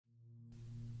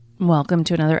Welcome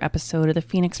to another episode of the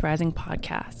Phoenix Rising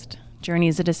podcast.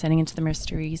 Journeys of descending into the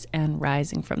mysteries and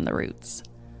rising from the roots.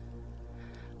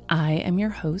 I am your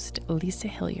host, Lisa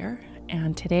Hillier,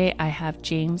 and today I have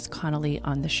James Connolly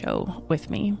on the show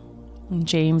with me.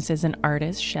 James is an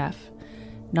artist, chef,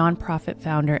 nonprofit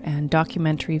founder, and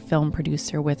documentary film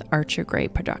producer with Archer Gray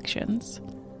Productions.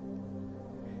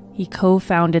 He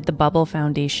co-founded the Bubble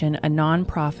Foundation, a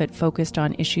nonprofit focused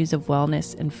on issues of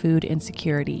wellness and food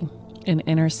insecurity in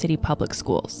inner city public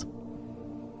schools.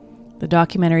 The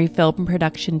documentary film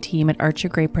production team at Archer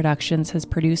Gray Productions has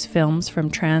produced films from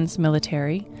Trans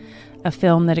Military, a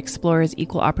film that explores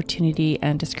equal opportunity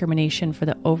and discrimination for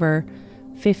the over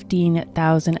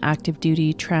 15,000 active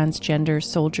duty transgender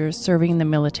soldiers serving in the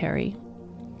military,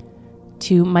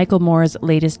 to Michael Moore's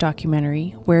latest documentary,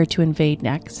 Where to Invade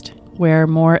Next, where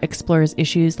Moore explores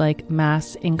issues like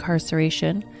mass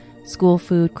incarceration, school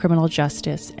food, criminal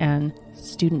justice, and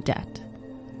student debt.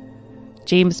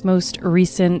 James' most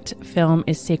recent film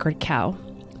is Sacred Cow,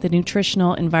 the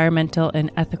nutritional, environmental,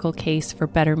 and ethical case for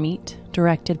better meat,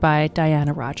 directed by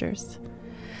Diana Rogers.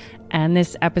 And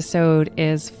this episode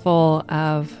is full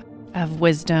of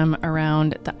wisdom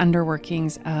around the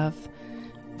underworkings of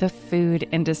the food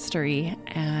industry.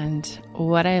 And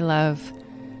what I love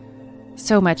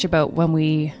so much about when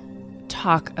we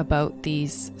talk about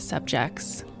these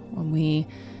subjects, when we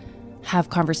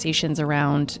have conversations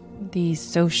around these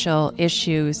social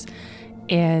issues,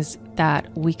 is that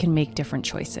we can make different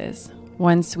choices.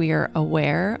 Once we are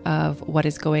aware of what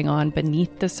is going on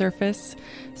beneath the surface,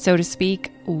 so to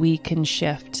speak, we can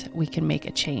shift, we can make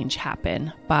a change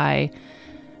happen by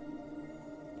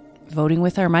voting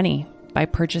with our money, by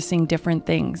purchasing different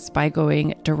things, by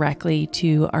going directly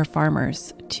to our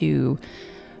farmers, to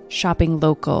shopping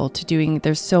local, to doing,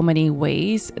 there's so many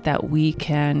ways that we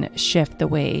can shift the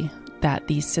way that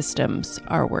these systems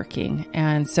are working.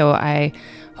 And so I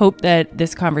hope that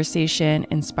this conversation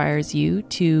inspires you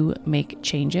to make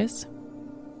changes,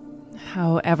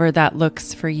 however that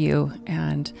looks for you.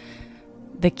 And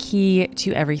the key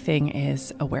to everything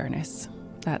is awareness.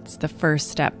 That's the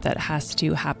first step that has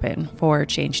to happen for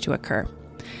change to occur.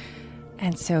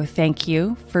 And so thank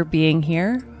you for being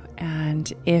here.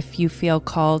 And if you feel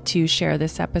called to share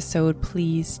this episode,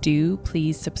 please do.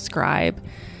 Please subscribe.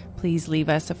 Please leave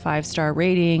us a 5-star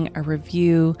rating, a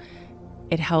review.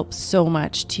 It helps so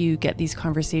much to get these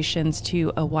conversations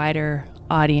to a wider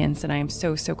audience, and I am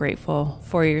so, so grateful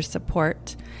for your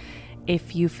support.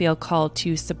 If you feel called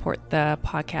to support the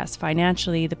podcast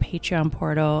financially, the Patreon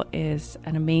portal is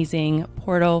an amazing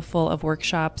portal full of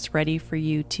workshops ready for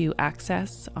you to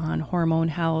access on hormone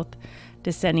health,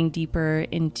 descending deeper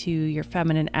into your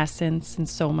feminine essence, and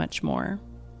so much more.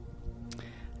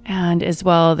 And as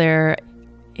well, there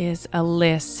is a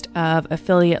list of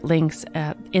affiliate links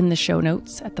in the show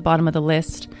notes at the bottom of the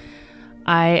list.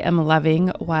 I am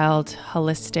loving Wild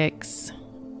Holistics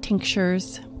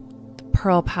tinctures, the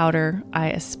pearl powder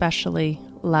I especially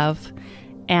love.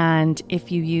 And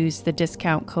if you use the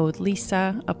discount code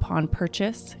LISA upon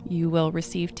purchase, you will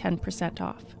receive 10%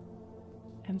 off.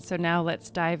 And so now let's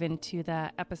dive into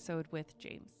the episode with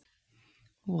James.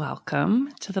 Welcome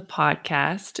to the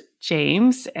podcast,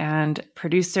 James, and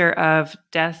producer of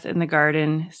Death in the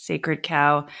Garden, Sacred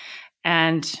Cow,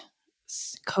 and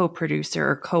co-producer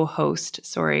or co-host,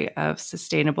 of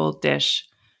Sustainable Dish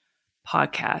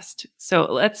podcast.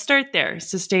 So let's start there.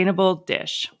 Sustainable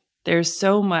Dish. There's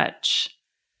so much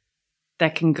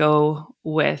that can go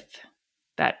with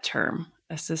that term,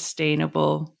 a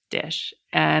sustainable dish.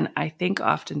 And I think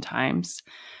oftentimes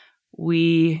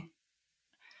we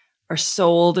are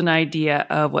sold an idea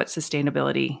of what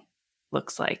sustainability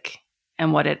looks like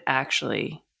and what it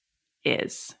actually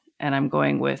is. And I'm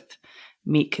going with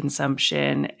meat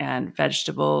consumption and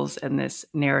vegetables and this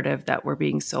narrative that we're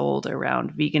being sold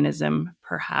around veganism,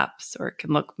 perhaps, or it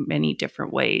can look many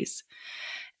different ways.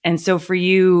 And so for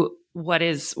you, what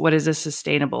is a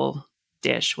sustainable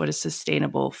dish? What does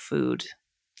sustainable food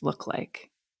look like?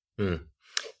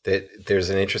 There's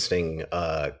an interesting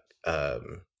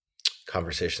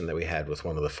conversation that we had with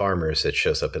one of the farmers that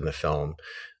shows up in the film.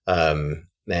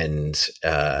 And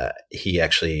he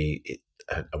actually,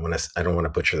 I don't want to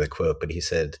butcher the quote, but he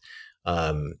said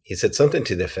something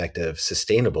to the effect of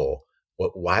sustainable.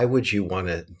 Why would you want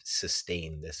to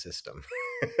sustain this system?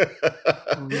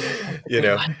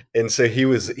 And so he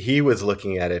was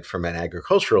looking at it from an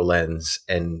agricultural lens,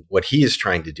 and what he is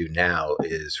trying to do now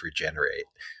is regenerate.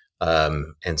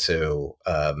 And so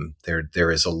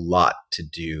there is a lot to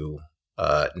do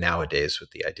nowadays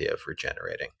with the idea of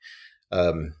regenerating.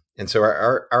 And so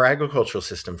our agricultural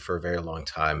system for a very long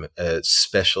time,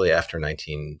 especially after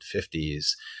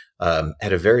 1950s,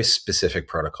 had a very specific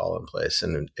protocol in place.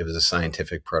 And it was a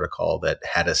scientific protocol that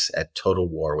had us at total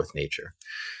war with nature.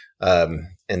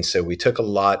 And so we took a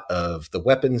lot of the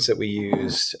weapons that we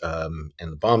used, and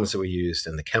the bombs that we used,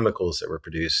 and the chemicals that were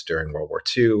produced during World War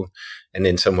II, and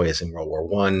in some ways in World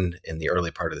War I in the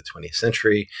early part of the 20th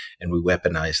century, and we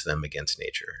weaponized them against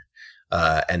nature.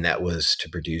 And that was to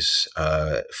produce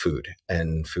food,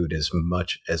 and food as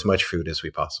much food as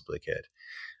we possibly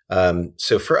could.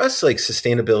 So for us, like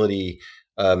sustainability,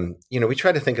 we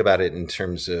try to think about it in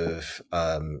terms of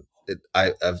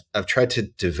I've tried to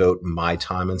devote my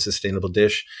time in Sustainable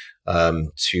Dish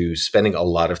to spending a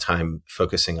lot of time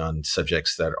focusing on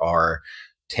subjects that are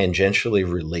tangentially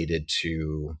related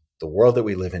to the world that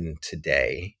we live in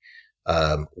today,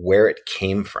 where it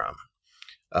came from,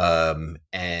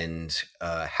 and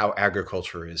how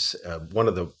agriculture is one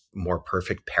of the more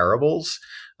perfect parables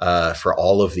for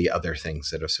all of the other things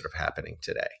that are sort of happening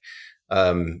today.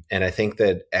 And I think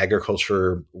that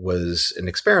agriculture was an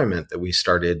experiment that we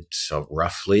started so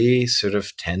roughly sort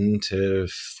of 10 to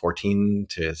 14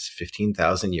 to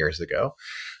 15,000 years ago.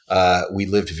 We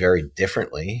lived very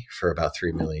differently for about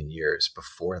 3 million years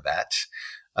before that.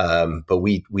 But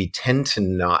we tend to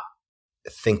not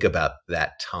think about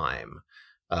that time.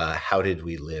 How did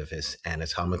we live as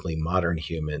anatomically modern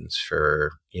humans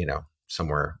for,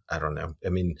 somewhere, I don't know. I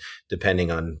mean,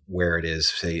 depending on where it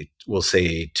is, we'll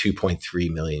say 2.3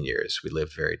 million years, we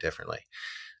lived very differently.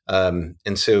 And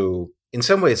so in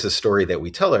some ways, the story that we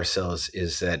tell ourselves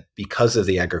is that because of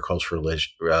the agricultural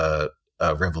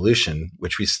revolution,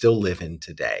 which we still live in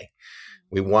today,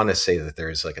 we want to say that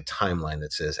there's like a timeline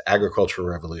that says agricultural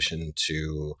revolution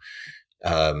to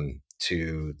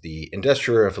the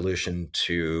industrial revolution,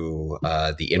 to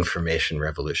the information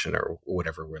revolution, or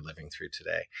whatever we're living through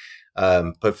today.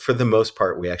 But for the most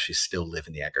part, we actually still live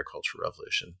in the agricultural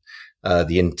revolution.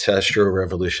 The industrial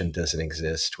revolution doesn't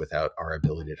exist without our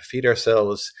ability to feed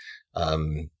ourselves.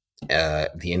 The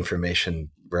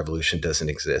information revolution doesn't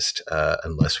exist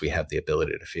unless we have the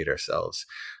ability to feed ourselves.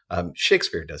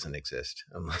 Shakespeare doesn't exist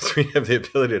unless we have the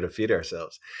ability to feed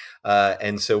ourselves.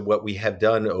 And so what we have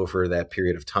done over that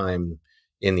period of time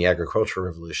in the agricultural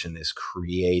revolution is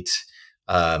create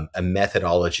a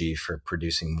methodology for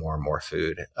producing more and more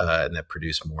food, and that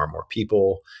produce more and more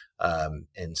people.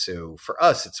 And so for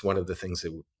us, it's one of the things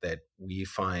that we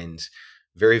find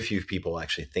very few people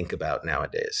actually think about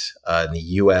nowadays. In the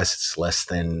US, it's less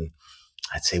than,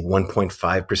 I'd say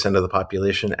 1.5% of the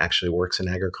population actually works in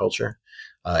agriculture.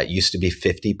 It used to be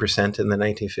 50% in the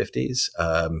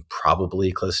 1950s,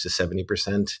 probably close to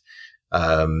 70%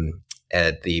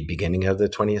 at the beginning of the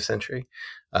 20th century.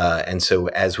 And so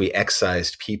as we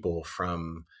excised people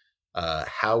from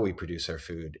how we produce our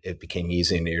food, it became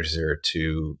easier and easier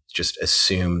to just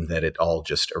assume that it all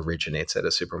just originates at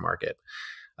a supermarket.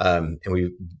 And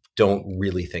we don't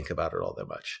really think about it all that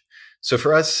much. So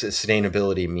for us,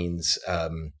 sustainability means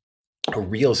a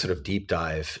real sort of deep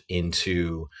dive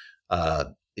into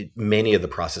many of the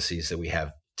processes that we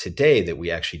have today that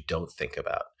we actually don't think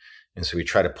about. And so we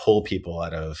try to pull people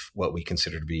out of what we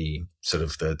consider to be sort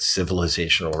of the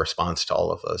civilizational response to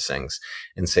all of those things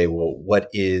and say, well, what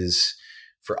is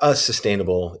for us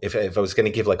sustainable? If I was going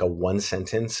to give like a one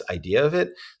sentence idea of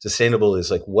it, sustainable is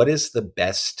like, what is the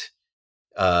best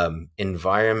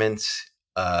environment?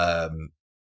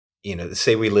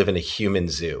 Say we live in a human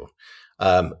zoo.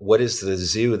 What is the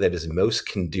zoo that is most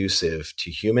conducive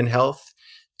to human health,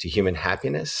 to human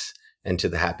happiness, and to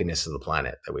the happiness of the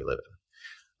planet that we live in?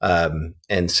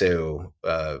 And so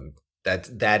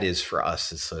that is for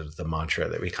us is sort of the mantra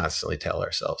that we constantly tell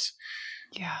ourselves.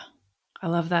 Yeah. I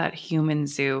love that human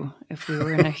zoo. If we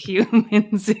were in a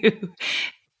human zoo,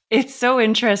 it's so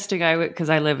interesting. Because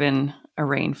I live in a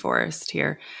rainforest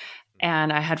here,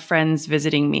 and I had friends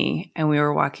visiting me, and we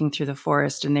were walking through the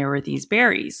forest, and there were these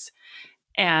berries,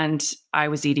 and I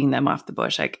was eating them off the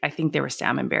bush. I think they were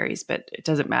salmon berries, but it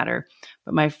doesn't matter.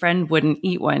 But my friend wouldn't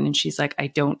eat one, and she's like, I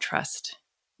don't trust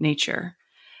nature.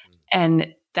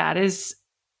 And that has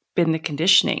been the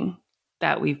conditioning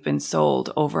that we've been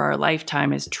sold over our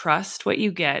lifetime is trust what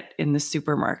you get in the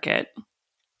supermarket.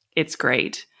 It's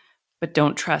great, but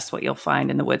don't trust what you'll find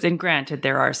in the woods. And granted,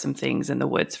 there are some things in the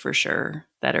woods for sure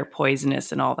that are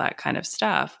poisonous and all that kind of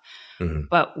stuff. Mm-hmm.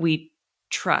 But we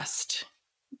trust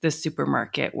the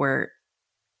supermarket where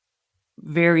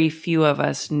very few of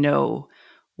us know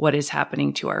what is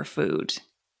happening to our food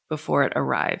before it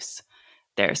arrives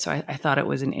there. So I thought it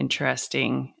was an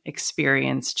interesting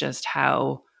experience, just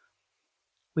how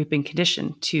we've been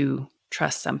conditioned to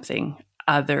trust something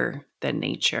other than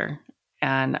nature.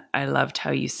 And I loved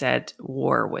how you said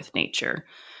war with nature.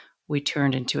 We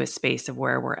turned into a space of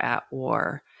where we're at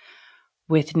war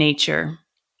with nature.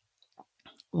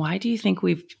 Why do you think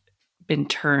we've been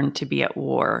turned to be at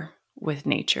war with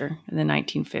nature in the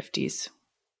 1950s?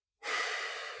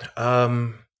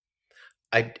 Um,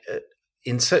 I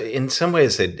in some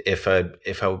ways, try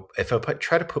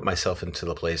to put myself into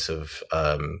the place of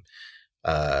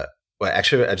uh, well,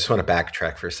 actually, I just want to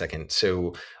backtrack for a second.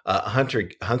 So, hunter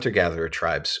gatherer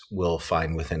tribes will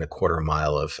find within a quarter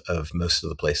mile of most of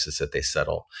the places that they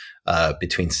settle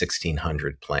between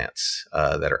 1,600 plants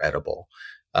that are edible,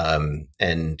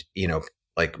 and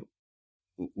like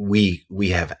we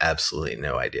have absolutely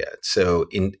no idea. So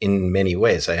in many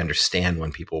ways, I understand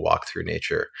when people walk through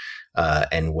nature,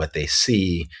 and what they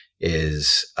see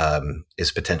is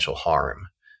potential harm.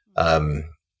 Um,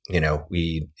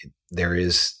 we there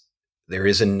is there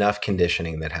is enough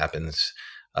conditioning that happens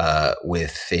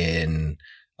within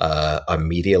a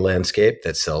media landscape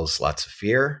that sells lots of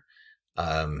fear.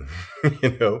 um,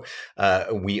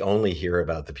 we only hear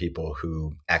about the people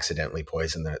who accidentally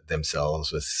poison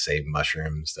themselves with, say,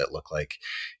 mushrooms that look like,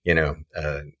 you know,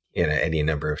 uh, any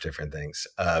number of different things.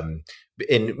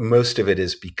 And most of it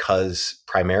is because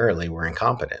primarily we're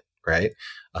incompetent, right?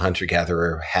 A hunter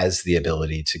gatherer has the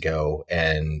ability to go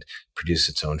and produce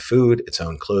its own food, its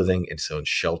own clothing, its own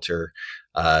shelter.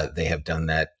 They have done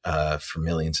that for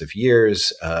millions of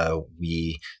years.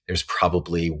 There's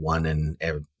probably one in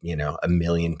a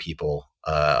million people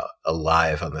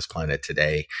alive on this planet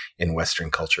today in Western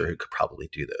culture who could probably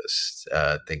do those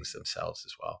things themselves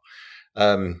as well.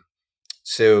 Um,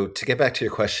 so to get back to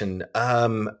your question,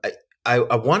 I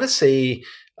want to say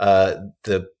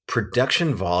the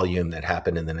production volume that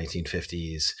happened in the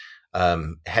 1950s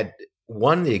had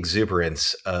one, the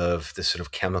exuberance of the sort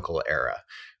of chemical era,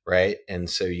 right? And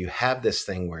so you have this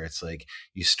thing where it's like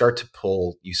you start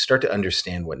to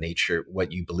understand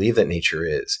what you believe that nature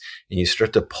is, and you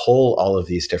start to pull all of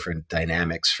these different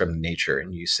dynamics from nature,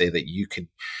 and you say that you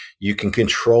can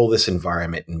control this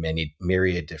environment in many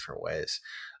myriad different ways.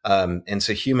 And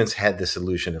so humans had this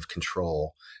illusion of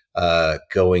control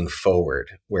going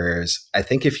forward. Whereas I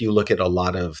think if you look at a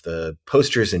lot of the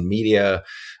posters in media,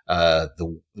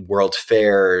 the world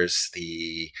fairs,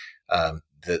 the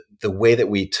way that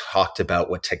we talked about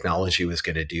what technology was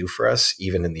going to do for us,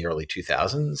 even in the early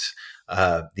 2000s,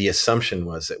 the assumption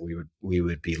was that we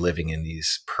would be living in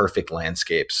these perfect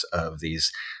landscapes of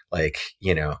these, like,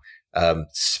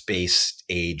 space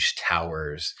age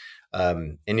towers.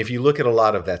 And if you look at a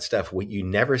lot of that stuff, what you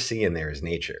never see in there is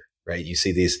nature, right? You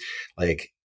see these,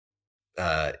 like,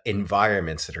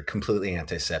 environments that are completely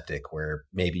antiseptic, where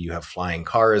maybe you have flying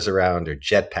cars around or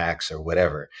jetpacks or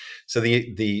whatever. So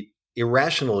the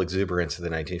irrational exuberance of the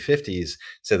 1950s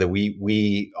said that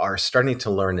we are starting to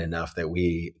learn enough that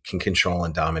we can control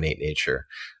and dominate nature,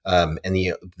 and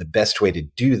the best way to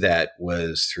do that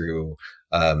was through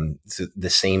the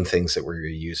same things that we were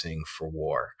using for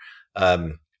war.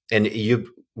 Um, and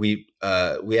we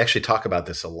actually talk about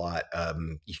this a lot.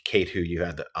 Kate, who you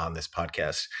had on this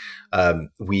podcast,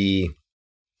 we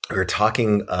were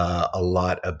talking a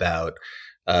lot about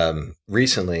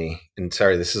recently. And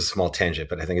sorry, this is a small tangent,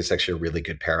 but I think it's actually a really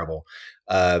good parable.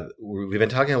 We've been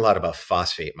talking a lot about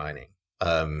phosphate mining.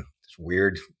 It's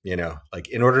weird, like,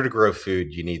 in order to grow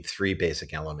food, you need three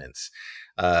basic elements.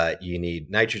 You need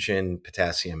nitrogen,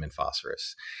 potassium, and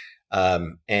phosphorus.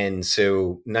 And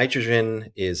so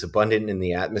nitrogen is abundant in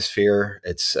the atmosphere.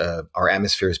 Our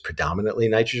atmosphere is predominantly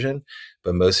nitrogen,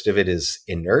 but most of it is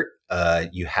inert.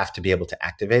 You have to be able to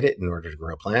activate it in order to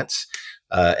grow plants.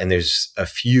 And there's a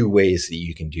few ways that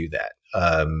you can do that.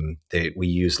 We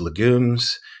use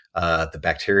legumes. The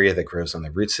bacteria that grows on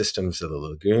the root systems of the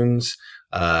legumes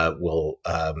will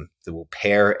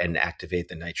pair and activate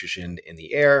the nitrogen in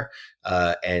the air,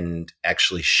 and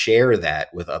actually share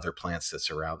that with other plants that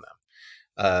surround them.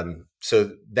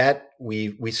 So that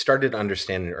we started to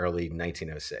understand in early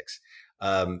 1906.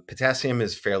 Potassium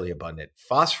is fairly abundant.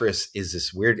 Phosphorus is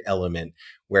this weird element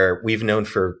where we've known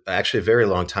for actually a very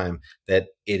long time that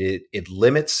it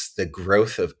limits the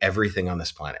growth of everything on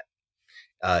this planet.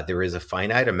 There is a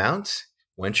finite amount.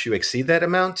 Once you exceed that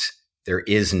amount, there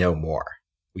is no more.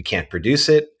 We can't produce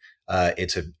it.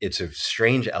 It's a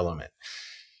strange element.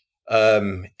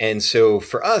 And so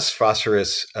for us,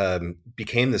 phosphorus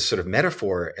became this sort of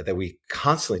metaphor that we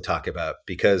constantly talk about,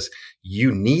 because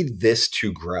you need this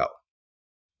to grow,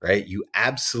 right? You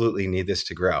absolutely need this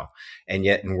to grow. And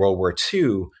yet in World War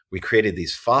II, we created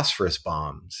these phosphorus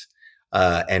bombs,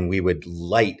 and we would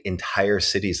light entire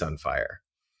cities on fire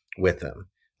with them.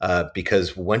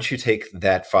 because once you take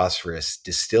that phosphorus,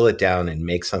 distill it down, and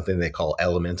make something they call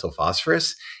elemental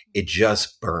phosphorus, it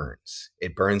just burns.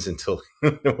 It burns until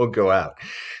it will go out.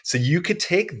 So you could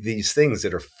take these things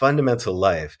that are fundamental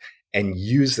life and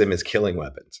use them as killing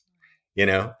weapons,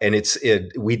 and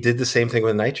we did the same thing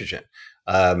with nitrogen.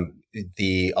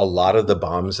 A lot of the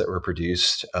bombs that were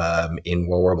produced in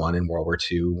World War I and World War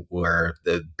II were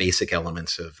the basic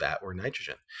elements of that were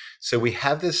nitrogen. So we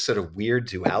have this sort of weird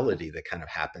duality that kind of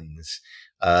happens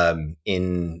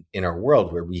in our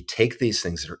world, where we take these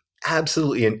things that are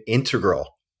absolutely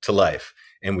integral to life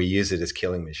and we use it as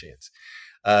killing machines.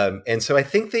 And so I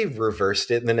think they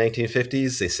reversed it in the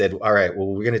 1950s. They said, all right,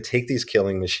 well, we're going to take these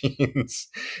killing machines,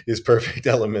 these perfect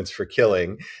elements for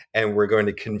killing, and we're going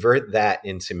to convert that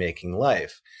into making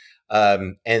life.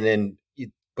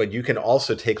 But you can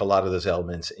also take a lot of those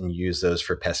elements and use those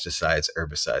for pesticides,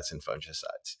 herbicides, and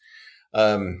fungicides.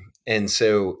 And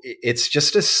so it's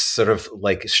just a sort of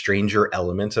like stranger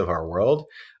element of our world.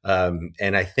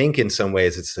 And I think in some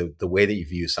ways it's the way that you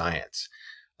view science.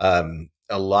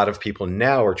 A lot of people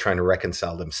now are trying to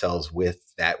reconcile themselves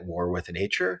with that war with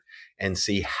nature and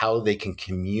see how they can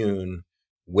commune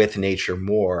with nature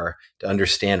more to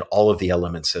understand all of the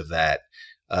elements of that,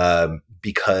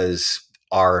 because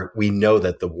we know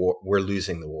that we're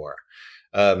losing the war.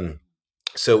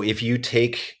 So if you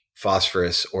take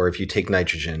phosphorus or if you take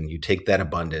nitrogen, you take that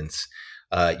abundance,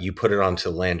 you put it onto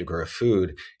land to grow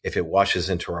food. If it washes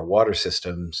into our water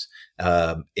systems,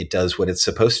 it does what it's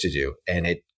supposed to do, and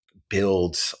it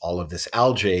builds all of this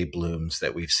algae blooms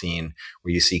that we've seen,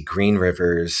 where you see green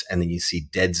rivers and then you see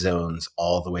dead zones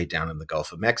all the way down in the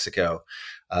Gulf of Mexico.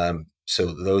 So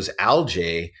those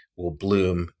algae will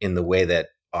bloom in the way that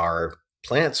our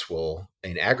plants will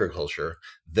in agriculture.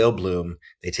 They'll bloom.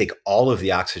 They take all of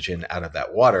the oxygen out of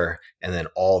that water, and then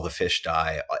all the fish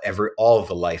die, all of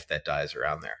the life that dies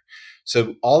around there.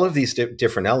 So all of these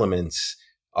different elements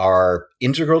are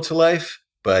integral to life,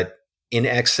 but in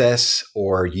excess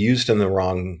or used in the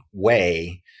wrong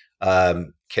way,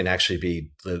 can actually be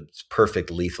the perfect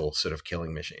lethal sort of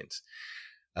killing machines.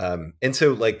 And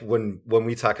so like when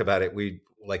we talk about it,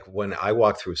 when I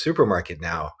walk through a supermarket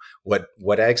now, what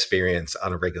I experience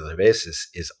on a regular basis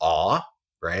is awe,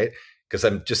 right? Because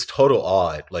I'm just total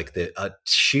awe at like the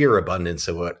sheer abundance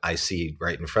of what I see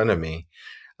right in front of me.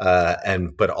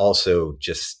 But also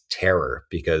just terror,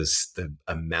 because the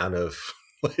amount of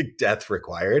like death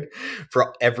required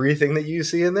for everything that you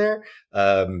see in there,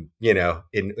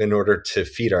 in order to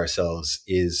feed ourselves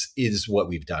is what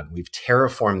we've done. We've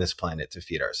terraformed this planet to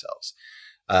feed ourselves.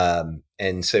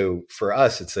 And so for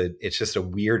us, it's just a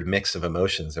weird mix of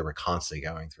emotions that we're constantly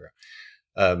going through.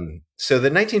 So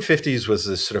the 1950s was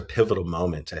this sort of pivotal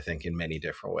moment, I think, in many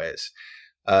different ways.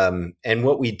 And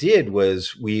what we did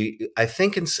was I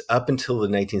think up until the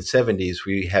 1970s,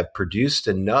 we have produced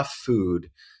enough food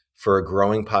for a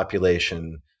growing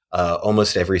population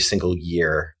almost every single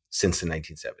year since the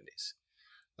 1970s.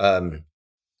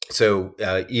 So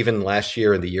even last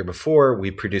year and the year before,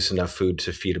 we produced enough food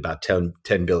to feed about 10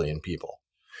 billion people,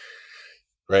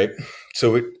 right?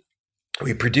 So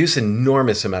we produce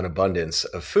enormous amount of abundance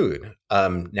of food.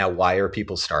 Now, why are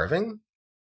people starving?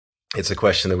 It's a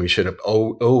question that we should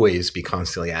always be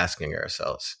constantly asking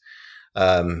ourselves,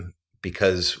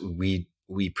 because we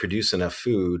produce enough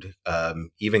food,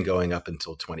 even going up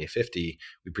until 2050,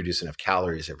 we produce enough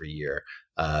calories every year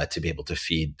to be able to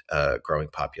feed a growing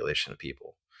population of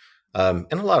people.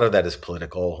 And a lot of that is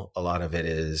political. A lot of it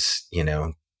is,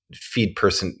 feed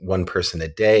one person a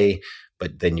day,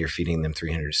 but then you're feeding them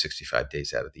 365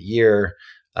 days out of the year.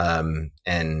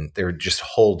 And there are just a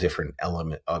whole different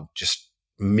element of just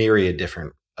myriad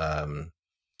different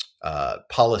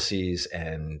policies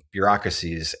and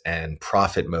bureaucracies and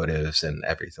profit motives and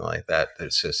everything like that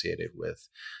that's associated with.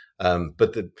 I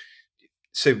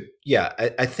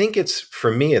think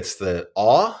for me, it's the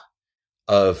awe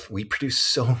of we produce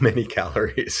so many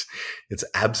calories. It's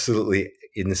absolutely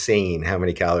insane how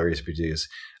many calories we produce.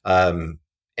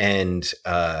 And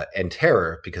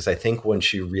terror, because I think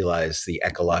once you realize the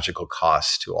ecological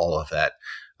cost to all of that,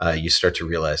 you start to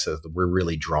realize that we're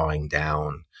really drawing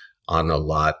down on a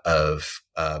lot of,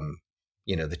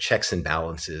 the checks and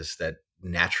balances that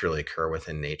naturally occur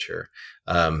within nature,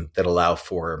 that allow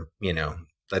for,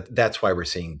 that's why we're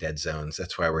seeing dead zones.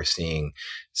 That's why we're seeing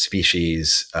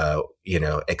species,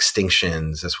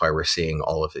 extinctions. That's why we're seeing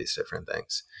all of these different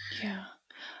things. Yeah.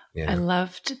 Yeah. I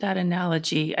loved that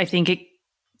analogy. I think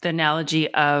the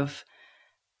analogy of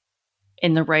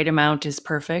in the right amount is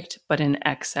perfect, but in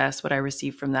excess, what I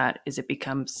receive from that is it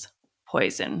becomes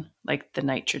poison, like the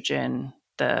nitrogen,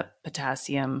 the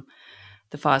potassium,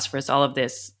 the phosphorus, all of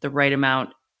this, the right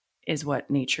amount is what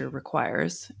nature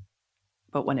requires.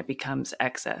 But when it becomes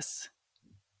excess,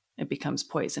 it becomes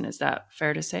poison. Is that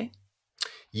fair to say?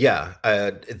 Yeah,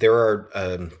 there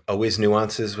are always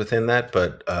nuances within that,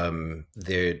 but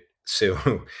there.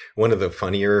 So one of the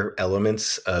funnier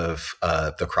elements of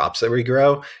the crops that we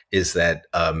grow is that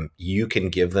you can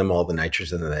give them all the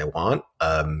nitrogen that they want.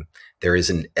 There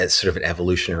is a sort of an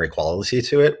evolutionary quality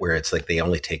to it, where it's like they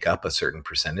only take up a certain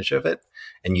percentage of it,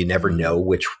 and you never know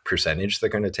which percentage they're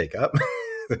going to take up.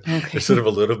 They're Okay. sort of a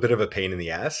little bit of a pain in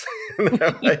the ass.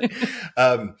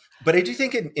 But I do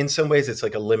think in some ways it's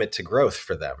like a limit to growth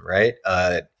for them, right?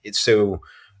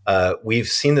 We've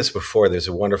seen this before. There's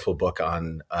a wonderful book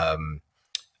on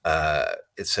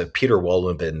it's a Peter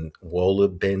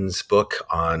Wollobin's book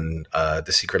on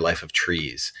the secret life of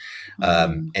trees,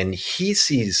 and he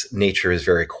sees nature as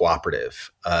very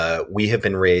cooperative. We have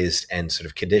been raised and sort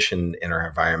of conditioned in our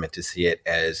environment to see it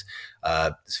as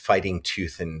fighting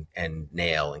tooth and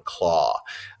nail and claw.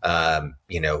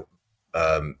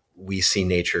 We see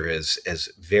nature as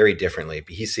very differently,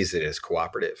 but he sees it as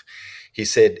cooperative. He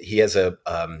said he has a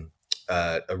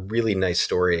really nice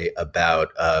story about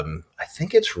I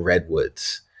think it's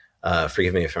redwoods.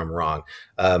 Forgive me if I'm wrong,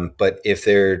 but if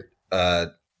they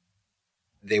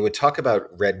would talk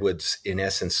about redwoods in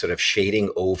essence, sort of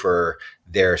shading over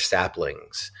their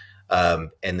saplings,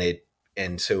 and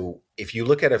so if you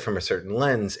look at it from a certain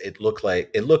lens, it looks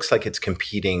like it's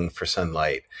competing for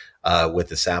sunlight with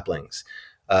the saplings.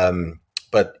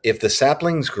 But if the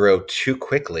saplings grow too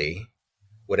quickly,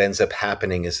 what ends up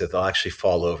happening is that they'll actually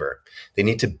fall over. They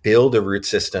need to build a root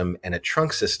system and a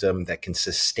trunk system that can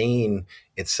sustain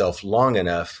itself long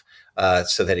enough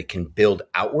so that it can build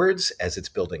outwards as it's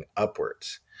building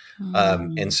upwards.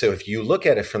 And so if you look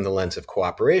at it from the lens of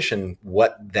cooperation,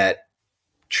 what that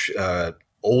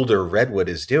older redwood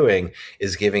is doing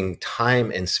is giving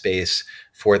time and space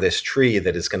for this tree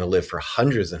that is going to live for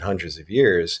hundreds and hundreds of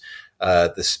years,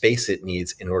 the space it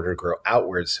needs in order to grow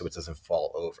outwards so it doesn't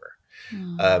fall over.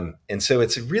 And so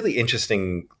it's a really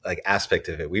interesting aspect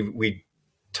of it. We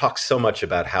talk so much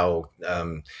about how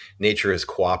nature is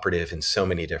cooperative in so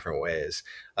many different ways.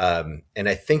 And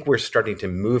I think we're starting to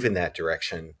move in that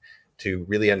direction to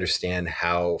really understand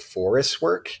how forests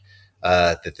work,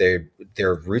 that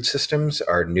their root systems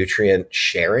are nutrient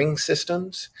sharing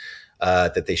systems,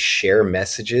 that they share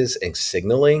messages and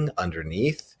signaling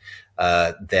underneath,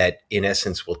 that in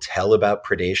essence will tell about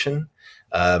predation.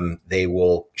 They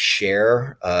will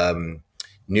share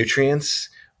nutrients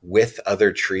with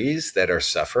other trees that are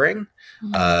suffering.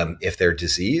 If they're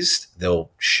diseased,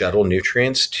 they'll shuttle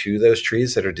nutrients to those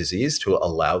trees that are diseased to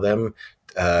allow them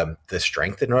the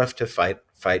strength enough to fight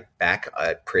back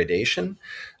at predation.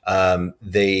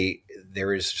 They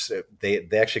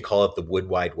actually call it the wood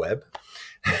wide web.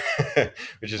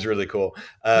 Which is really cool.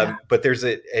 But there's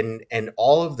and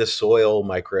all of the soil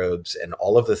microbes and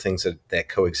all of the things that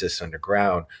coexist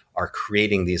underground are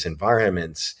creating these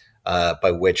environments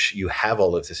by which you have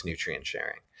all of this nutrient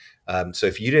sharing. So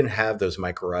if you didn't have those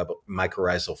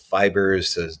mycorrhizal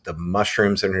fibers, the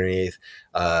mushrooms underneath,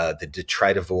 the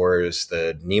detritivores,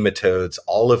 the nematodes,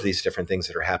 all of these different things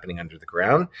that are happening under the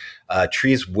ground,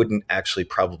 trees wouldn't actually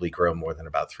probably grow more than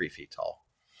about 3 feet tall.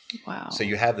 Wow. So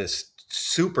you have this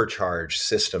supercharged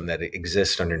system that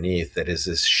exists underneath that is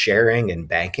this sharing and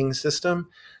banking system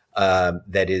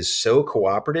that is so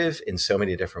cooperative in so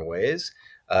many different ways.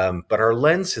 But our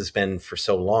lens has been, for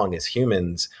so long as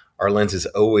humans, our lens has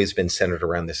always been centered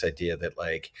around this idea that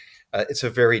it's a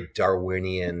very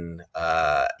Darwinian,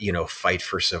 fight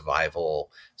for survival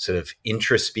sort of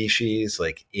intraspecies,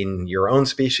 like in your own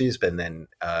species, but then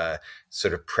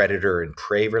sort of predator and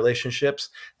prey relationships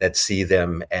that see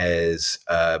them as,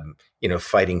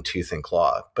 fighting tooth and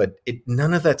claw. But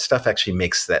none of that stuff actually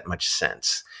makes that much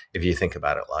sense if you think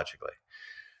about it logically.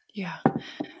 Yeah.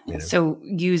 So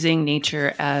using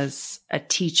nature as a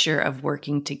teacher of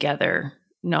working together,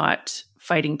 not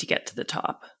fighting to get to the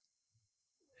top.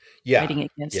 Yeah. Fighting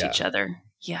against each other.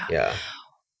 Yeah. Yeah.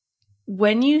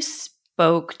 When you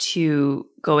spoke to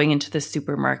going into the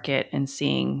supermarket and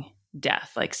seeing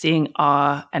death, like seeing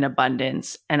awe and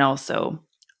abundance and also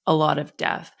a lot of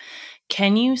death,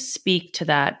 can you speak to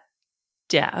that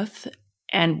death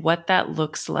and what that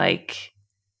looks like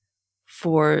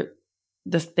for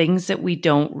the things that we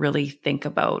don't really think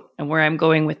about? And where I'm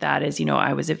going with that is,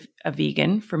 I was a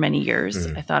vegan for many years.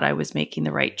 I thought I was making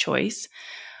the right choice.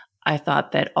 I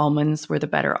thought that almonds were the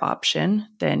better option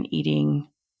than eating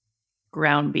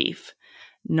ground beef,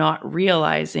 not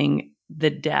realizing the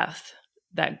death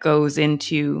that goes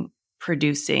into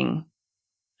producing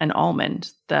an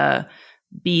almond, the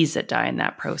bees that die in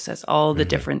that process, all the Mhm.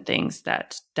 different things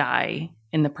that die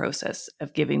in the process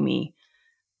of giving me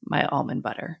my almond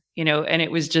butter, and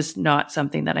it was just not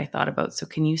something that I thought about. So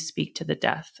can you speak to the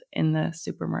death in the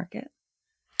supermarket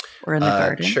or in the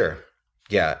garden? Sure.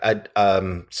 Yeah.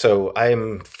 So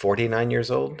I'm 49 years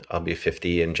old. I'll be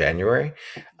 50 in January.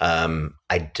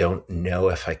 I don't know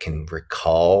if I can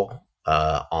recall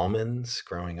almonds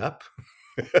growing up.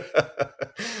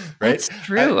 Right? That's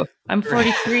true. I'm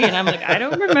 43 and I'm like, I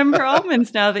don't remember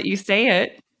almonds now that you say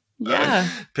it. Yeah.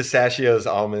 Pistachios,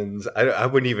 almonds. I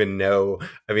wouldn't even know.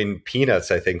 I mean, peanuts,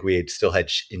 I think we still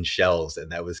had in shells,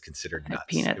 and that was considered I had nuts. If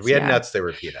peanuts. we had Yeah. nuts, they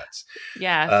were peanuts.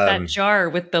 Yeah. That Um, jar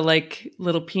with the like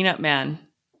little peanut man.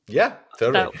 yeah,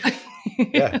 totally. That,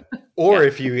 Yeah. Or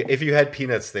yeah. if you had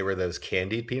peanuts, they were those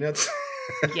candied peanuts.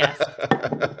 Yes.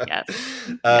 Yes. Yeah.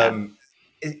 um,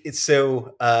 it's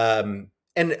so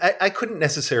and I couldn't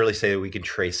necessarily say that we can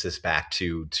trace this back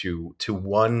to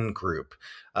one group,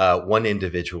 one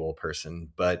individual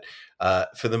person, but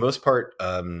for the most part,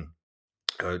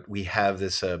 we have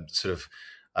this sort of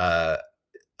uh,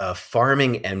 a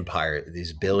farming empire,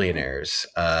 these billionaires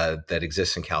that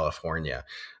exist in California,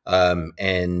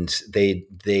 and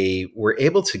they were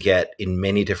able to get in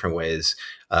many different ways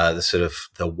the sort of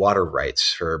the water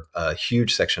rights for a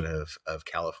huge section of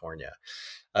California.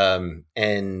 The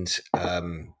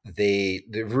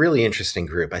really interesting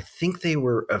group. I think they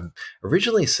were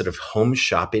originally sort of home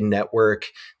shopping network.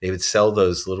 They would sell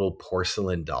those little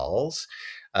porcelain dolls,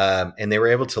 and they were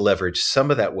able to leverage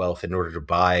some of that wealth in order to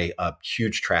buy up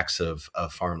huge tracts of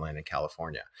farmland in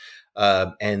California.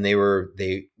 And they were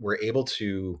able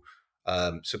to.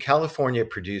 So California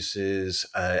produces,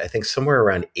 I think, somewhere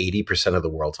around 80% of the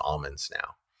world's almonds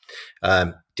now.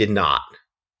 Did not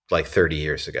like 30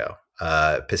 years ago.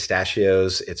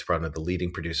 Pistachios, it's one of the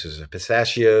leading producers of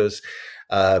pistachios.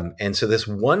 And so this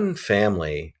one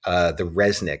family, the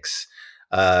Resnicks,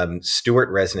 Stuart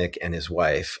Resnick and his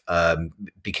wife,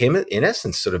 became, in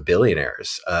essence, sort of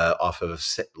billionaires off of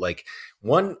like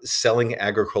one selling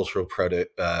agricultural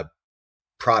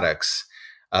products.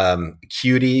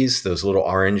 Cuties, those little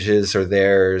oranges are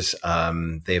theirs.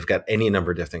 They've got any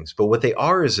number of different things. But what they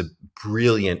are is a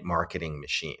brilliant marketing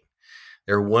machine.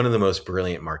 They're one of the most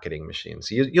brilliant marketing machines.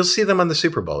 You'll see them on the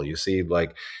Super Bowl. You see,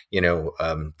 like,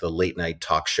 the late night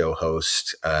talk show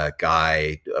host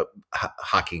guy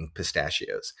hawking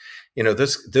pistachios.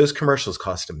 Those commercials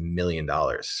cost $1 million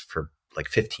for like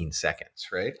 15 seconds,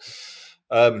 right?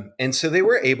 And so they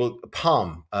were able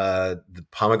the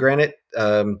pomegranate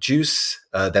juice,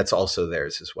 that's also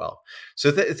theirs as well.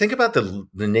 So think about the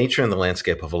nature and the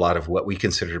landscape of a lot of what we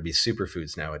consider to be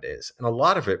superfoods nowadays, and a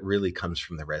lot of it really comes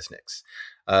from the Resnicks,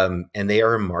 and they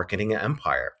are a marketing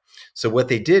empire. So what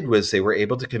they did was they were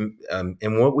able to,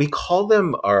 and what we call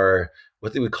them are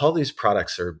what they would call these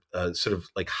products are sort of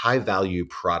like high value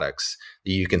products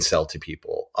that you can sell to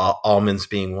people. Almonds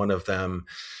being one of them.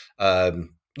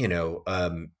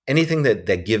 Anything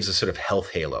that gives a sort of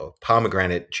health halo.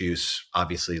 Pomegranate juice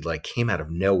obviously like came out of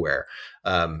nowhere.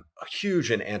 Huge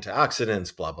in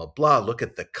antioxidants, blah, blah, blah. Look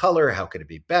at the color. How could it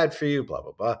be bad for you? Blah,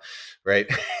 blah, blah. Right.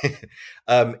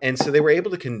 And so they were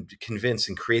able to convince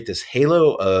and create this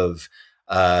halo of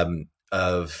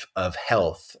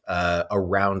health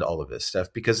around all of this stuff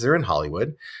because they're in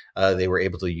Hollywood. They were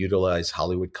able to utilize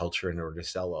Hollywood culture in order to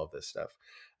sell all this stuff.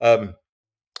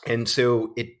 And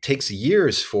so it takes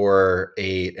years for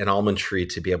an almond tree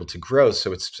to be able to grow,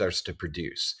 so it starts to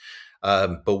produce.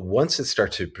 But once it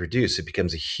starts to produce, it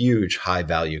becomes a huge,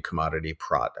 high-value commodity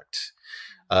product.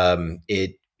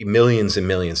 It millions and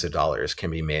millions of dollars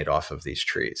can be made off of these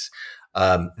trees.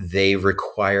 They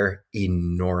require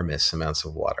enormous amounts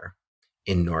of water.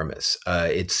 Enormous.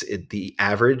 The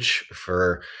average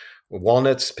for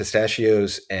walnuts,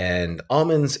 pistachios, and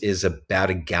almonds is about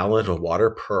a gallon of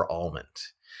water per almond.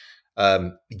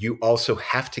 You also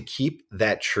have to keep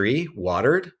that tree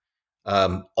watered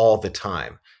all the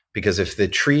time because if the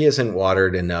tree isn't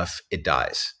watered enough, it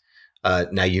dies.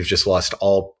 Now you've just lost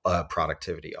all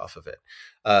productivity off of it.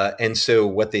 And so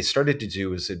what they started to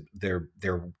do is their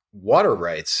water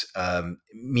rights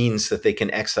means that they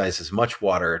can excise as much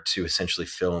water to essentially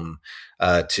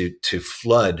to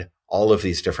flood all of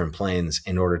these different plains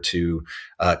in order to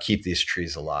keep these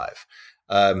trees alive.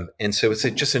 And so it's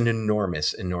just an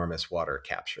enormous, enormous water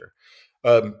capture.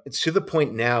 It's to the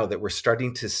point now that we're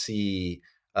starting to see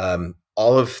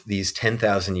all of these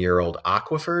 10,000-year-old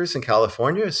aquifers in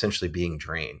California essentially being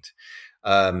drained.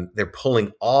 They're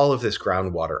pulling all of this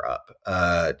groundwater up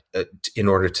in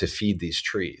order to feed these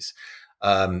trees.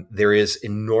 There is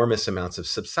enormous amounts of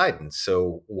subsidence.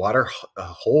 So water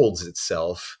holds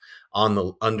itself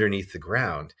underneath the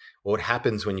ground. Well, what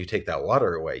happens when you take that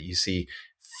water away? You see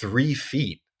 3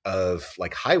 feet of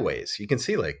like highways. You can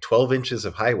see like 12 inches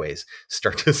of highways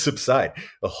start to subside.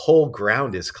 The whole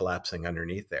ground is collapsing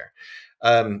underneath there.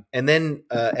 And then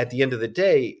at the end of the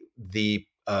day,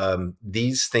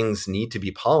 these things need to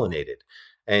be pollinated.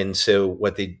 And so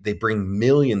what they bring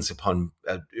millions upon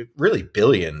really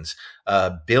billions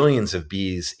of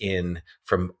bees in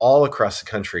from all across the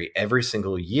country every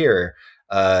single year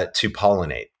to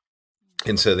pollinate.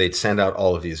 And so they'd send out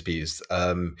all of these bees.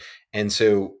 And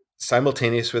so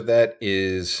simultaneous with that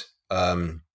is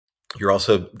you're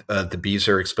also the bees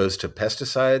are exposed to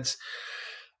pesticides.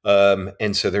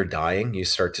 And so they're dying. You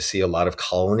start to see a lot of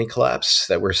colony collapse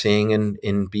that we're seeing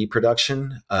in bee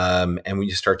production. And when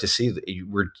you start to see that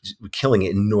we're killing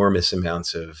enormous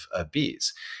amounts of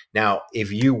bees. Now,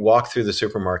 if you walk through the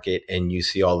supermarket and you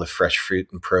see all the fresh fruit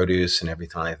and produce and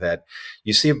everything like that,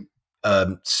 you see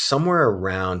somewhere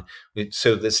around.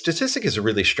 So the statistic is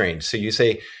really strange. So you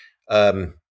say,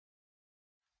 um,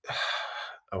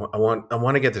 I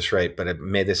want to get this right, but I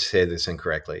may say this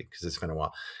incorrectly because it's been a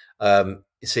while.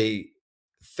 Say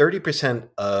 30%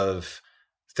 of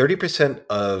 30%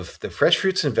 of the fresh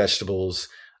fruits and vegetables,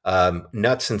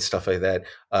 nuts and stuff like that,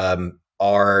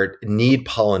 are need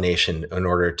pollination in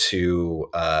order to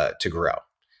grow.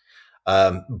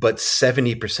 But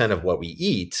 70% of what we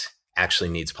eat actually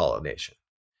needs pollination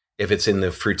if it's in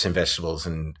the fruits and vegetables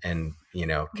and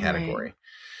category.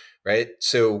 Right.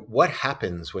 So what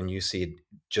happens when you see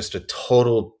just a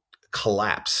total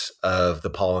collapse of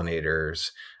the pollinators,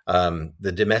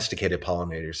 the domesticated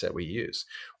pollinators that we use?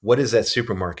 What does that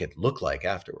supermarket look like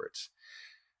afterwards?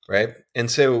 Right.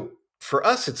 And so for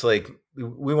us, it's like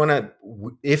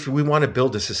if we want to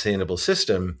build a sustainable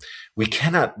system,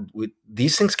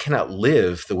 these things cannot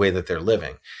live the way that they're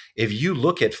living. If you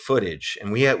look at footage,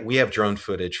 and we have drone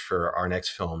footage for our next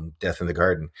film, Death in the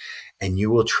Garden, and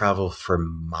you will travel for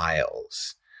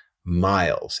miles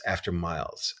after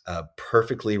miles,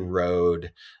 perfectly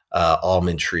rowed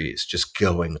almond trees just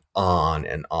going on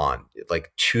and on,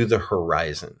 like to the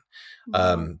horizon.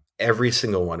 Every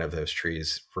single one of those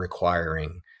trees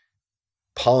requiring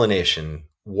pollination,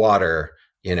 water,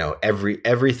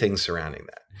 everything surrounding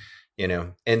that.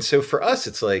 And so for us,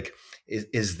 it's like,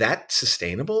 is that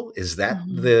sustainable? Is that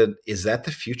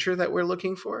the future that we're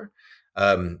looking for?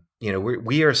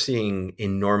 We are seeing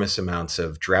enormous amounts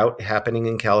of drought happening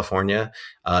in California,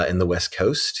 in the West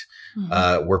Coast.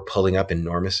 We're pulling up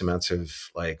enormous amounts of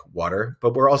like water,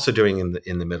 but we're also doing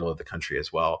in the middle of the country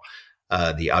as well.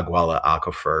 The Aguala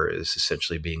aquifer is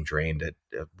essentially being drained at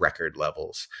record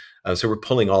levels. So we're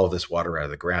pulling all of this water out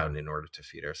of the ground in order to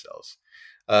feed ourselves.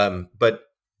 But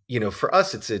for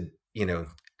us, it's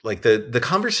like the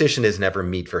conversation is never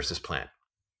meat versus plant.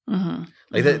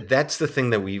 That's the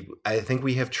thing that I think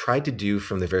we have tried to do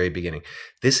from the very beginning.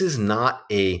 This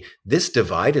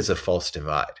divide is a false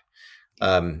divide.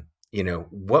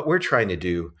 What we're trying to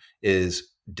do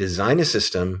is design a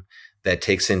system that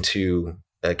takes into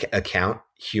account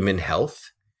human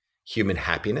health, human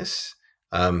happiness,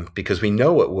 because we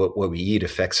know what we eat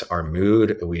affects our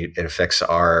mood. It affects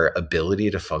our ability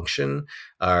to function.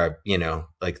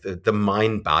 Like the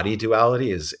mind body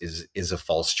duality is a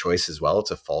false choice as well. It's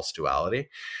a false duality.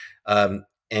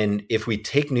 And if we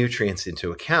take nutrients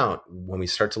into account, when we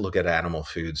start to look at animal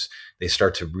foods, they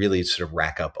start to really sort of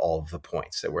rack up all of the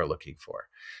points that we're looking for.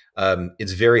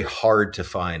 It's very hard to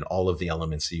find all of the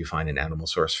elements that you find in animal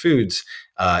source foods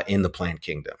in the plant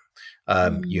kingdom.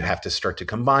 You have to start to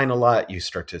combine a lot. You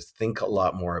start to think a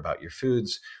lot more about your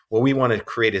foods. What we want to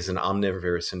create is an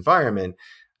omnivorous environment,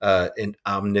 an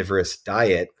omnivorous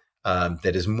diet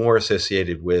that is more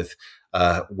associated with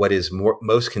what is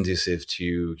most conducive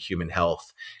to human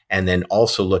health, and then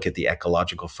also look at the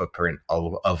ecological footprint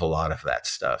of a lot of that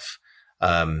stuff.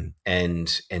 And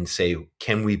say,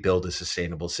 can we build a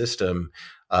sustainable system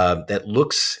that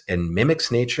looks and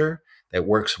mimics nature, that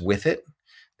works with it,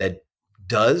 that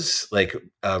does like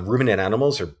ruminant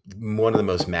animals are one of the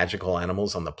most magical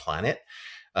animals on the planet,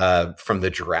 from the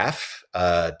giraffe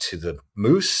to the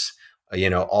moose,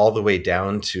 all the way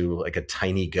down to like a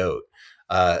tiny goat.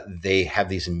 They have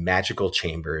these magical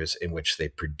chambers in which they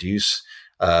produce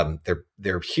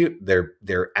they're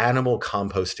animal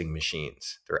composting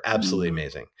machines. They're absolutely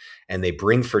amazing, and they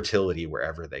bring fertility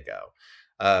wherever they go.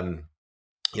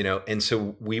 And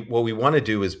so what we want to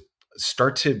do is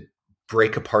start to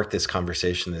break apart this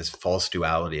conversation, this false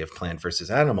duality of plant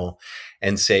versus animal,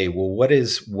 and say, well, what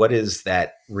is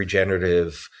that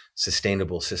regenerative,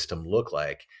 sustainable system look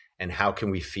like, and how can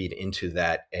we feed into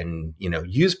that, and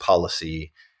use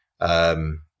policy,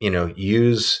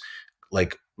 use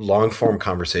like long form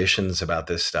conversations about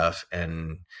this stuff,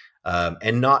 and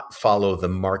and not follow the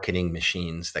marketing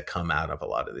machines that come out of a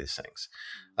lot of these things.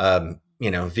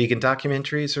 Vegan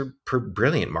documentaries are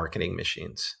brilliant marketing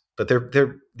machines, but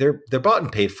they're bought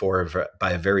and paid for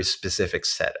by a very specific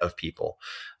set of people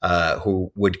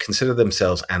who would consider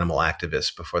themselves animal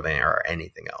activists before they are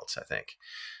anything else, I think.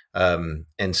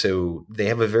 And so they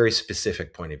have a very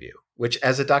specific point of view, which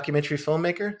as a documentary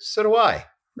filmmaker, so do I,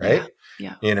 right?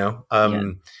 Yeah.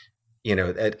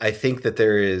 I think that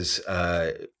there is,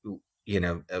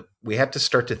 we have to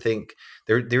start to think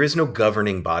there is no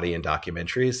governing body in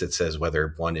documentaries that says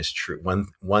whether one is true,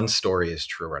 one story is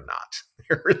true or not.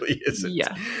 There really isn't.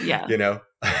 Yeah.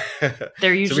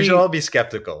 They're usually, so we should all be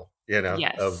skeptical,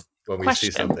 of when we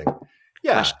see something.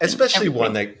 Yeah. Especially everything.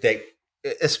 One that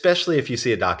especially if you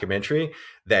see a documentary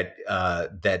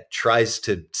that tries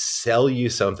to sell you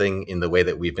something in the way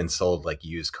that we've been sold, like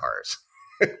used cars.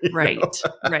 Right.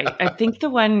 I think the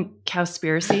one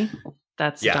Cowspiracy,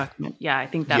 that's the document. Yeah, I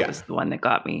think that was the one that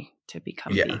got me to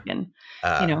become vegan.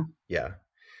 Yeah.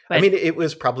 But, I mean, it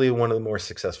was probably one of the more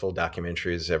successful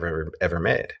documentaries ever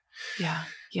made.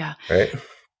 Yeah. Right.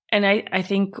 And I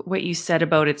think what you said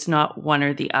about it's not one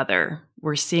or the other,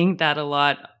 we're seeing that a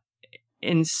lot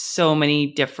in so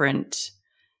many different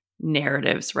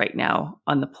narratives right now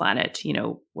on the planet,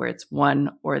 where it's one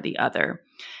or the other.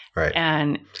 Right.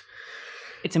 And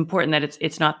it's important that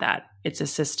it's not that. It's a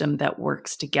system that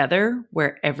works together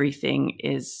where everything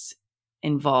is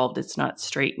involved. It's not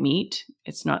straight meat.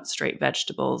 It's not straight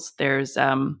vegetables. There's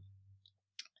a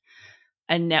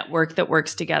network that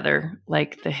works together,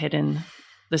 like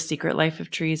The Secret Life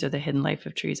of Trees or The Hidden Life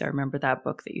of Trees. I remember that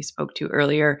book that you spoke to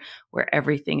earlier, where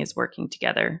everything is working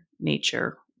together.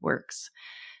 Nature works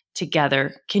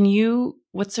together.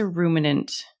 What's a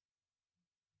ruminant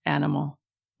animal?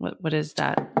 What is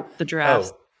that? The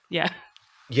giraffes. Oh. Yeah.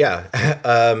 Yeah.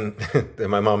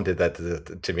 My mom did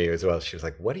that to me as well. She was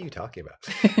like, what are you talking about?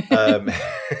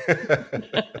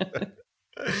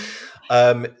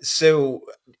 So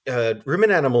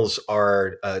ruminant animals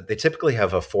are, they typically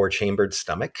have a 4-chambered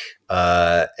stomach.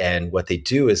 And what they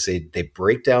do is they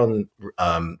break down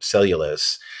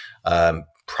cellulose,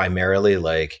 primarily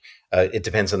it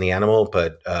depends on the animal,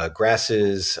 but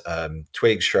grasses,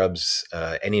 twigs, shrubs,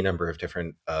 any number of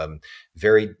different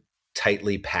very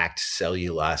tightly packed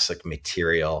cellulosic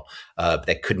material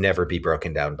that could never be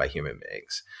broken down by human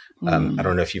beings. I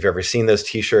don't know if you've ever seen those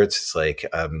T-shirts. It's like,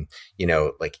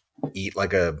 eat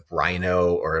like a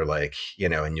rhino, or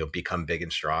and you'll become big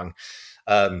and strong.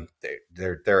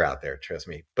 They're out there, trust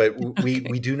me. But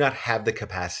we do not have the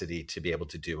capacity to be able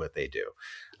to do what they do.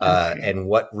 And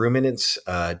what ruminants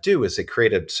do is they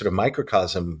create a sort of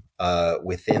microcosm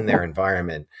within their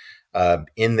environment,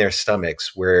 in their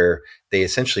stomachs, where they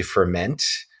essentially ferment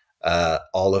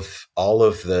all of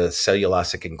the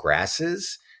cellulosic and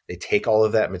grasses. They take all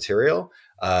of that material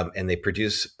and they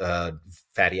produce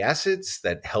fatty acids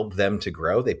that help them to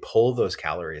grow. They pull those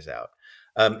calories out.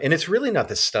 And it's really not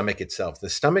the stomach itself. The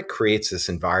stomach creates this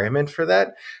environment for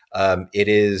that. It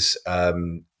is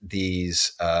the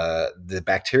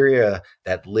bacteria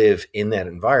that live in that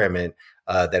environment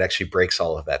that actually breaks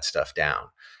all of that stuff down.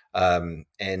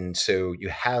 And so you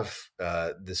have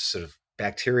this sort of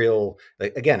bacterial,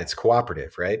 again, it's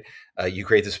cooperative, right? You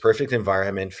create this perfect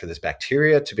environment for this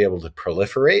bacteria to be able to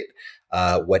proliferate.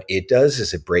 What it does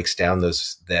is it breaks down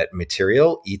that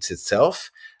material, eats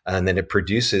itself, and then it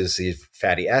produces these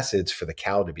fatty acids for the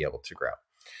cow to be able to grow.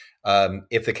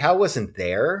 If the cow wasn't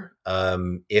there,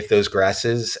 if those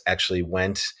grasses actually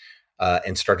went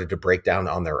and started to break down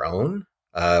on their own,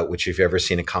 which if you've ever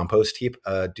seen a compost heap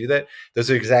do that, those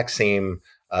are the exact same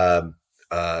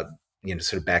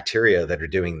sort of bacteria that are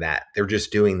doing that. They're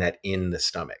just doing that in the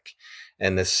stomach.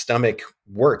 And the stomach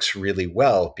works really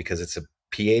well because it's a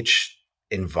pH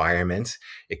environment.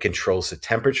 It controls the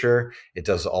temperature. It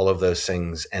does all of those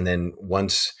things. And then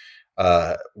once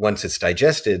it's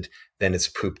digested, then it's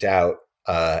pooped out.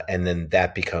 And then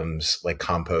that becomes like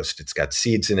compost. It's got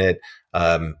seeds in it.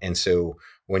 And so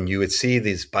when you would see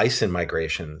these bison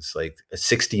migrations, like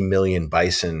 60 million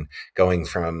bison going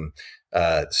from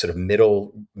sort of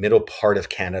middle part of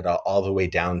Canada all the way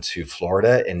down to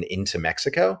Florida and into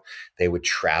Mexico, they would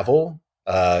travel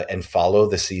and follow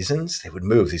the seasons. They would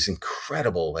move these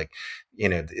incredible,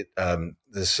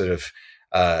 this sort of,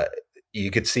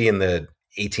 you could see in the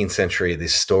 18th century,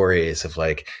 these stories of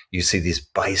you see these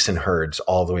bison herds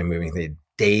all the way moving, the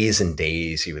days and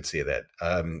days you would see that.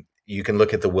 You can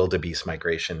look at the wildebeest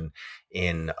migration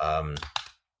in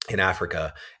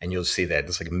Africa, and you'll see that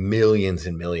it's like millions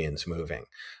and millions moving.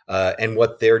 And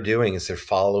what they're doing is they're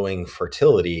following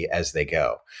fertility as they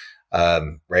go.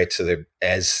 Right. So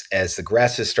as the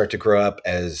grasses start to grow up,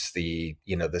 as the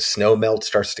snow melt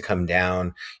starts to come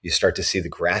down, you start to see the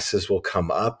grasses will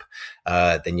come up.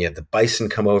 Then you have the bison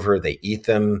come over. They eat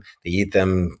them. They eat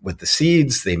them with the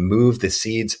seeds. They move the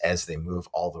seeds as they move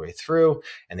all the way through,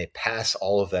 and they pass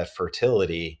all of that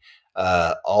fertility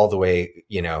all the way,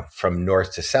 from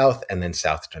north to south and then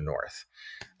south to north.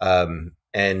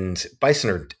 And bison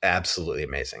are absolutely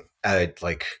amazing.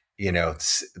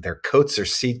 Their coats are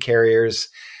seed carriers.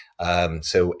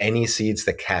 So any seeds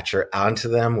that catch onto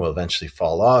them will eventually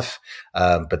fall off,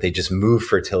 but they just move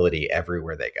fertility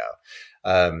everywhere they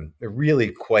go. They're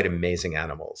really quite amazing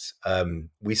animals.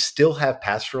 We still have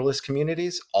pastoralist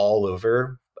communities all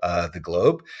over the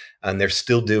globe, and they're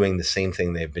still doing the same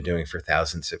thing they've been doing for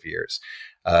thousands of years.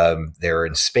 They're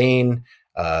in Spain,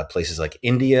 places like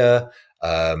India,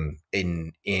 in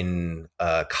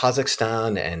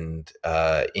Kazakhstan, and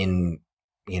in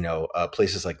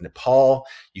places like Nepal.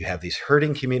 You have these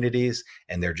herding communities,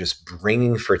 and they're just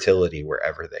bringing fertility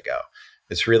wherever they go.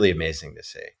 It's really amazing to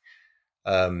see.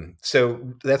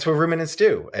 So that's what ruminants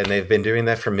do, and they've been doing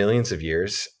that for millions of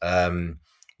years.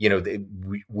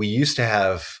 We used to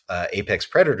have apex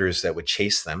predators that would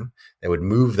chase them, that would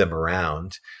move them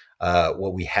around.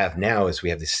 What we have now is we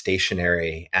have these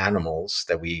stationary animals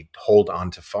that we hold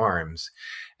onto farms.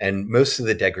 And most of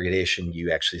the degradation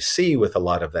you actually see with a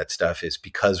lot of that stuff is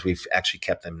because we've actually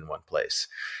kept them in one place.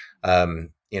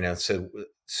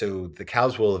 So the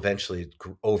cows will eventually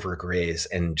overgraze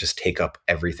and just take up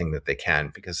everything that they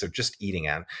can, because they're just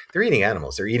they're eating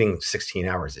animals. They're eating 16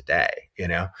 hours a day,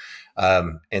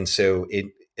 and so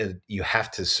you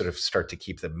have to sort of start to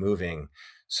keep them moving.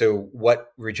 So what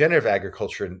regenerative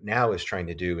agriculture now is trying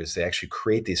to do is they actually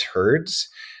create these herds.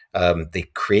 They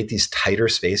create these tighter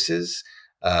spaces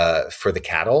for the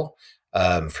cattle,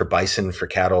 for bison, for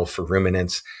cattle, for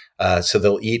ruminants. So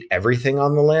they'll eat everything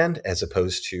on the land, as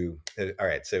opposed to, all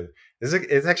right. So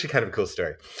it's actually kind of a cool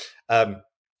story.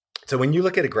 So when you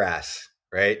look at a grass,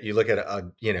 right, you look at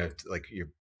like your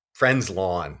friend's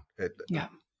lawn. Yeah.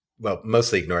 Well,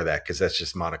 mostly ignore that, because that's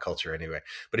just monoculture anyway.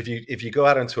 But if you go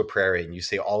out onto a prairie and you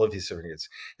see all of these different things,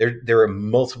 there are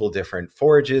multiple different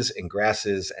forages and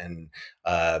grasses and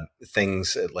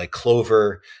things like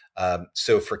clover.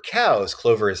 So for cows,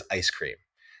 clover is ice cream.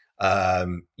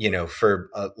 For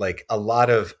like a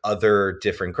lot of other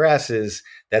different grasses,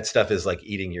 that stuff is like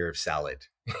eating your salad.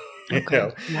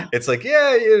 Okay. Yeah. It's like,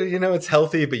 it's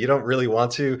healthy, but you don't really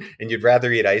want to, and you'd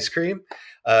rather eat ice cream.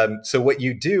 So what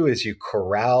you do is you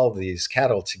corral these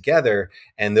cattle together,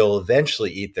 and they'll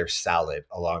eventually eat their salad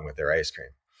along with their ice cream,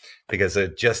 because they're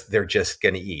just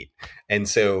going to eat. And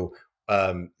so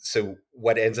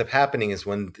what ends up happening is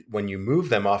when you move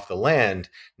them off the land,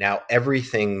 now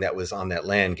everything that was on that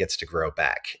land gets to grow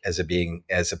back as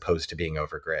opposed to being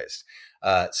overgrazed.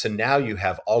 So now you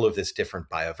have all of this different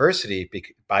biodiversity,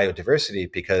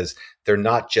 because they're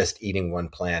not just eating one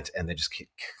plant and they just keep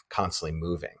constantly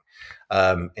moving.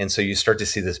 And so you start to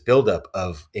see this buildup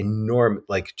of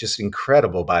just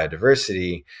incredible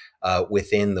biodiversity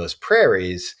within those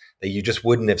prairies that you just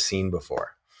wouldn't have seen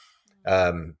before.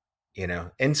 And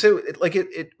so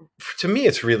it to me,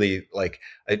 it's really like,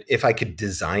 if I could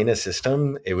design a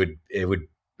system, it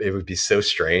would be so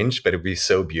strange, but it'd be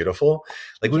so beautiful.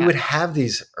 Like, we would have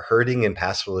these herding and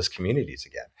pastoralist communities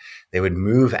again. They would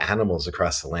move animals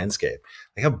across the landscape.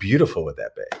 Like, how beautiful would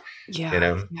that be?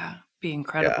 Yeah. Yeah. Be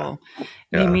incredible.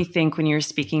 Yeah. Made me think, when you're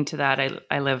speaking to that,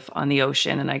 I live on the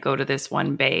ocean, and I go to this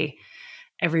one bay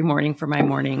every morning for my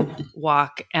morning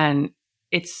walk. And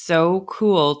it's so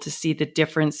cool to see the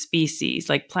different species,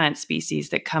 like plant species,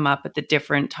 that come up at the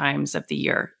different times of the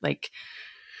year, like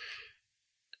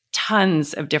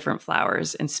tons of different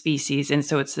flowers and species. And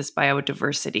so it's this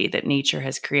biodiversity that nature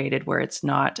has created, where it's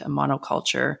not a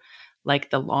monoculture like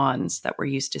the lawns that we're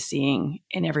used to seeing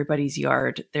in everybody's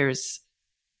yard. There's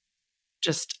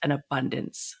just an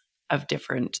abundance of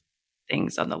different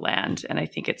things on the land. And I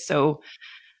think it's so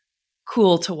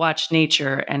cool to watch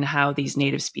nature and how these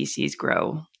native species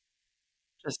grow,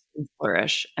 just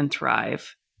flourish and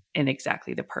thrive in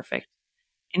exactly the perfect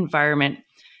environment.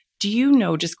 Do you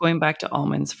know, just going back to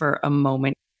almonds for a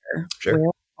moment here, Sure.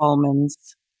 where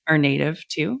almonds are native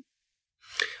to?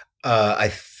 I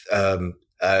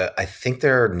think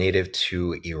they're native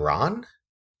to Iran.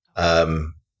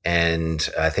 And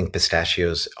I think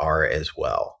pistachios are as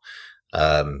well.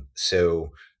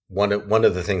 So one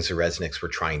of the things the Resnicks were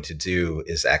trying to do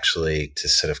is actually to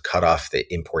sort of cut off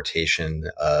the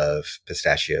importation of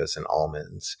pistachios and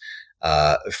almonds.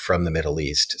 from the Middle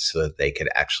East so that they could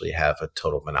actually have a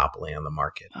total monopoly on the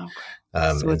market. Okay. So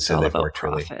And it's so all they've about worked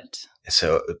really. profit.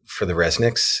 So for the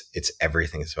Resnicks, it's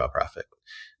everything is about profit.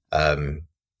 Um,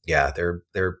 yeah, they're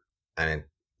I mean,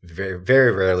 very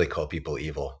very rarely call people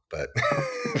evil, but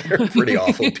they're pretty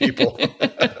awful people.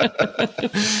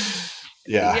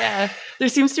 Yeah. Yeah, there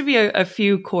seems to be a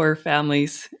few core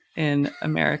families in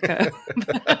America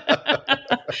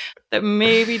that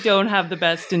maybe don't have the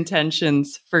best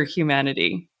intentions for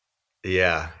humanity.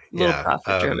 Yeah, A little yeah,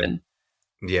 profit driven.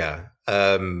 yeah,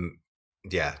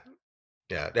 yeah,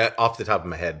 yeah. Off the top of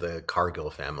my head, the Cargill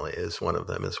family is one of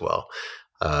them as well.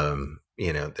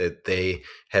 That they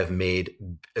have made.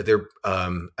 They're.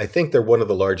 I think they're one of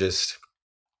the largest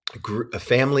a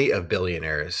family of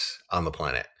billionaires on the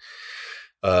planet.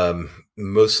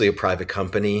 Mostly a private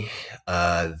company.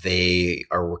 They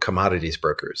are commodities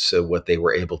brokers. So what they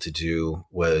were able to do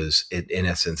was, in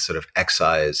essence, sort of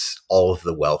excise all of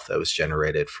the wealth that was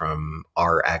generated from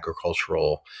our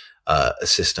agricultural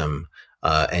system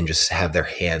and just have their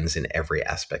hands in every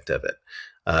aspect of it.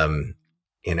 Um,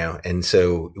 and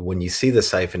so when you see the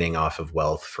siphoning off of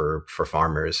wealth for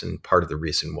farmers, and part of the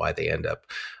reason why they end up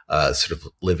sort of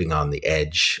living on the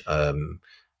edge,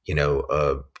 you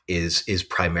know, is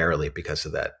primarily because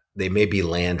of that. They may be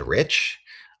land rich.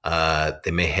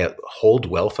 They may hold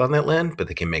wealth on that land, but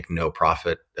they can make no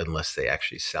profit unless they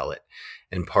actually sell it.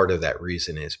 And part of that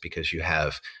reason is because you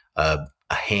have a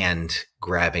hand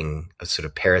grabbing, a sort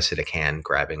of parasitic hand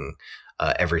grabbing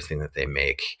everything that they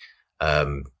make.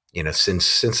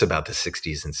 Since about the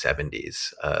 60s and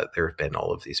 70s, there have been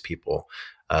all of these people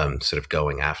sort of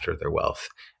going after their wealth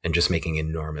and just making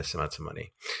enormous amounts of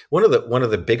money. One of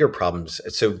the bigger problems.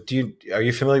 So, are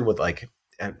you familiar with, like?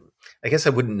 I guess I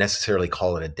wouldn't necessarily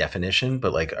call it a definition,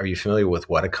 but like, are you familiar with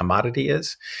what a commodity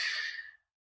is?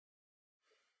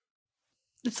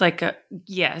 It's like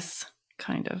yes,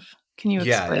 kind of. Can you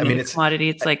Yeah, I explain mean, a commodity?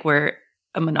 It's like we're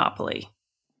a monopoly.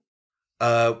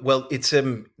 Well, it's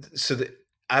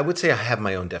I would say I have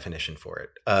my own definition for it.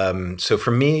 So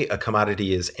for me, a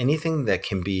commodity is anything that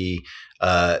can be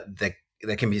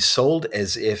that can be sold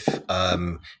as if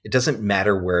it doesn't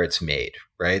matter where it's made,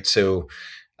 right? So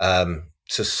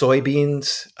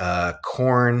soybeans,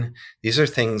 corn, these are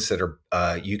things that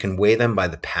are you can weigh them by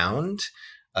the pound,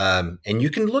 and you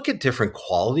can look at different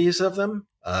qualities of them.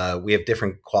 We have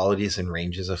different qualities and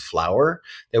ranges of flour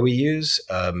that we use.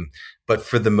 But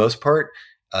for the most part,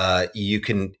 you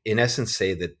can, in essence,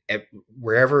 say that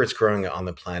wherever it's growing on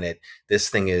the planet, this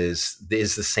thing is the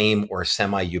same or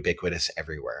semi-ubiquitous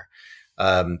everywhere.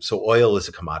 So oil is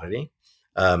a commodity.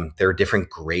 There are different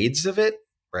grades of it,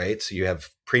 right? So you have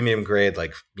premium grade,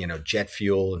 like jet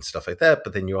fuel and stuff like that,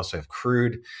 but then you also have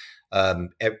crude. But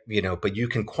you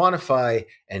can quantify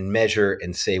and measure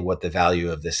and say what the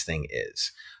value of this thing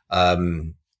is.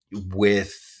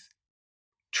 With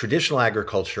traditional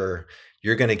agriculture,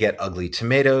 you're going to get ugly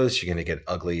tomatoes. You're going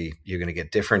to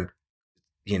get different,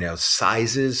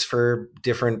 sizes for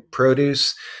different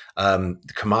produce.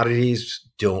 Commodities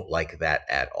don't like that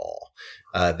at all.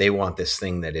 They want this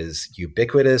thing that is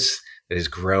ubiquitous, that is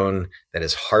grown, that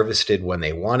is harvested when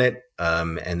they want it.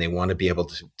 And they want to be able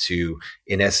to,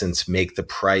 in essence, make the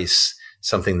price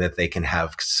something that they can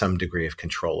have some degree of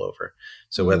control over.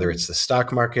 So whether it's the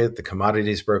stock market, the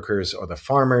commodities brokers, or the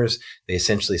farmers, they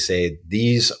essentially say,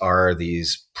 these are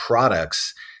these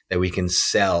products that we can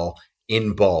sell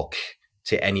in bulk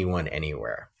to anyone,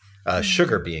 anywhere.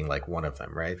 Sugar being like one of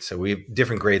them, right? So we have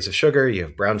different grades of sugar. You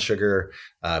have brown sugar,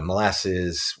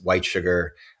 molasses, white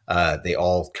sugar. They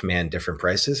all command different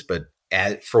prices, but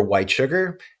for white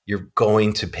sugar, you're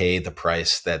going to pay the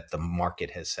price that the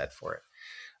market has set for it.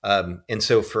 And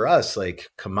so for us, like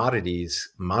commodities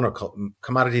and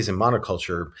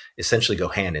monoculture essentially go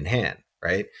hand in hand,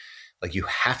 right? Like you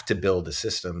have to build a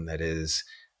system that is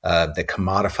that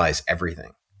commodifies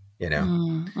everything.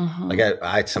 Like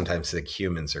I sometimes think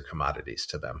humans are commodities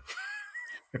to them.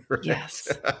 Right? Yes.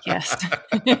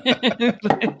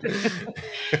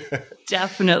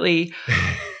 Definitely.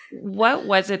 What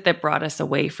was it that brought us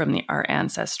away from our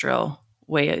ancestral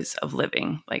ways of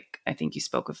living? Like, I think you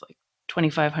spoke of like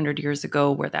 2,500 years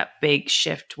ago, where that big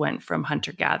shift went from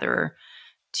hunter-gatherer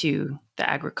to the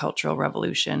agricultural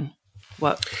revolution.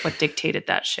 What dictated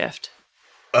that shift?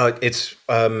 It's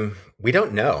we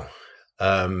don't know.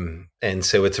 And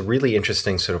so it's a really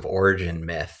interesting sort of origin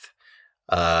myth.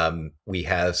 We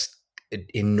have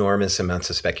enormous amounts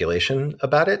of speculation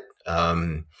about it.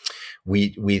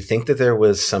 We think that there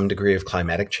was some degree of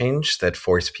climatic change that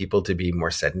forced people to be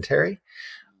more sedentary.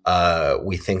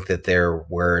 We think that there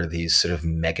were these sort of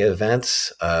mega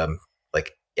events,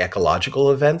 like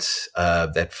ecological events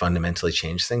that fundamentally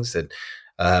change things. That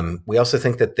we also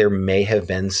think that there may have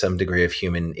been some degree of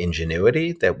human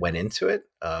ingenuity that went into it.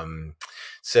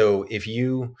 So if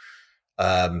you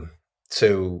um,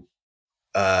 so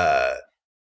uh,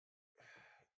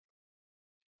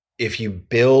 if you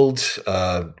build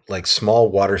like small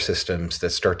water systems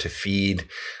that start to feed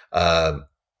uh,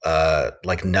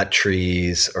 like nut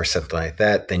trees or something like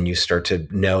that, then you start to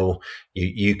know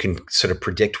you can sort of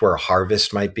predict where a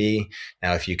harvest might be.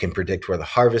 Now, if you can predict where the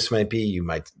harvest might be, you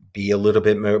might be a little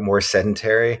bit more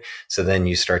sedentary. So then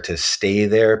you start to stay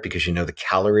there because you know the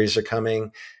calories are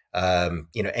coming.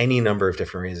 Any number of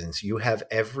different reasons. You have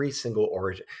every single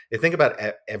origin. You think about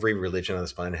every religion on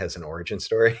this planet has an origin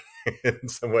story in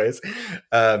some ways.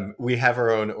 We have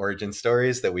our own origin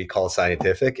stories that we call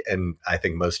scientific, and I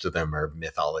think most of them are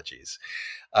mythologies.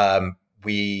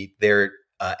 Their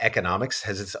economics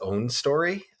has its own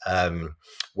story,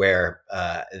 where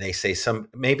they say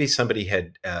maybe somebody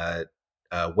had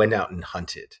went out and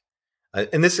hunted.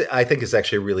 And this, I think, is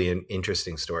actually a really an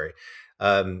interesting story.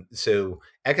 So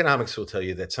economics will tell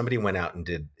you that somebody went out and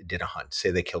did a hunt. Say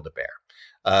they killed a bear,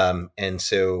 and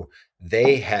so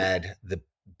they had the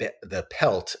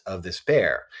pelt of this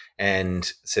bear,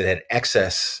 and so they had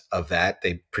excess of that.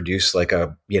 They produced like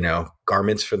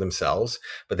garments for themselves,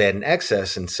 but they had an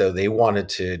excess, and so they wanted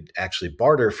to actually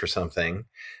barter for something.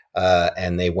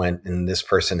 And they went, and this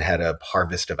person had a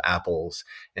harvest of apples,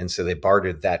 and so they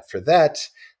bartered that for that.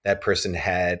 That person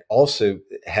had also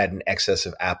had an excess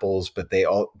of apples, but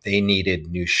they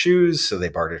needed new shoes, so they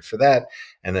bartered for that.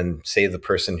 And then say the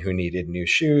person who needed new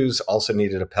shoes also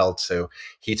needed a pelt, so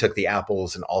he took the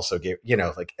apples and also gave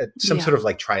like some sort of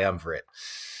like triumvirate.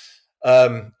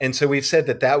 And so we've said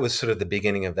that was sort of the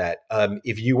beginning of that.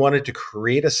 If you wanted to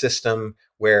create a system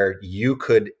where you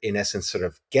could, in essence, sort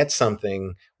of get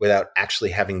something without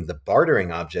actually having the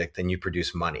bartering object, then you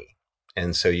produce money.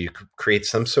 And so you create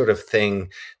some sort of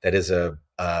thing that is like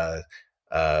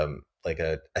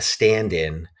a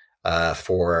stand-in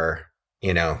for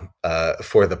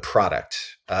for the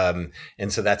product. And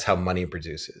so that's how money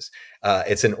produces.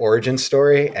 It's an origin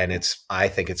story, and I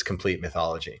think it's complete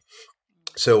mythology.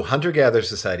 So hunter-gatherer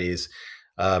societies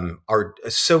are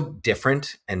so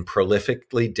different and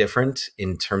prolifically different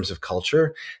in terms of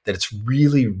culture that it's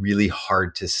really, really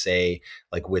hard to say,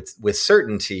 like with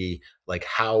certainty, like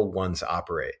how ones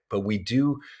operate. But we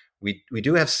do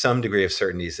have some degree of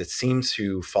certainties that seem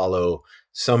to follow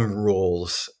some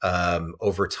rules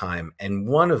over time, and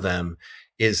one of them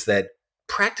is that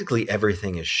practically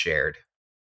everything is shared.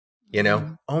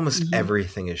 Almost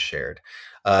everything is shared,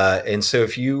 and so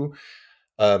if you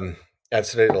I've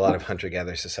studied a lot of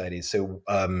hunter-gatherer societies. So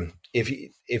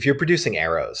if you're producing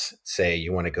arrows, say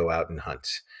you want to go out and hunt,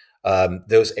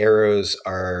 those arrows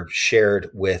are shared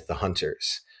with the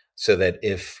hunters, so that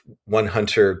if one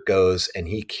hunter goes and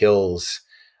he kills,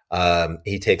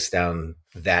 he takes down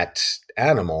that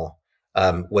animal.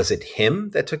 Was it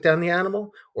him that took down the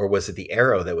animal, or was it the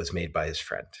arrow that was made by his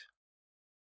friend?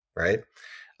 Right.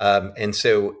 And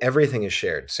so everything is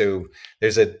shared. So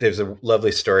there's a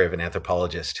lovely story of an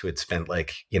anthropologist who had spent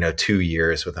 2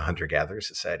 years with a hunter-gatherer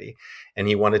society, and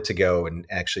he wanted to go and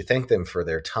actually thank them for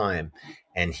their time.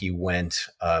 And he went,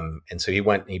 and so he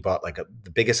went and he bought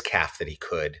the biggest calf that he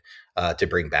could to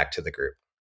bring back to the group.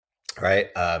 Right.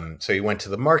 So he went to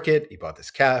the market, he bought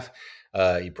this calf,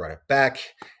 he brought it back,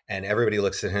 and everybody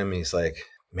looks at him and he's like,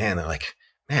 man, they're like,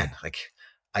 man,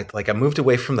 I moved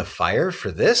away from the fire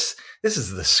for this. This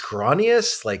is the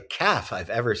scrawniest calf I've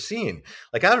ever seen.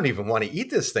 I don't even want to eat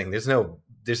this thing. There's no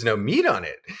meat on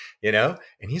it,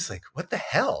 And he's like, what the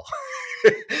hell?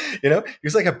 He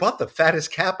was like, I bought the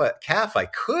fattest calf I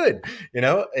could,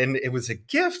 and it was a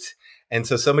gift. And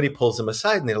so somebody pulls him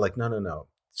aside and they're like, no.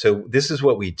 So this is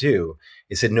what we do,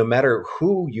 is that no matter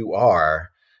who you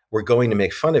are, we're going to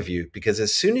make fun of you, because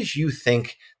as soon as you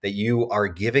think that you are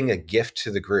giving a gift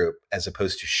to the group as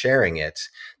opposed to sharing it,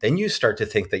 then you start to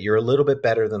think that you're a little bit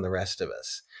better than the rest of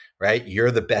us, right?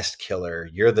 You're the best killer.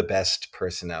 You're the best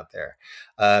person out there.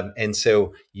 And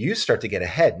so you start to get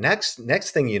ahead. Next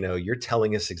thing you know, you're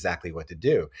telling us exactly what to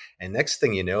do. And next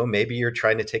thing you know, maybe you're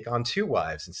trying to take on 2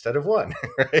 wives instead of 1,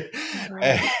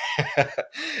 right?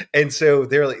 And so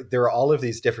there are all of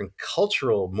these different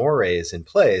cultural mores in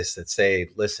place that say,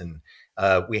 listen,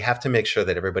 we have to make sure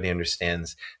that everybody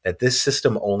understands that this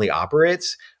system only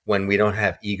operates when we don't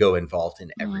have ego involved in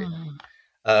everything.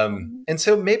 And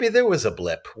so maybe there was a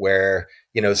blip where,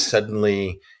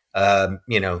 suddenly,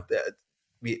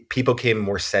 people became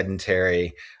more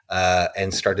sedentary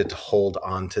and started to hold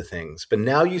on to things. But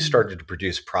now you started to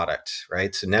produce product,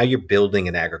 right? So now you're building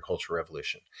an agricultural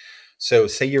revolution. So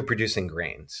say you're producing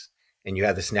grains and you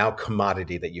have this now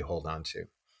commodity that you hold on to.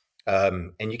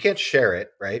 And you can't share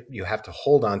it, right? You have to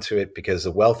hold on to it because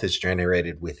the wealth is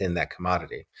generated within that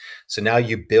commodity. So now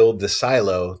you build the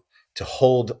silo to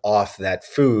hold off that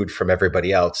food from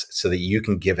everybody else so that you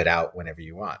can give it out whenever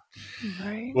you want.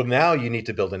 Right. Well, now you need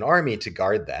to build an army to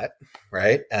guard that,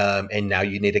 right? And now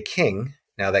you need a king.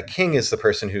 Now, that king is the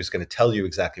person who's going to tell you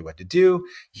exactly what to do.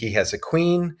 He has a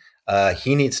queen.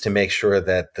 He needs to make sure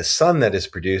that the son that is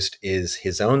produced is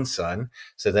his own son,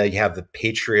 so that you have the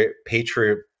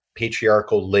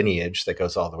patriarchal lineage that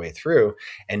goes all the way through.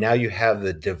 And now you have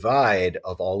the divide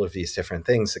of all of these different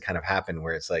things that kind of happen,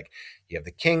 where it's like you have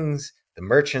the kings, the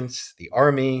merchants, the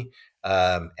army,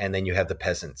 and then you have the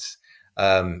peasants.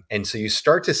 And so you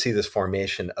start to see this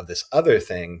formation of this other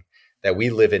thing that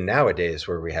we live in nowadays,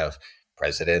 where we have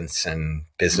presidents and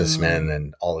businessmen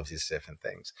and all of these different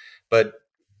things. But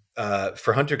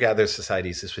for hunter-gatherer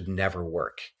societies, this would never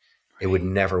work. It would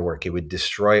never work. It would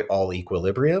destroy all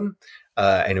equilibrium,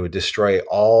 and it would destroy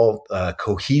all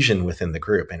cohesion within the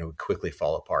group, and it would quickly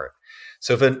fall apart.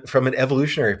 So from an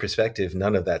evolutionary perspective,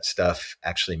 none of that stuff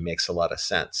actually makes a lot of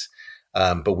sense.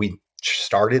 But we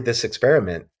started this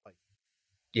experiment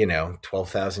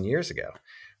 12,000 years ago,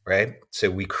 right?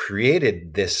 So we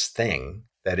created this thing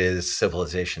that is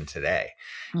civilization today.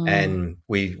 And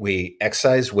we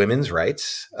excise women's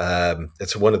rights.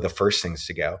 That's one of the first things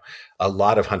to go. A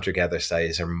lot of hunter-gatherer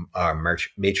societies are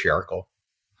matriarchal.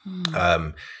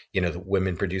 The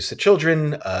women produce the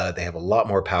children. They have a lot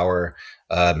more power,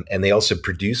 and they also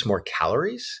produce more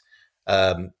calories.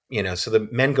 So the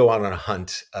men go out on a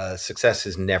hunt. Success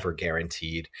is never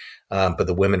guaranteed, but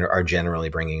the women are generally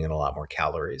bringing in a lot more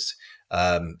calories.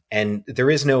 And there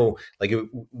is no,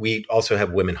 we also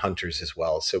have women hunters as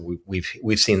well. So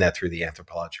we've seen that through the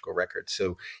anthropological record.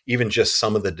 So even just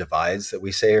some of the divides that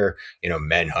we say are,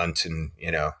 men hunt and,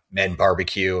 men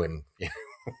barbecue and,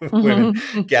 women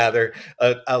gather.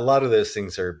 A lot of those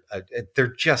things are,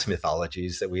 they're just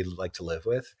mythologies that we like to live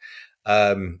with.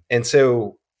 And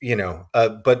so,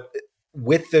 but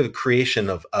with the creation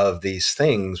of these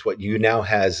things, what you now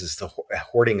has is the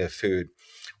hoarding of food.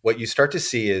 What you start to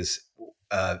see is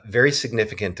very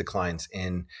significant declines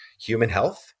in human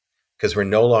health, because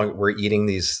we're eating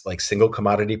these like single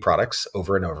commodity products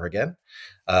over and over again.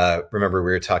 Remember,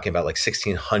 we were talking about like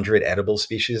 1,600 edible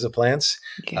species of plants,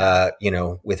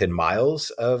 within miles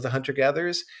of the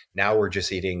hunter-gatherers. Now we're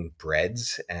just eating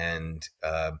breads. And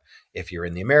if you're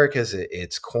in the Americas,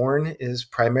 it's corn is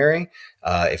primary.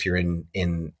 If you're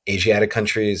in Asiatic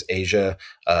countries, Asia,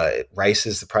 rice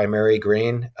is the primary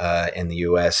grain. In the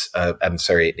US,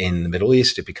 in the Middle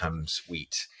East, it becomes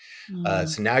wheat.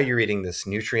 So now you're eating this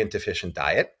nutrient deficient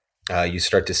diet. You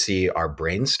start to see our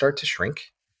brains start to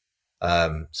shrink.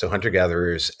 So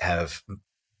hunter-gatherers have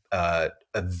a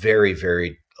very,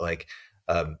 very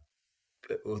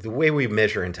the way we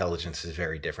measure intelligence is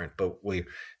very different, but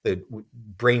the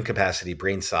brain capacity,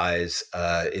 brain size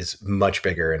is much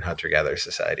bigger in hunter-gatherer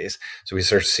societies. So we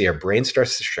start to see our brain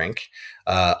starts to shrink.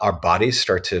 Our bodies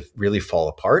start to really fall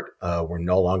apart. We're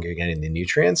no longer getting the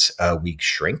nutrients. We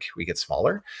shrink, we get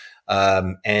smaller.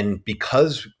 And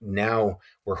because now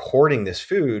we're hoarding this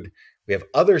food, we have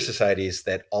other societies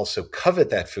that also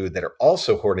covet that food, that are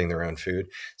also hoarding their own food.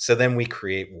 So then we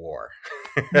create war,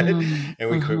 right? And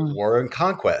we create war and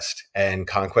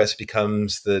conquest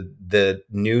becomes the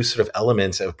new sort of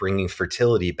elements of bringing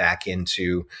fertility back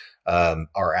into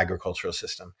our agricultural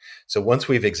system. So once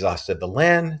we've exhausted the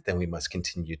land, then we must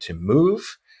continue to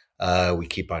move. We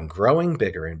keep on growing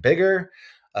bigger and bigger.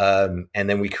 And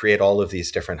then we create all of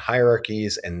these different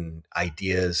hierarchies and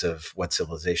ideas of what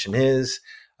civilization is.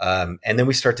 And then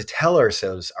we start to tell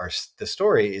ourselves the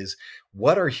story is,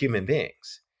 what are human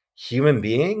beings? Human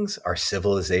beings are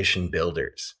civilization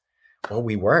builders. Well,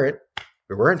 we weren't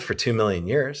for 2 million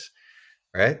years,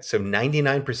 right? So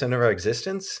 99% of our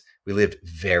existence, we lived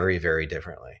very, very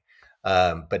differently.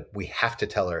 But we have to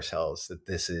tell ourselves that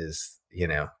this is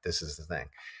the thing.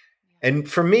 And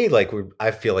for me, I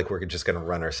feel like we're just going to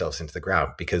run ourselves into the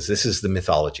ground, because this is the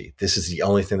mythology. This is the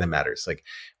only thing that matters. Like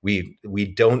we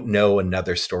don't know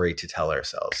another story to tell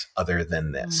ourselves other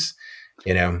than this,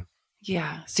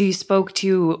 Yeah. So you spoke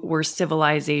to, we're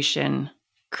civilization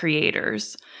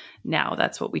creators. Now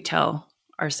that's what we tell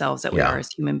ourselves that we are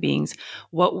as human beings.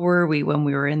 What were we when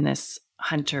we were in this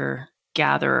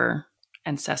hunter-gatherer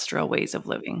ancestral ways of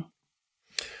living,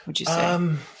 would you say?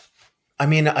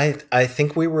 I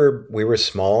think we were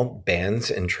small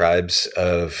bands and tribes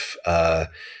of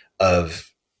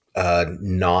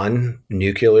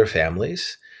non-nuclear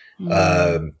families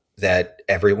that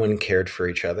everyone cared for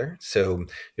each other. So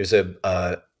there's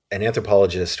an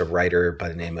anthropologist, a writer by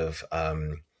the name of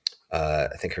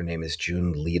I think her name is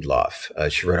June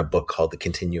Liedloff. She wrote a book called The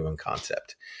Continuum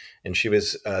Concept, and she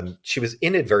was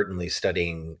inadvertently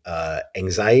studying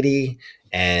anxiety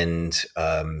and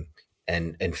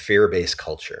and fear based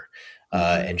culture.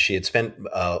 And she had spent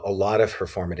a lot of her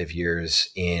formative years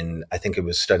in, I think it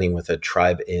was studying with a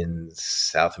tribe in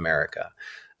South America.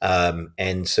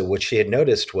 And so what she had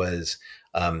noticed was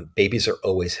babies are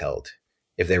always held.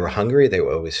 If they were hungry, they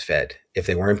were always fed. If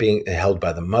they weren't being held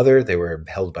by the mother, they were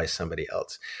held by somebody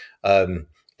else. Um,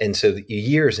 and so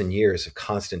years and years of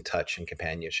constant touch and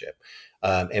companionship.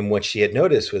 And what she had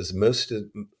noticed was most of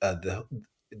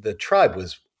the tribe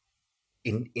was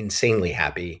insanely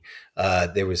happy.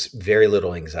 There was very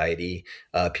little anxiety.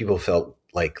 People felt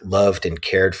like loved and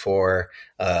cared for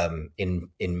in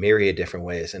myriad different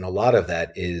ways, and a lot of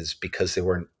that is because they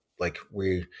weren't like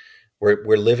we're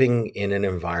living in an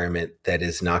environment that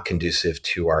is not conducive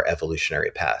to our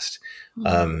evolutionary past.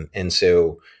 And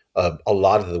so a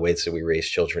lot of the ways that we raise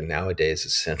children nowadays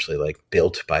is essentially like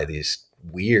built by these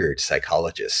weird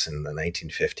psychologists in the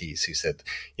 1950s who said,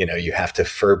 you know, you have to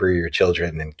Ferber your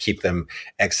children and keep them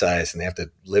excised and they have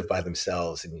to live by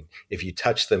themselves. And if you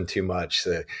touch them too much,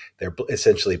 they're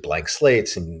essentially blank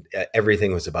slates, and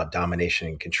everything was about domination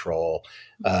and control.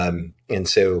 And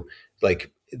so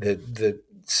like the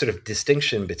sort of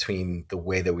distinction between the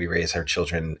way that we raise our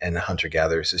children and hunter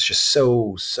gatherers is just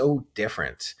so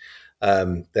different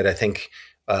that I think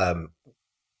one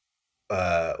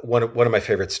of my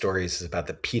favorite stories is about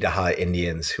the Pitaha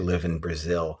Indians who live in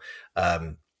Brazil.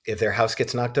 If their house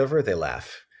gets knocked over, they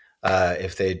laugh.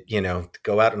 If they, you know,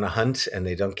 go out on a hunt and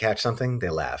they don't catch something, they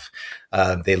laugh.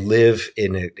 They live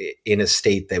in a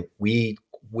state that we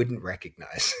wouldn't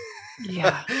recognize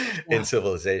in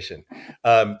civilization.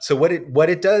 So what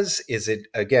it does is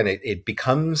it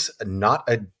becomes not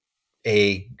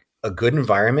a good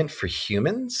environment for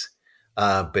humans,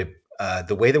 but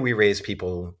the way that we raise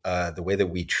people, the way that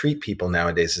we treat people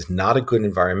nowadays is not a good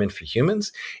environment for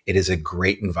humans. It is a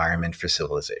great environment for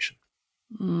civilization.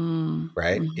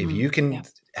 Right? If you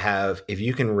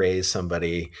can raise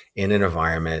somebody in an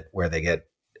environment where they get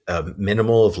a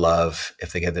minimal of love,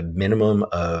 if they get the minimum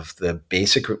of the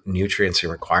basic nutrients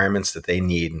and requirements that they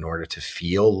need in order to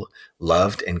feel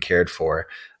loved and cared for,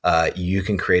 you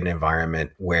can create an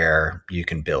environment where you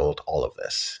can build all of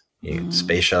this.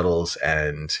 Space shuttles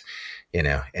and, you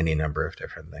know, any number of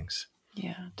different things.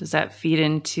 Yeah. Does that feed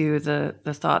into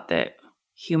the thought that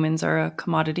humans are a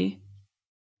commodity?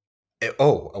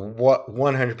 Oh,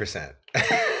 100%.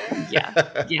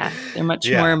 Yeah. They're much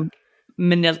more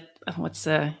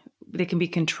they can be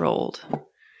controlled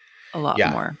a lot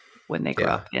more when they grow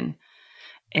up in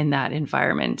that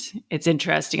environment. It's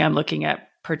interesting. I'm looking at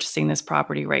purchasing this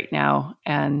property right now,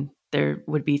 and there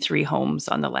would be 3 homes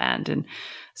on the land. And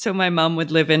so my mom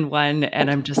would live in one,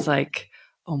 and I'm just like,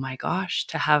 oh my gosh,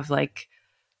 to have like,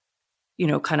 you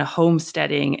know, kind of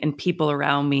homesteading and people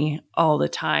around me all the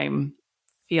time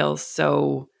feels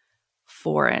so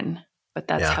foreign, but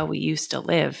that's how we used to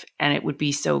live. And it would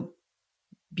be so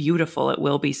beautiful. It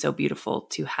will be so beautiful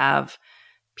to have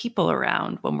people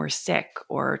around when we're sick,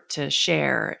 or to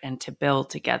share and to build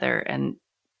together, and,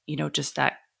 you know, just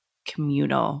that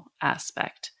communal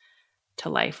aspect to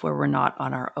life where we're not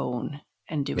on our own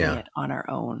and doing it on our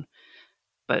own.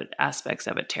 But aspects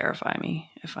of it terrify me,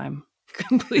 if I'm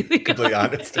completely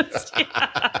honest. Like,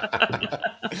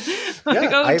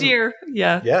 oh dear.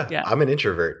 Yeah. I'm an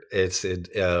introvert.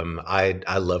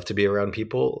 I love to be around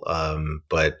people,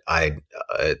 but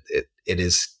it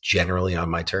is generally on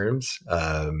my terms,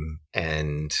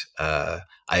 and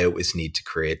I always need to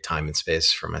create time and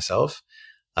space for myself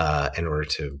in order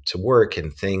to work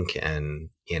and think and,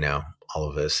 you know, all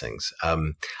of those things.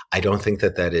 I don't think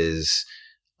that is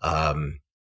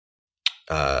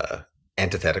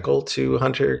antithetical to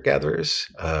hunter gatherers.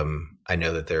 I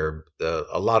know that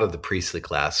a lot of the priestly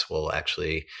class will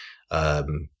actually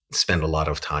spend a lot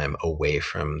of time away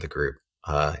from the group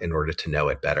in order to know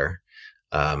it better.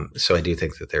 So I do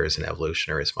think that there is an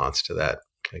evolutionary response to that.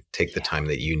 Like, take the time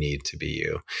that you need to be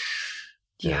you.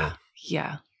 Yeah.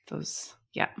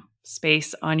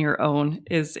 Space on your own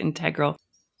is integral.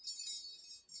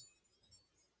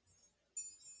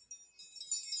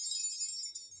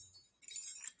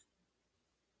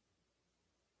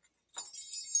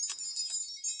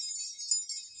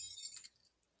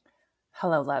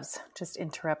 Hello, loves. Just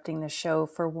interrupting the show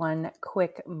for one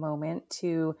quick moment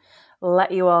to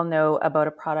let you all know about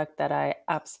a product that I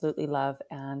absolutely love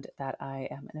and that I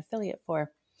am an affiliate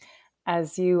for.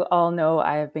 As you all know,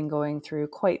 I have been going through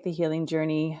quite the healing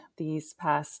journey these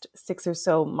past 6 or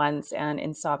so months, and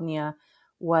insomnia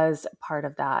was part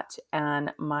of that.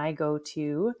 And my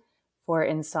go-to for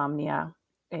insomnia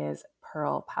is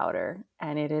pearl powder.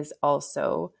 And it is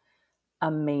also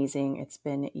amazing. It's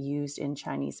been used in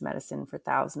Chinese medicine for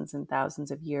thousands and thousands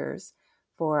of years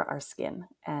for our skin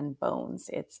and bones.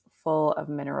 It's full of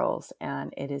minerals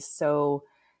and it is so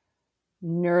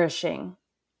nourishing.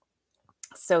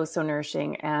 So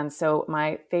nourishing. And so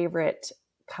my favorite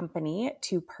company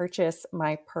to purchase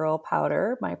my pearl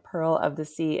powder, my pearl of the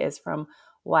sea, is from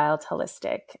Wild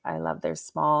Holistic. I love their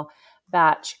small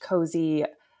batch, cozy,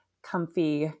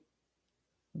 comfy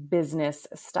business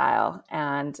style.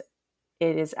 And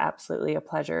it is absolutely a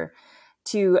pleasure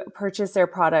to purchase their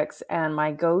products. And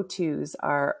my go-tos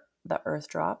are the earth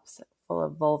drops full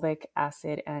of fulvic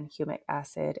acid and humic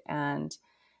acid, and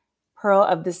pearl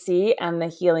of the sea, and the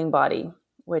healing body,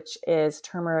 which is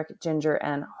turmeric, ginger,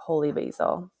 and holy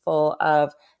basil, full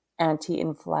of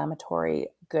anti-inflammatory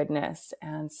goodness.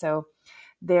 And so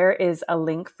there is a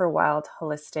link for Wild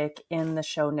Holistic in the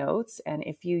show notes. And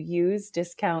if you use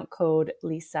discount code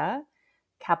Lisa,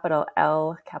 capital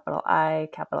L, capital I,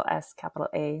 capital S, capital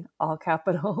A, all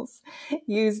capitals,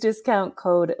 use discount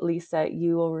code Lisa,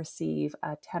 you will receive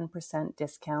a 10%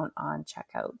 discount on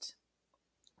checkout.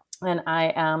 And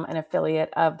I am an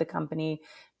affiliate of the company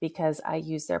because I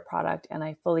use their product and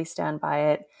I fully stand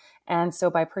by it. And so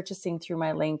by purchasing through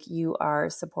my link, you are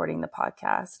supporting the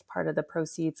podcast. Part of the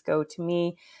proceeds go to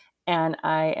me. And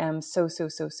I am so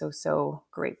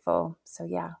grateful. So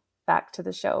yeah, back to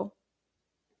the show.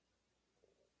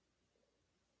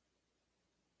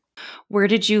 Where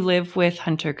did you live with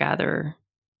hunter-gatherer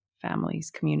families,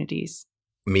 communities?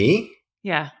 Me?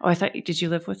 Yeah. Oh, I thought, did you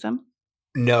live with them?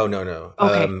 No.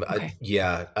 Okay.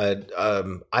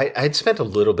 I'd spent a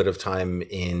little bit of time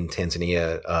in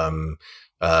Tanzania.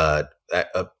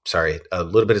 Sorry, a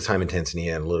little bit of time in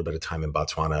Tanzania and a little bit of time in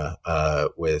Botswana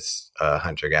with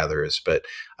hunter gatherers, but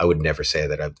I would never say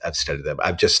that I've studied them.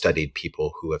 I've just studied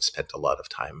people who have spent a lot of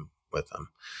time with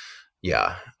them.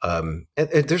 Yeah. And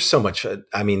there's so much.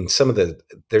 I mean, some of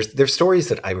there's stories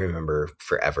that I remember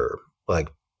forever,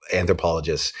 like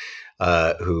anthropologists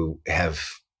who have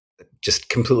just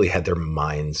completely had their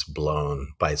minds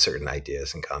blown by certain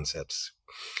ideas and concepts.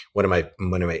 One of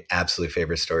my absolute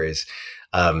favorite stories.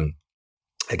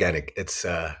 Again, it's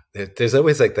there's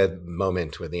always like that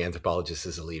moment when the anthropologist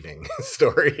is leaving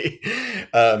story.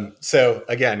 So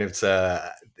again, it's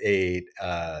a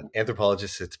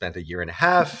anthropologist that spent a year and a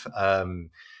half.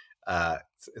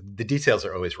 The details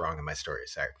are always wrong in my story.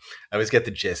 Sorry, I always get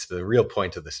the gist, the real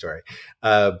point of the story.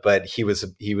 But he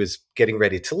was getting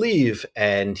ready to leave,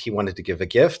 and he wanted to give a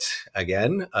gift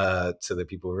again, so that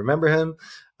people remember him.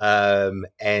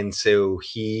 And so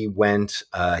he went.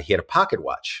 He had a pocket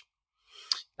watch,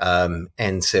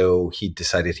 and so he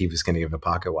decided he was going to give a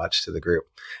pocket watch to the group.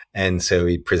 And so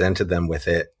he presented them with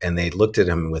it, and they looked at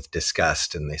him with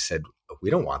disgust, and they said,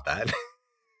 "We don't want that."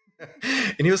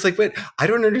 And he was like, "But I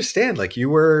don't understand. Like you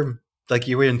were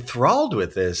enthralled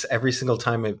with this every single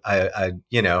time I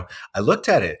looked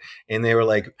at it." And they were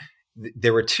like,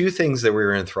 there were two things that we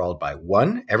were enthralled by.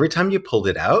 One, every time you pulled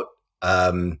it out,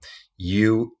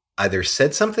 you either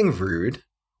said something rude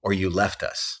or you left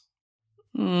us.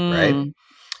 Right.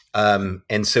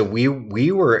 And so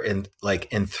we were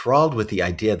enthralled with the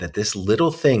idea that this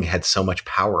little thing had so much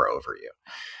power over you,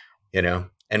 you know?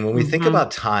 And when we think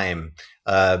about time,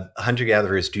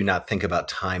 hunter-gatherers do not think about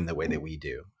time the way that we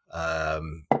do.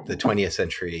 The 20th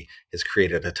century has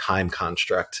created a time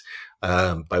construct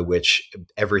by which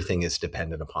everything is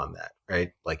dependent upon that,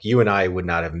 right? Like you and I would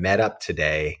not have met up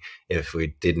today if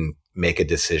we didn't make a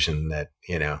decision that,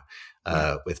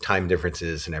 with time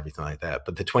differences and everything like that.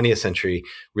 But the 20th century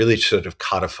really sort of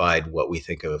codified what we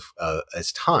think of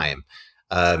as time.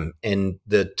 And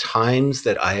the times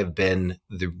that I have been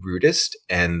the rudest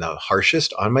and the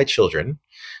harshest on my children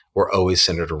were always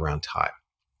centered around time.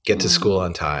 Get to school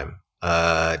on time,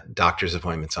 doctor's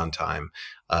appointments on time,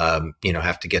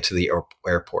 have to get to the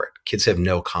airport. Kids have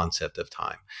no concept of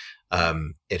time.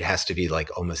 It has to be like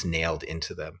almost nailed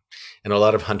into them. And a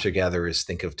lot of hunter-gatherers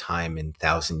think of time in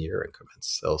 1,000-year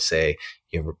increments. They'll say,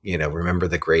 remember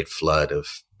the great flood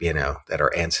of, that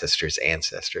our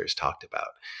ancestors talked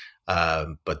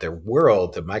about. But their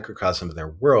world, the microcosm of their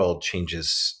world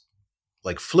changes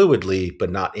like fluidly,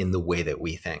 but not in the way that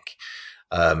we think.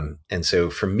 And so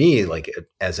for me, like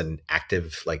as an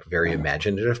active, like very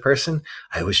imaginative person,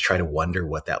 I always try to wonder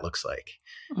what that looks like.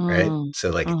 Right. So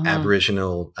like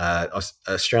Aboriginal,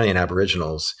 Australian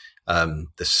Aboriginals,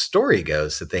 the story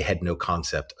goes that they had no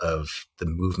concept of the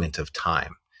movement of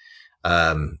time,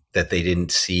 that they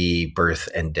didn't see birth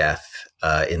and death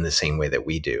in the same way that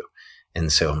we do.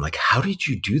 And so I'm like, how did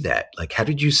you do that? Like, how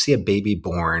did you see a baby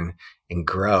born and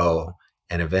grow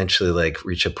and eventually like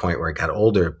reach a point where it got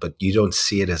older, but you don't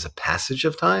see it as a passage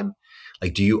of time?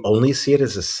 Like, do you only see it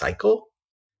as a cycle?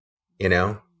 You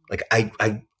know, like I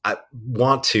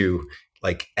want to,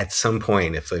 like, at some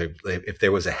point, if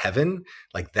there was a heaven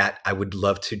like that, I would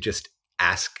love to just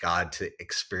ask God to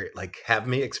experience, like, have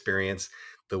me experience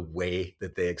the way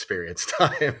that they experience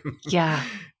time. Yeah,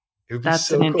 It would be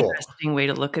that's an so cool. interesting way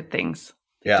to look at things.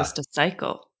 Yeah. Just a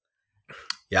cycle.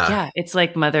 Yeah. Yeah, it's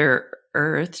like Mother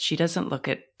Earth. She doesn't look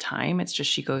at time. It's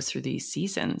just she goes through these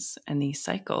seasons and these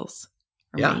cycles.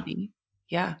 Or Yeah. maybe.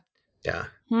 Yeah. Yeah.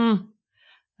 Hmm.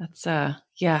 That's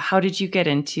yeah. How did you get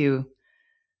into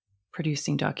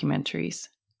producing documentaries?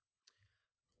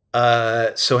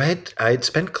 So I'd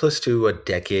spent close to a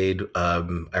decade.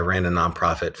 I ran a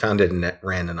nonprofit, founded and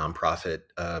ran a nonprofit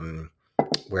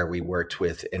where we worked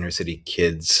with inner city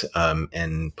kids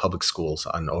and public schools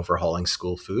on overhauling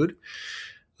school food.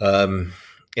 Um,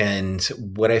 and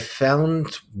what I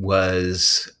found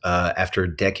was after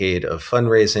a decade of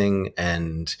fundraising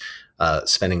and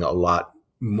spending a lot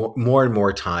more and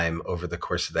more time over the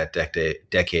course of that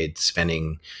decade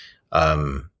spending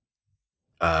um,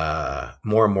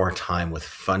 more and more time with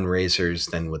fundraisers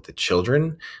than with the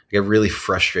children. I get really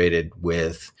frustrated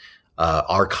with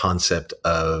our concept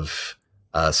of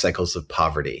cycles of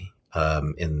poverty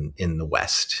in the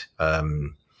West.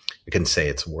 We can say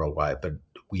it's worldwide, but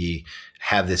we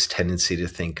have this tendency to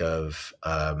think of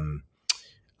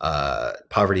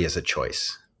poverty as a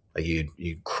choice. Like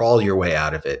you crawl your way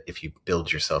out of it if you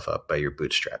build yourself up by your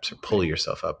bootstraps or pull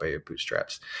yourself up by your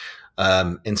bootstraps.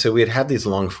 And so we'd have these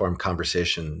long form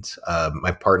conversations.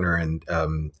 My partner in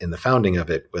the founding of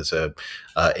it was a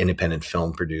independent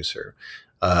film producer.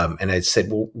 And I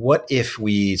said, well, what if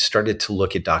we started to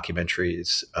look at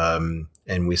documentaries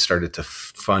and we started to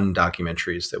fund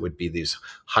documentaries that would be these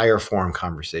higher form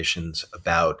conversations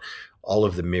about all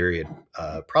of the myriad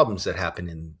problems that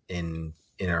happen in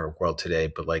our world today,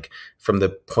 but like from the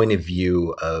point of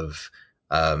view of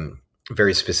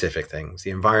very specific things: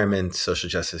 the environment, social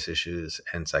justice issues,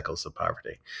 and cycles of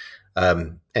poverty.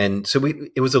 And so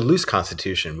it was a loose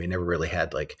constitution. We never really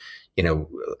had like,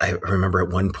 I remember at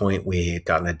one point we had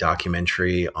gotten a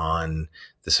documentary on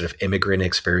the sort of immigrant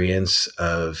experience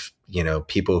of,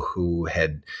 people who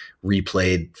had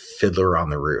replayed Fiddler on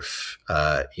the Roof,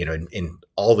 in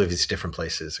all of these different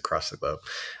places across the globe.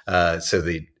 So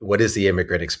what is the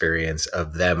immigrant experience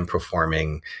of them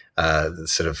performing the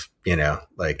sort of,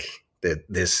 like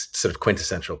this sort of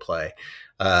quintessential play?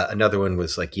 Another one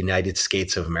was like United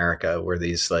States of America, where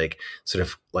these like sort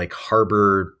of like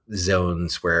harbor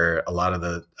zones where a lot of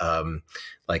the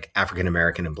like African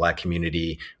American and Black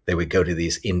community, they would go to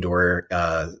these indoor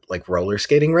like roller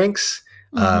skating rinks.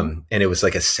 And it was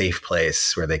like a safe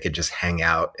place where they could just hang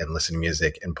out and listen to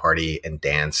music and party and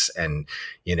dance and,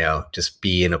 just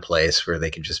be in a place where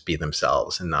they could just be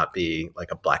themselves and not be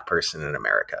like a Black person in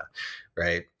America.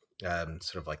 Right.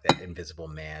 Sort of like that invisible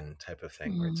man type of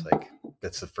thing, where it's like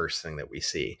that's the first thing that we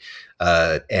see,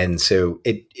 and so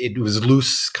it was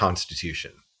loose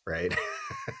constitution, right?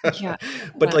 Yeah.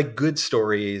 But like good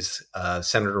stories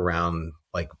centered around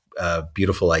like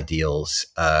beautiful ideals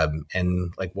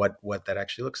and like what that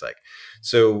actually looks like.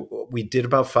 So we did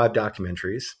about 5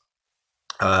 documentaries,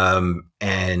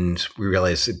 and we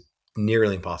realized it's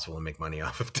nearly impossible to make money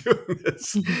off of doing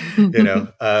this,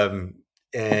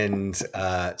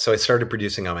 so I started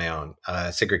producing on my own.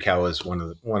 Sacred Cow was one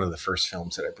of the first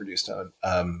films that I produced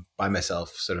on by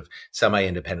myself, sort of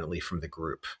semi-independently from the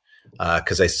group,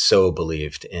 because I so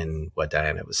believed in what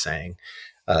Diana was saying.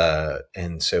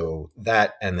 And so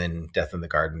that, and then Death in the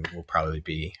Garden will probably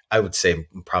be, I would say,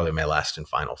 probably my last and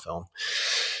final film.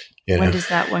 When does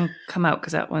that one come out?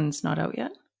 Because that one's not out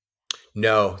yet.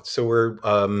 No, so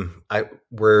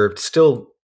we're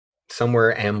still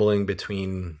somewhere ambling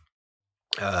between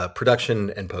production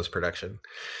and post-production.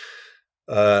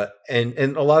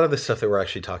 And a lot of the stuff that we're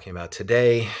actually talking about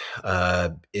today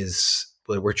is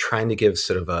we're trying to give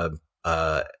sort of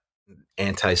a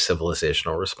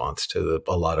anti-civilizational response to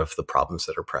a lot of the problems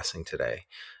that are pressing today.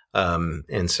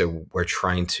 And so we're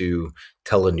trying to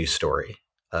tell a new story.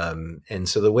 And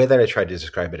so the way that I tried to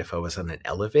describe it, if I was on an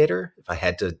elevator, if I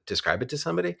had to describe it to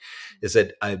somebody, is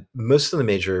that most of the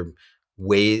major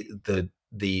way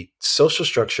the social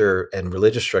structure and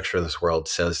religious structure of this world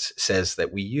says that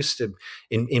we used to,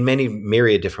 in many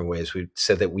myriad different ways, we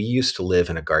said that we used to live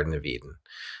in a Garden of Eden.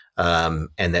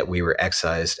 and that we were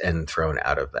excised and thrown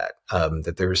out of that.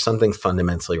 That there is something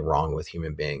fundamentally wrong with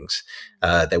human beings,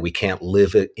 that we can't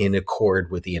live in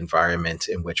accord with the environment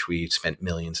in which we spent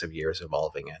millions of years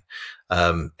evolving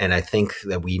in. And I think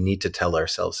that we need to tell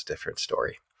ourselves a different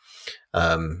story.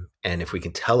 And if we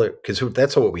can tell it, because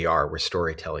that's what we are, we're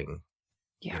storytelling,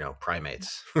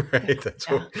 primates, right? That's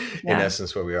what, in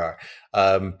essence, what we are.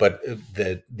 But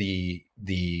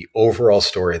the overall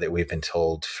story that we've been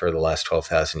told for the last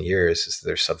 12,000 years is that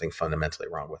there's something fundamentally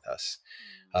wrong with us,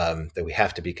 that we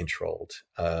have to be controlled.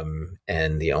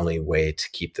 And the only way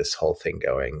to keep this whole thing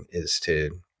going is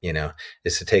to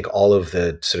take all of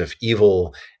the sort of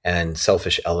evil and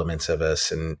selfish elements of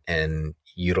us and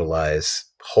utilize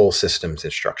whole systems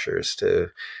and structures to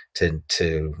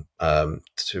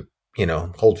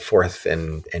hold forth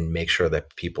and make sure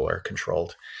that people are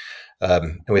controlled.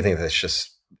 And we think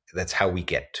that's how we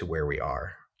get to where we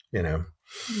are,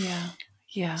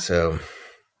 Yeah. So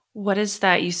what is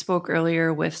that? You spoke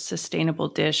earlier with sustainable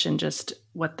dish and just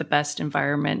what the best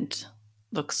environment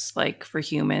looks like for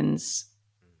humans,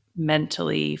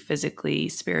 mentally, physically,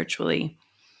 spiritually.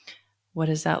 What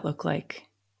does that look like?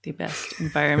 The best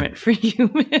environment for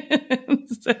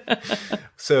humans.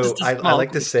 So I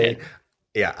like to say,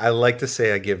 I like to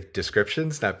say I give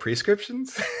descriptions, not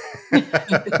prescriptions. I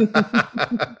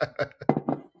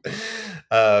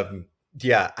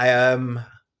am.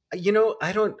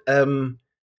 I don't.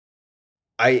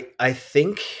 I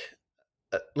think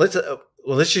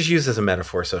let's just use as a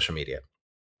metaphor social media,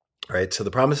 right? So the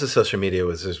promise of social media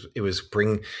was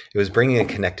bringing a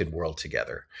connected world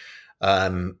together.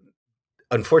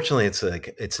 Unfortunately,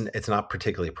 it's not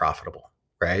particularly profitable,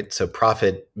 right? So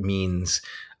profit means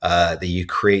that you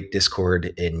create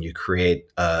discord and you create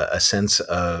a sense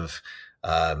of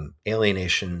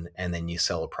alienation, and then you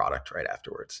sell a product right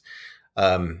afterwards.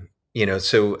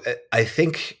 So I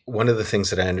think one of the things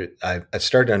that I've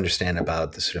started to understand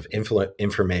about the sort of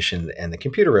information and the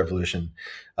computer revolution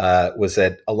was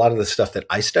that a lot of the stuff that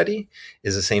I study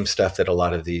is the same stuff that a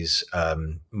lot of these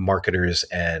marketers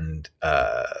and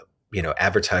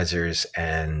advertisers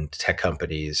and tech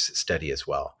companies study as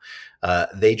well.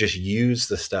 They just use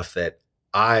the stuff that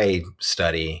I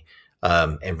study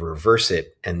and reverse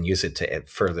it and use it to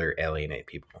further alienate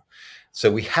people. So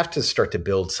we have to start to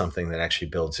build something that actually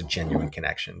builds a genuine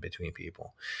connection between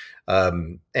people.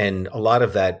 And a lot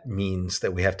of that means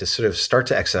that we have to sort of start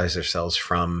to excise ourselves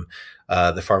from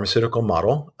the pharmaceutical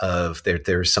model of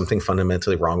there's something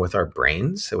fundamentally wrong with our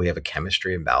brains, that we have a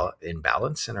chemistry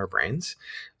imbalance in our brains.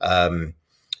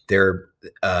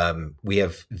 We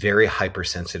have very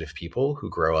hypersensitive people who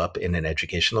grow up in an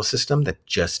educational system that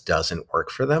just doesn't work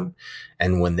for them.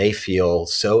 And when they feel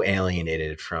so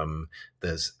alienated from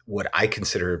what I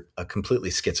consider a completely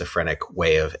schizophrenic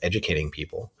way of educating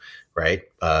people, right?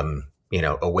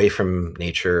 Away from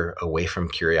nature, away from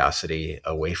curiosity,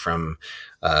 away from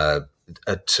a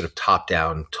sort of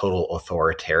top-down, total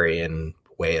authoritarian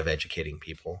way of educating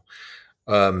people.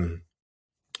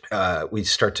 We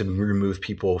start to remove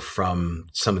people from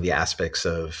some of the aspects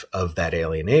of that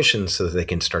alienation so that they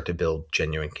can start to build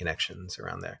genuine connections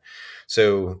around there.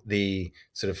 So the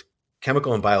sort of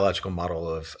chemical and biological model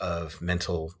of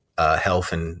mental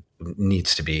health and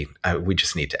needs to be, we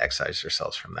just need to excise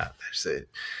ourselves from that.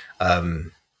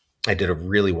 I did a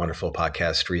really wonderful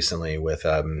podcast recently with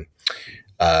the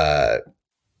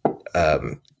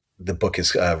book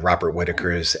is Robert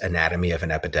Whitaker's Anatomy of an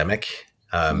Epidemic.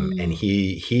 And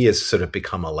he has sort of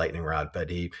become a lightning rod, but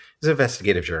he's an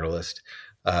investigative journalist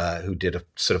who did a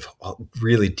sort of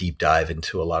really deep dive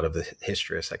into a lot of the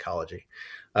history of psychology.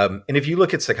 And if you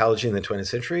look at psychology in the 20th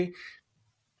century,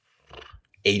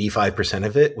 85%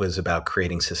 of it was about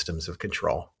creating systems of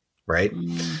control, right?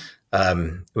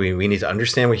 We need to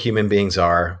understand what human beings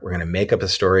are. We're going to make up a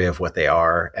story of what they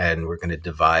are, and we're going to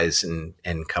devise and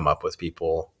come up with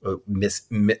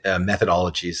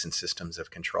methodologies and systems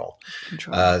of control.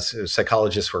 So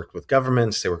psychologists worked with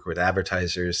governments, they worked with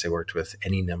advertisers, they worked with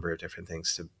any number of different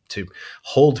things to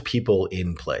hold people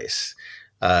in place.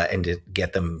 And to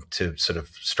get them to sort of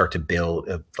start to build,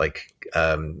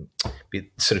 be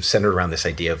sort of centered around this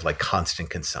idea of like constant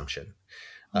consumption.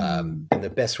 And the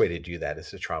best way to do that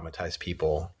is to traumatize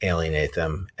people, alienate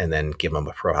them, and then give them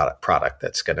a product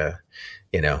that's going to,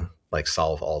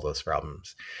 solve all those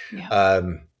problems. Yeah.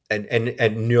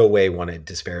 And no way want to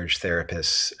disparage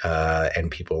therapists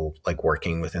and people like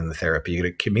working within the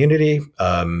therapeutic community.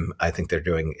 I think they're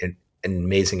doing an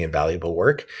amazing and valuable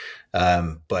work.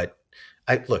 But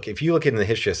if you look in the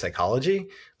history of psychology,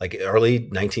 like early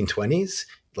 1920s,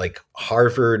 like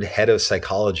Harvard head of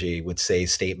psychology would say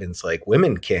statements like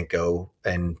women can't go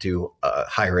and do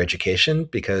higher education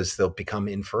because they'll become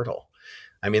infertile.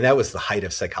 I mean, that was the height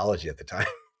of psychology at the time.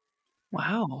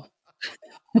 Wow.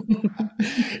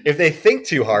 If they think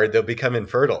too hard, they'll become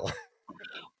infertile.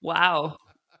 Wow.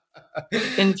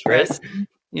 Right? Interesting.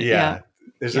 Yeah. Yeah.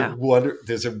 Yeah.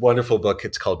 There's a wonderful book.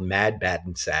 It's called Mad, Bad,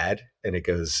 and Sad, and it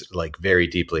goes like very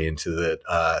deeply into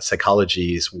the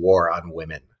psychology's war on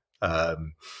women.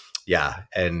 Um, yeah,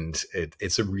 and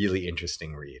it's a really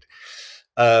interesting read.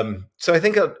 So I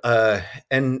think,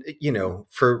 and you know,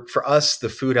 for us, the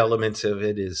food element of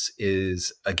it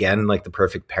is again like the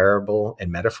perfect parable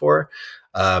and metaphor.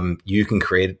 You can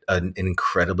create an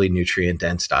incredibly nutrient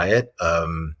dense diet.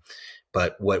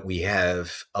 But what we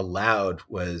have allowed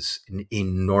was an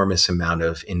enormous amount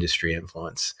of industry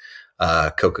influence.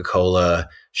 Coca-Cola,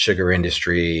 sugar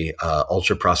industry,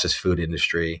 ultra processed food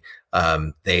industry.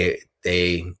 They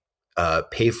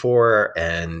pay for,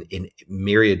 and in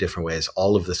myriad different ways,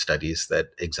 all of the studies that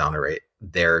exonerate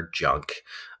their junk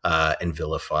and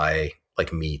vilify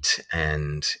like meat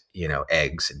and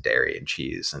eggs and dairy and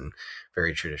cheese and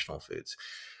very traditional foods.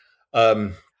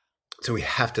 Um, so we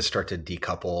have to start to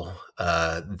decouple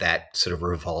that sort of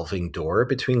revolving door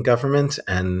between government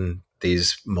and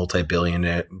these multi-billion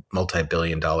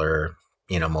dollar,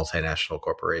 multinational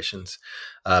corporations.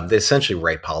 They essentially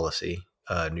write policy,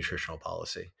 nutritional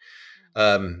policy.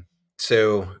 Um,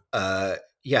 so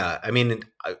yeah, I mean,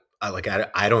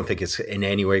 I don't think it's in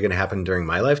any way going to happen during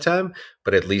my lifetime,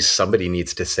 but at least somebody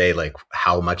needs to say like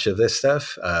how much of this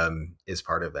stuff is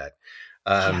part of that.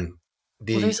 Yeah. Um, Well,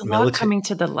 the there's a lot military, coming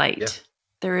to the yeah, light.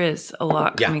 There is a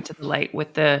lot yeah, coming to the light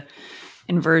with the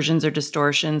inversions or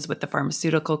distortions with the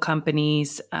pharmaceutical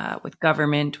companies, with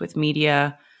government, with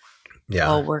media, yeah.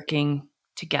 all working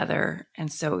together.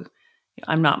 And so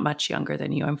I'm not much younger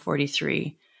than you. I'm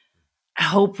 43. I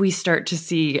hope we start to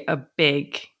see a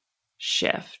big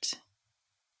shift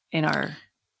in our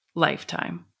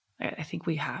lifetime. I think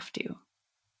we have to.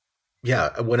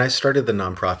 Yeah, when I started the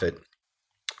nonprofit,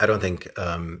 I don't think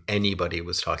anybody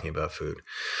was talking about food.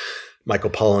 Michael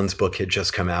Pollan's book had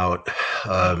just come out.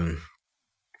 Right.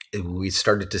 We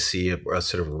started to see a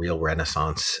sort of real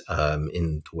renaissance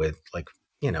in with like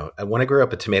when I grew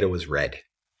up, a tomato was red.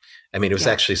 I mean, it was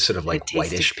Yeah. actually sort of It like tasted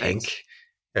whitish good. pink,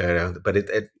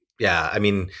 but yeah. I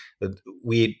mean,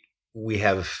 we we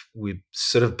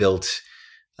sort of built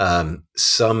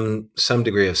some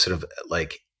degree of sort of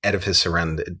like edifice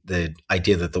around the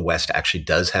idea that the West actually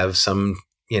does have some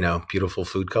beautiful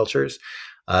food cultures.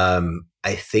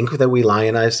 I think that we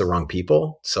lionize the wrong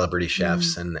people, celebrity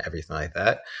chefs Mm. and everything like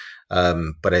that.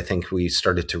 But I think we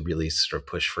started to really sort of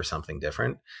push for something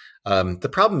different. The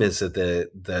problem is that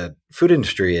the food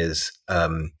industry is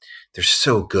they're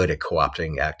so good at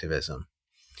co-opting activism.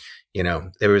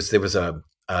 There was a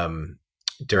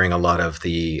during a lot of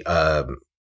the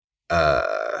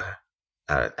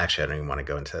uh, actually, I don't even want to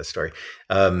go into that story.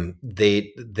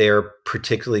 They're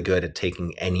particularly good at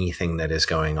taking anything that is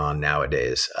going on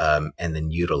nowadays and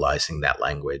then utilizing that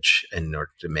language in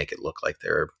order to make it look like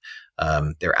they're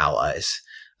allies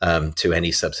to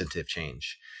any substantive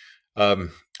change. I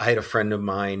had a friend of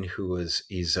mine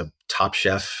he's a top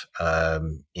chef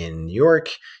in New York.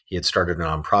 He had started a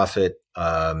nonprofit,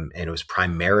 and it was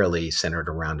primarily centered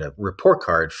around a report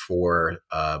card for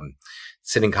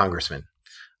sitting congressmen.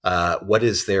 What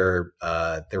is their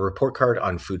report card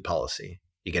on food policy?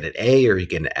 You get an A or you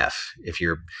get an F. If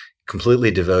you're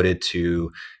completely devoted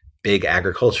to big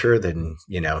agriculture, then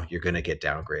you're going to get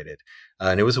downgraded.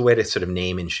 And it was a way to sort of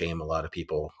name and shame a lot of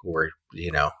people who were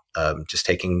just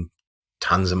taking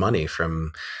tons of money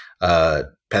from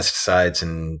pesticides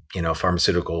and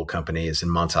pharmaceutical companies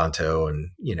and Monsanto and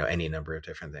any number of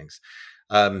different things.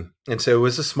 And so it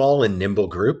was a small and nimble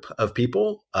group of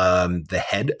people. The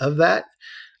head of that,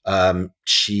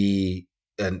 she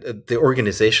and the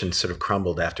organization sort of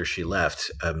crumbled after she left.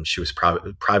 She was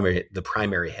the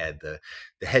primary head. The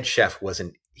head chef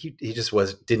wasn't. He just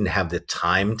didn't have the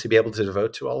time to be able to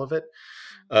devote to all of it.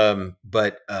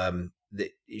 But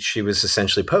she was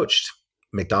essentially poached.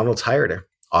 McDonald's hired her,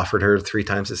 offered her 3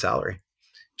 times the salary.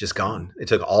 Just gone. It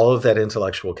took all of that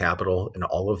intellectual capital and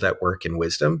all of that work and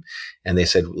wisdom, and they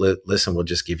said, "Listen, we'll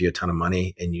just give you a ton of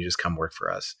money, and you just come work for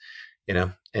us."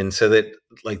 And so that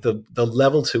like the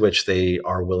level to which they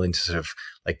are willing to sort of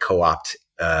like co-opt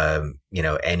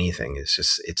anything is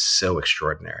just it's so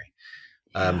extraordinary.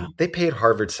 Yeah. They paid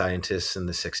Harvard scientists in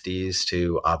the 60s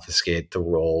to obfuscate the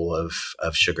role of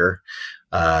sugar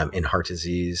in heart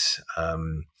disease.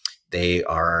 They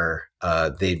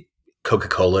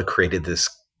Coca-Cola created this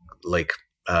like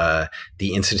the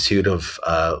Institute of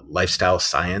Lifestyle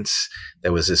Science.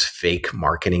 That was this fake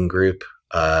marketing group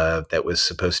that was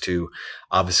supposed to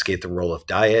obfuscate the role of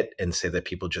diet and say that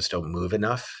people just don't move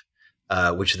enough,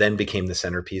 which then became the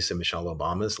centerpiece of Michelle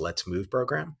Obama's Let's Move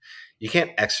program. You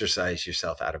can't exercise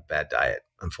yourself out of bad diet,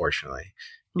 unfortunately.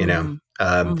 You know,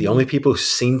 Mm-hmm. the Mm-hmm. only people who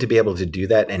seem to be able to do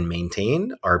that and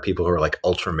maintain are people who are like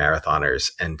ultra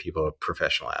marathoners and people who are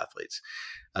professional athletes.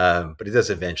 But it does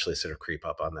eventually sort of creep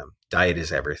up on them. Diet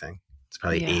is everything. It's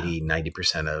probably Yeah. 80,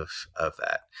 90% of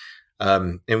that.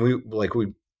 And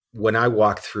when I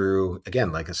walk through,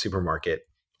 again, like a supermarket,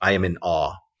 I am in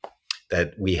awe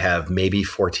that we have maybe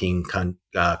 14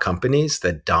 companies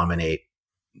that dominate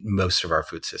most of our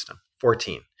food system.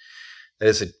 14. That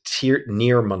is a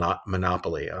near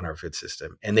monopoly on our food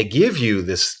system. And they give you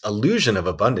this illusion of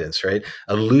abundance, right?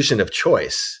 Illusion of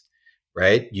choice,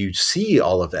 right? You see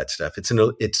all of that stuff. It's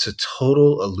a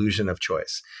total illusion of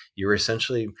choice. You're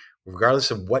essentially, regardless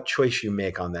of what choice you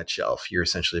make on that shelf, you're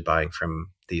essentially buying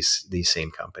from these same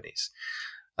companies.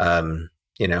 Um,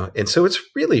 and so it's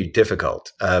really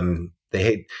difficult.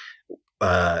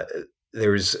 Uh,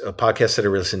 there's a podcast that I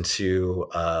listened to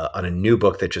on a new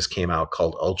book that just came out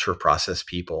called Ultra Processed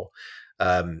People.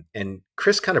 And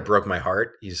Chris kind of broke my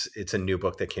heart. It's a new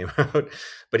book that came out,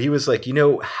 but he was like,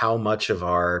 how much of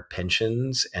our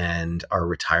pensions and our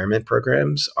retirement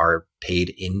programs are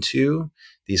paid into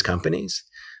these companies?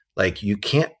 Like you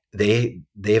can't,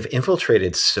 they've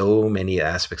infiltrated so many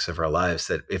aspects of our lives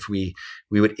that if we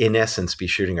would in essence be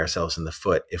shooting ourselves in the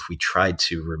foot if we tried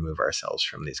to remove ourselves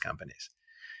from these companies.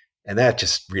 And that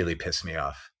just really pissed me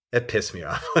off. That pissed me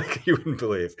off like you wouldn't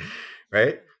believe,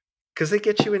 right? Because they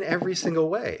get you in every single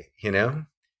way.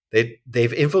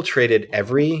 They've infiltrated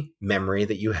every memory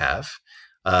that you have,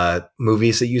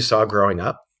 movies that you saw growing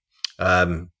up.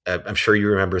 I'm sure you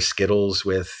remember Skittles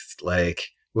with like,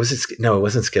 was it? No, it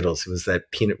wasn't Skittles. It was that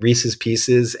peanut Reese's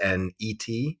Pieces and ET.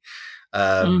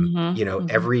 Mm-hmm. Mm-hmm.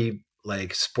 Every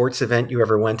like sports event you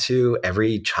ever went to,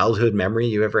 every childhood memory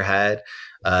you ever had,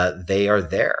 they are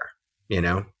there.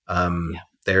 Yeah.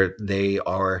 They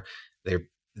are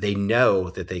they know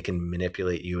that they can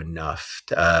manipulate you enough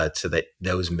to that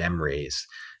those memories.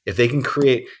 If they can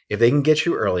get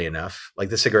you early enough, like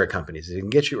the cigarette companies, if they can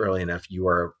get you early enough, you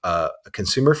are a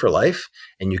consumer for life,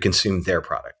 and you consume their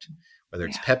product, whether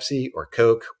it's Yeah. Pepsi or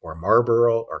Coke or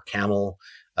Marlboro or Camel.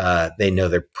 They know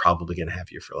they're probably going to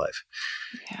have you for life.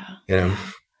 Yeah. You know. Yeah.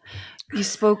 You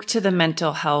spoke to the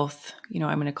mental health, I'm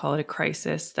going to call it a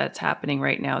crisis that's happening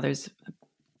right now. There's a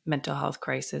mental health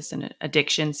crisis, and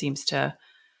addiction seems to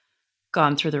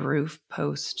gone through the roof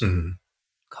post Mhm.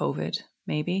 COVID,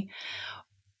 maybe.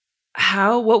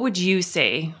 What would you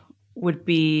say would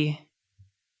be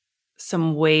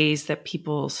some ways that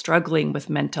people struggling with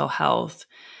mental health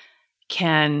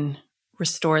can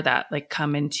restore that, like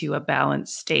come into a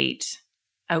balanced state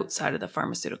outside of the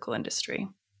pharmaceutical industry?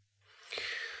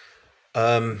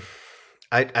 Um,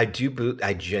 I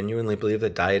genuinely believe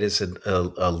that diet is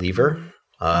a lever.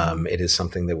 Mm-hmm. It is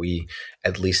something that we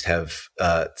at least have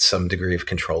some degree of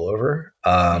control over.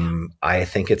 Yeah. I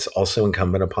think it's also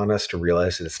incumbent upon us to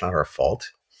realize that it's not our fault.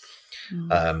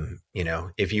 Mm.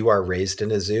 If you are raised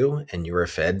in a zoo and you are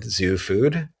fed zoo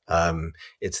food,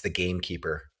 it's the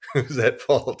gamekeeper who's at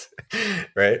fault,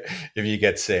 right? If you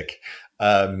get sick.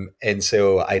 And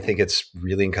so I think it's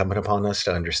really incumbent upon us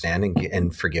to understand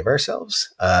and forgive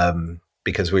ourselves,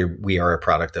 because we are a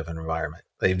product of an environment.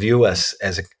 They view us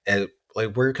as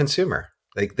like we're a consumer.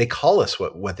 They call us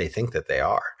what they think that they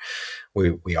are.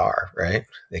 We are, right?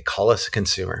 They call us a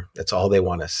consumer. That's all they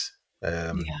want us.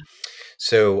 Um, Yeah.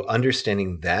 so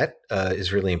understanding that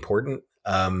is really important.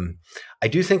 I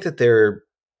do think that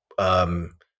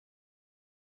um,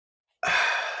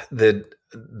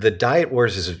 the diet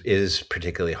wars is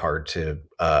particularly hard to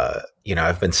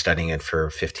I've been studying it for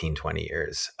 15, 20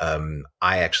 years.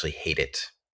 I actually hate it.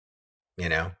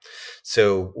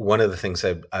 So one of the things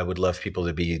I would love people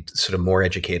to be sort of more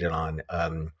educated on,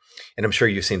 and I'm sure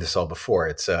you've seen this all before.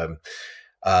 It's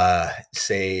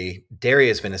say dairy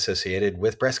has been associated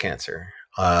with breast cancer.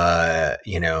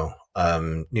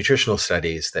 Nutritional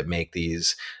studies that make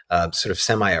these sort of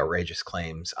semi-outrageous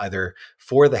claims, either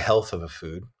for the health of a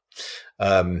food.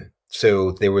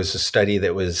 So there was a study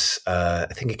that was, I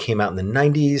think it came out in the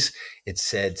 90s. It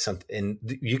said something, and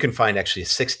you can find actually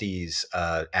 60s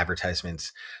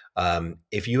advertisements.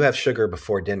 If you have sugar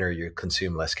before dinner, you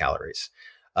consume less calories.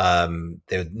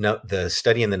 The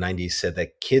study in the 90s said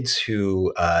that kids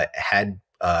who had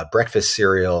breakfast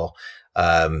cereal,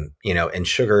 and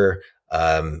sugar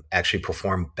actually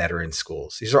perform better in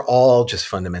schools. These are all just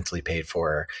fundamentally paid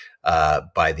for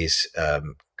by these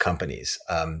companies.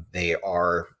 They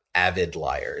are avid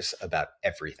liars about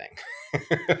everything.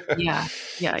 Yeah.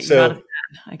 Yeah. You're not a So, fan.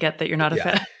 I get that you're not a yeah.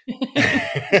 fan.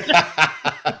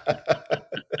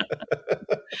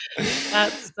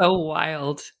 That's so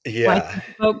wild. Well, I Yeah.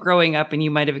 think about growing up, and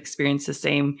you might have experienced the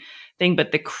same thing,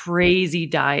 but the crazy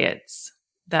diets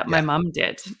that my Yeah. mom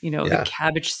did, the Yeah.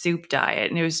 cabbage soup diet,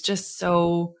 and it was just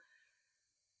so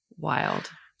wild.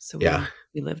 So Yeah.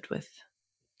 we lived with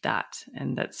that,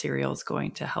 and that cereal is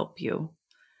going to help you,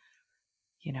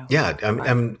 Yeah,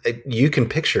 thrive. you can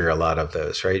picture a lot of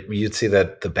those, right? You'd see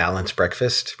that the balanced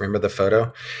breakfast. Remember the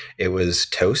photo? It was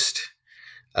toast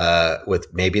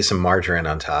with maybe some margarine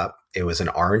on top. It was an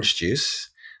orange juice,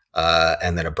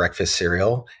 and then a breakfast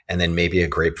cereal, and then maybe a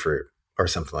grapefruit or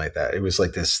something like that. It was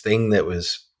like this thing that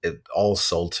was it all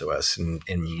sold to us in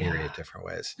myriad Yeah. different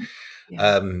ways.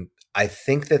 Yeah. I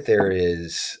think that there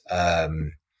is,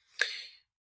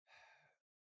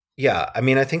 yeah. I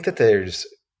mean, I think that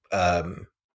um,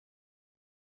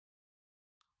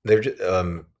 there.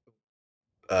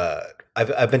 Uh,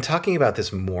 I've been talking about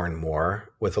this more and more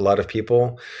with a lot of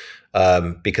people,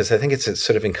 because I think it's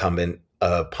sort of incumbent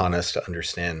upon us to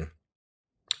understand,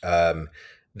 um,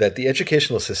 that the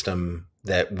educational system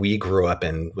that we grew up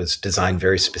in was designed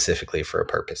very specifically for a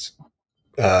purpose.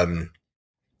 Um,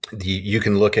 you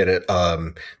can look at it,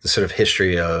 the sort of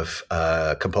history of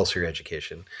compulsory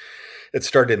education. It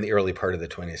started in the early part of the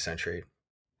 20th century.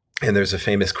 And there's a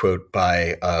famous quote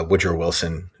by Woodrow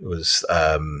Wilson, who was,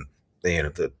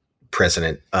 the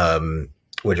president,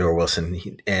 Woodrow Wilson.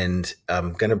 And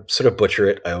I'm going to sort of butcher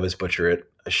it. I always butcher it.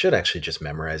 I should actually just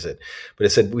memorize it. But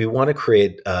it said, we want to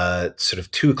create sort of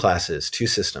two classes, two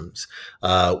systems.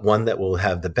 One that will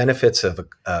have the benefits of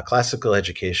a classical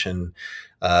education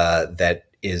that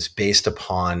is based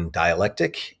upon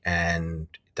dialectic and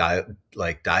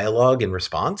dialogue and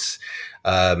response,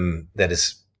 that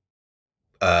is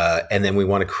and then we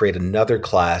want to create another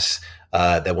class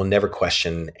that will never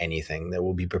question anything, that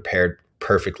will be prepared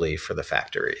perfectly for the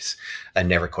factories and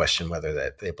never question whether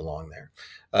that they belong there.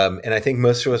 And I think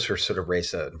most of us were sort of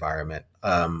raised that environment.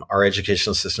 Our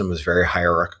educational system was very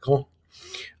hierarchical.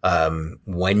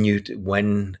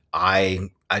 When I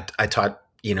taught,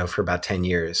 for about 10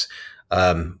 years,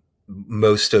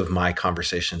 most of my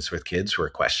conversations with kids were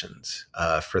questions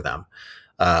for them.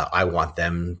 I want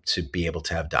them to be able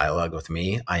to have dialogue with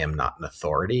me. I am not an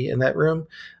authority in that room.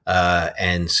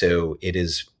 And so it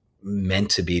is meant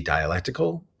to be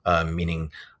dialectical,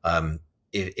 meaning,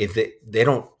 if they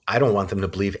don't, I don't want them to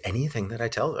believe anything that I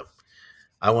tell them.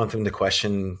 I want them to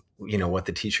question, what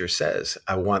the teacher says.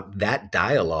 I want that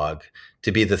dialogue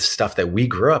to be the stuff that we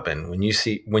grew up in. When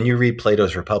you read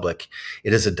Plato's Republic,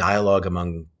 it is a dialogue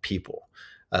among people.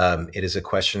 It is a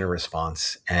question and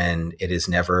response, and it is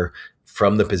never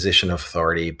from the position of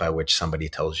authority by which somebody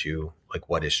tells you like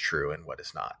what is true and what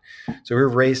is not. So we were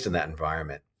raised in that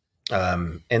environment.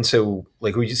 And so,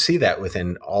 like, we see that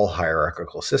within all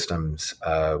hierarchical systems,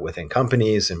 within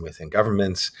companies and within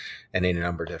governments, and in a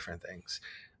number of different things.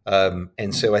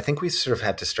 And so, I think we sort of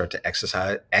had to start to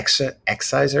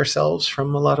excise ourselves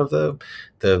from a lot of the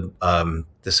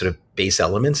sort of base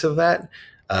elements of that,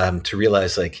 to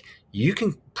realize, like,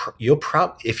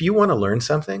 if you want to learn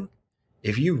something,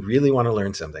 if you really want to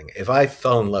learn something, if I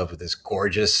fell in love with this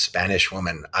gorgeous Spanish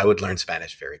woman, I would learn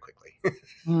Spanish very quickly.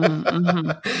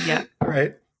 Mm-hmm. Yeah.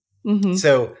 Right. Mm-hmm.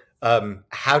 So,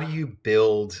 how do you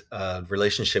build a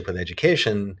relationship with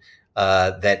education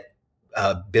that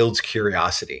builds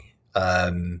curiosity?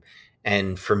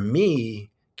 And for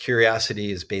me,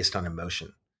 curiosity is based on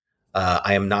emotion.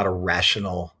 I am not a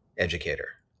rational educator.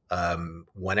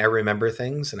 When I remember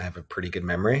things, and I have a pretty good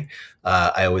memory,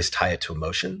 I always tie it to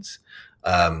emotions.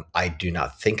 I do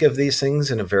not think of these things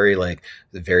in a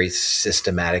very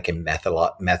systematic and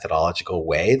methodological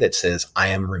way that says I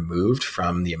am removed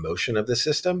from the emotion of the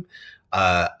system.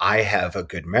 I have a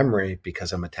good memory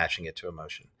because I'm attaching it to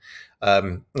emotion.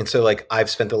 And so, like,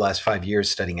 I've spent the last 5 years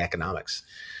studying economics.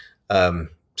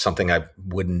 Something I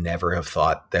would never have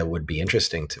thought that would be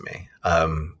interesting to me.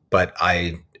 But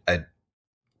I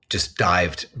just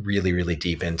dived really, really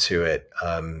deep into it,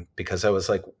 because I was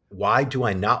like, why do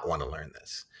I not want to learn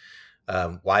this?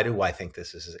 Why do I think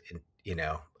this is,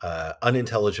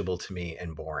 unintelligible to me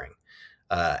and boring?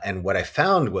 And what I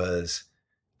found was,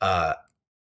 uh,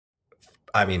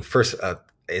 I mean, first,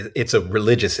 it's a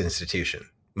religious institution.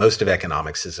 Most of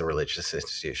economics is a religious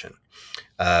institution.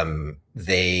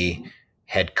 They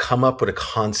had come up with a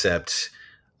concept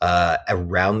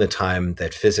around the time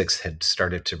that physics had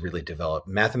started to really develop.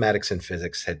 Mathematics and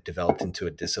physics had developed into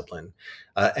a discipline,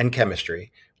 and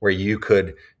chemistry, where you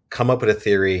could come up with a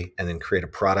theory and then create a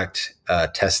product,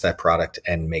 test that product,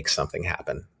 and make something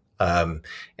happen.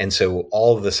 And so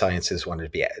all of the sciences wanted to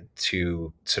be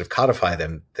to sort of codify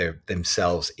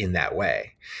themselves in that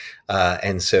way.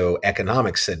 And so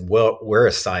economics said, well, we're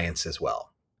a science as well.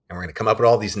 And we're going to come up with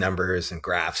all these numbers and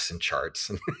graphs and charts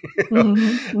and,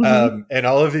 and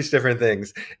all of these different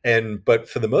things. But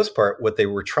for the most part, what they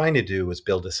were trying to do was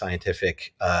build a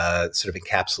scientific sort of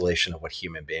encapsulation of what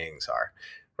human beings are,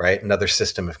 right? Another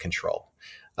system of control.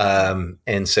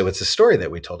 And so it's a story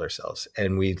that we told ourselves,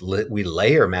 and we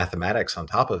layer mathematics on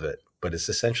top of it, but it's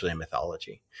essentially a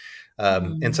mythology.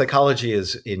 And psychology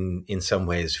is in some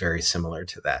ways very similar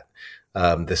to that.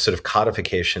 This sort of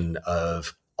codification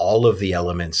of all of the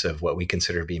elements of what we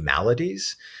consider to be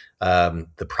maladies,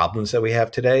 the problems that we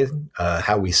have today,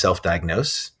 how we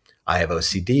self-diagnose. I have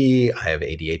OCD, I have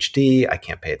ADHD, I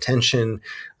can't pay attention,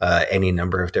 any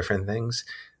number of different things.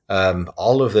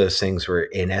 All of those things were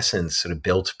in essence sort of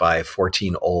built by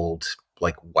 14 old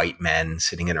like white men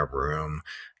sitting in a room,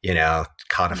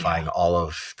 codifying all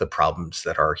of the problems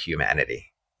that are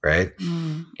humanity, right?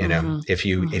 If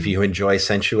you enjoy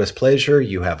sensuous pleasure,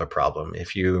 you have a problem.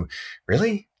 If you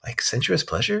really like sensuous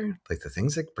pleasure, like the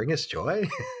things that bring us joy,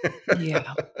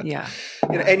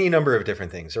 any number of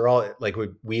different things are all like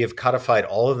we have codified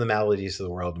all of the maladies of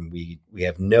the world, and we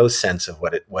have no sense of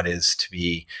what is to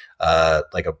be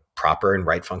like a proper and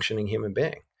right functioning human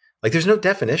being. Like there's no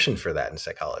definition for that in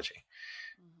psychology,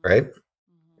 right?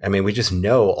 I mean, we just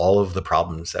know all of the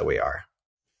problems that we are.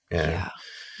 Yeah.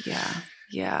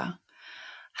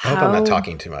 I hope I'm not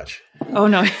talking too much. Oh,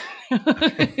 no.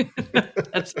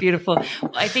 That's beautiful.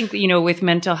 Well, I think, with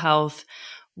mental health,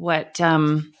 what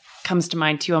comes to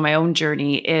mind too on my own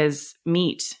journey is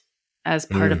meat as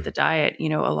part of the diet. A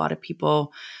lot of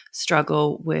people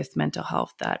struggle with mental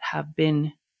health that have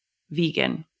been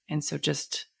vegan. And so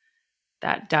just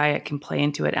that diet can play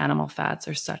into it. Animal fats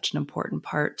are such an important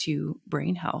part to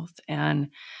brain health and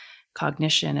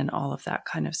cognition and all of that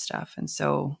kind of stuff. And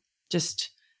so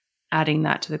just adding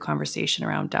that to the conversation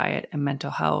around diet and mental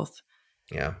health.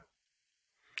 Yeah.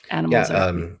 Animals are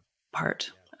a big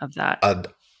part of that.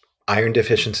 Iron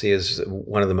deficiency is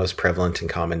one of the most prevalent and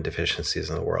common deficiencies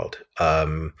in the world.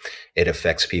 It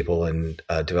affects people in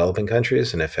developing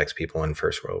countries and affects people in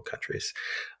first world countries,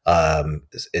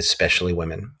 especially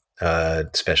women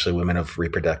of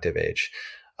reproductive age.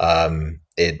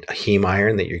 Heme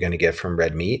iron that you're going to get from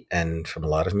red meat and from a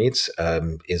lot of meats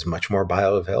is much more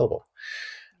bioavailable.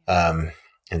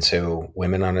 And so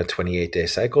women on a 28-day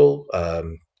cycle,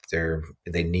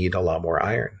 they need a lot more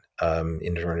iron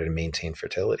in order to maintain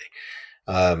fertility.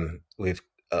 We've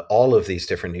all of these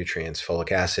different nutrients,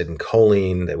 folic acid and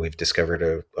choline that we've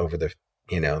discovered over the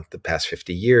past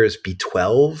 50 years,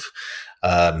 B12,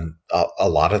 a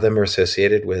lot of them are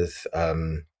associated with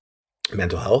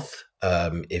mental health.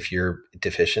 If you're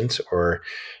deficient or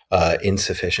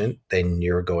insufficient, then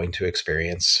you're going to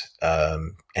experience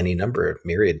any number of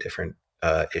myriad different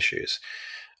issues.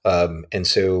 And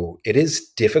so it is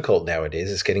difficult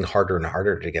nowadays. It's getting harder and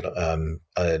harder to get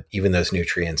even those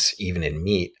nutrients, even in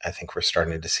meat. I think we're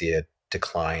starting to see a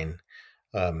decline.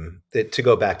 To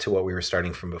go back to what we were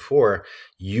starting from before,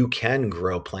 you can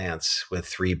grow plants with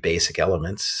 3 basic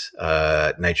elements,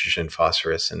 nitrogen,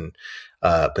 phosphorus, and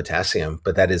potassium,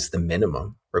 but that is the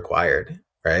minimum required,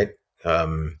 right?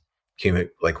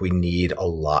 We need a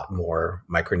lot more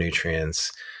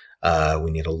micronutrients.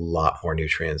 We need a lot more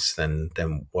nutrients than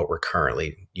what we're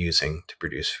currently using to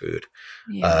produce food.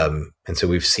 And so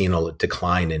we've seen a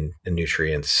decline in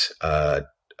nutrients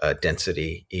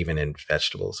density, even in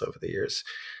vegetables over the years.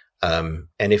 And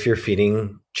if you're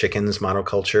feeding chickens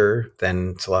monoculture,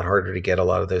 then it's a lot harder to get a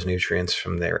lot of those nutrients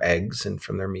from their eggs and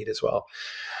from their meat as well.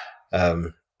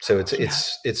 So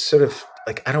it's sort of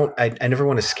like, I never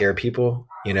want to scare people,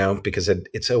 because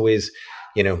it's always,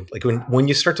 like when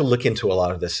you start to look into a lot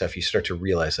of this stuff, you start to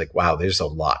realize like, wow, there's a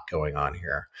lot going on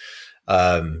here.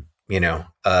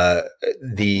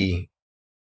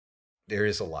 There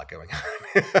is a lot going on.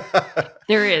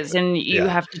 There is. And you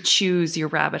have to choose your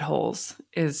rabbit holes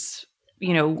is,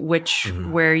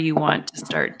 where you want to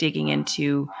start digging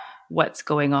into what's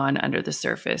going on under the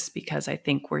surface, because I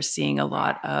think we're seeing a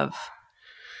lot of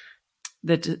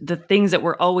the things that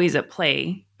were always at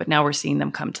play, but now we're seeing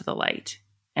them come to the light.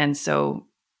 And so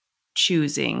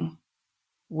choosing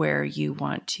where you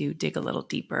want to dig a little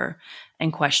deeper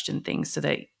and question things so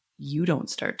that you don't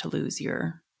start to lose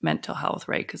your mental health,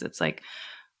 right? Because it's like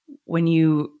when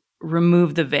you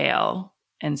remove the veil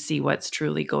and see what's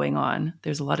truly going on,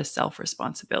 there's a lot of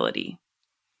self-responsibility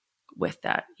with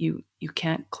that. You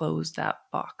can't close that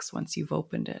box once you've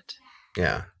opened it.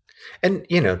 Yeah. And,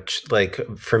 like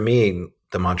for me,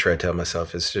 the mantra I tell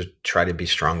myself is to try to be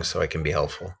strong so I can be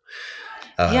helpful.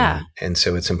 Yeah. And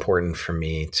so it's important for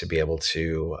me to be able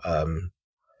to,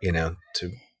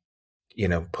 to,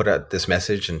 put out this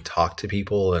message and talk to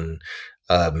people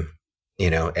um,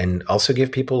 and also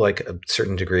give people like a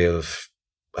certain degree of,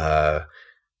 uh,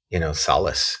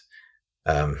 solace,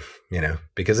 um,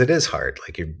 because it is hard.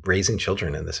 Like you're raising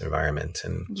children in this environment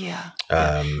and, Yeah.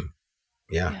 Yeah. um,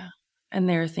 yeah, Yeah. And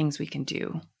there are things we can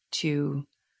do to,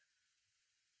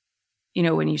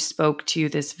 when you spoke to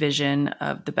this vision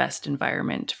of the best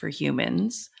environment for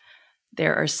humans,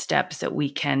 there are steps that we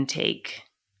can take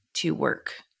to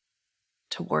work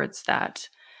towards that.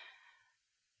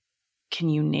 Can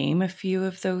you name a few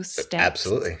of those steps?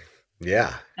 absolutely.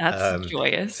 Yeah. That's Um,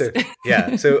 joyous. so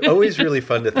yeah, so always really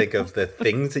fun to think of the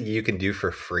things that you can do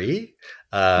for free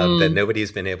that Mm,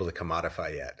 nobody's been able to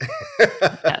commodify yet.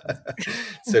 yes.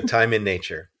 So time in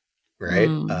nature, right?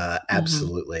 Mm, mhm.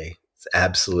 Absolutely, it's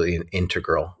absolutely an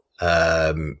integral.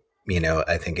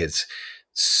 I think it's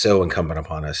so incumbent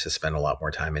upon us to spend a lot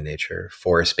more time in nature.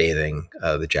 Forest bathing,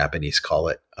 the Japanese call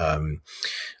it.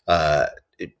 Uh,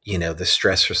 the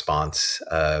stress response,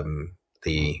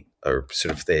 the or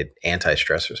sort of the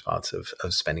anti-stress response of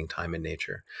spending time in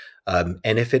nature. And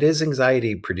if it is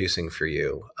anxiety producing for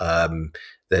you,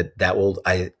 that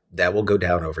will go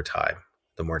down over time.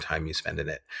 The more time you spend in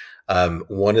it.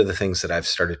 One of the things that I've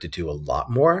started to do a lot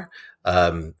more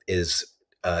is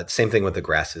same thing with the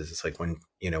grasses. It's like when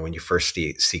you first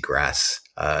see grass,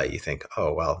 you think,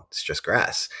 oh well, it's just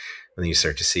grass. And then you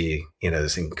start to see,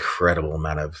 this incredible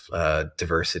amount of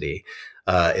diversity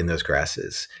in those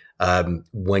grasses.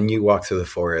 When you walk through the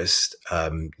forest,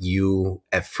 you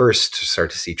at first start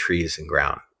to see trees and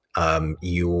ground.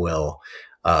 You will,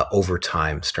 over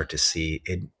time, start to see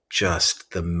it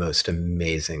just the most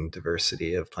amazing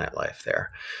diversity of plant life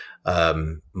there.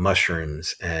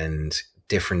 Mushrooms and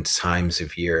different times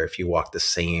of year. If you walk the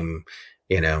same,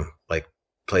 like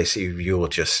place, you will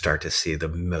just start to see the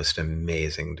most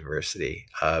amazing diversity.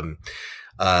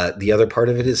 The other part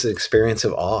of it is the experience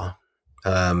of awe.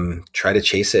 Try to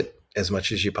chase it as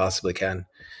much as you possibly can.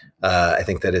 I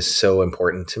think that is so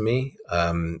important to me.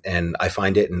 And I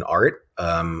find it in art.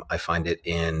 I find it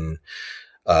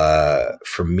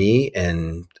for me,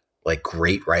 and like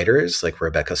great writers like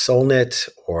Rebecca Solnit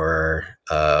or,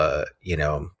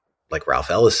 like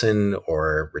Ralph Ellison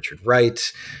or Richard Wright.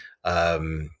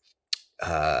 Um,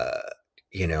 uh,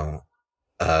 you know,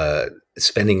 uh,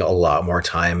 Spending a lot more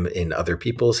time in other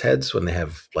people's heads when they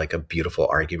have like a beautiful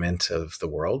argument of the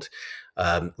world.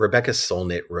 Rebecca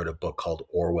Solnit wrote a book called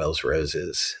Orwell's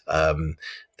Roses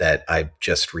that I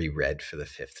just reread for the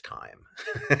fifth time.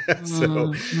 So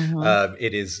Mm, mhm.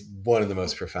 it is one of the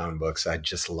most profound books. I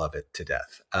just love it to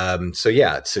death.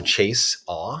 So chase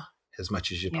awe as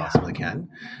much as you Yeah. possibly can.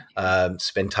 Yeah.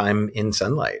 Spend time in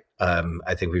sunlight.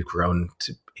 I think we've grown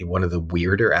to one of the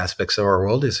weirder aspects of our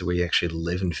world is we actually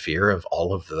live in fear of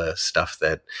all of the stuff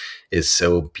that is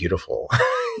so beautiful,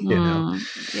 you know?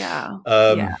 Mm, yeah.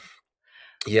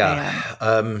 Yeah.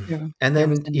 Um, I, yeah. there And there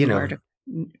was then, a new article.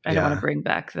 I don't wanna yeah, bring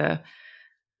back the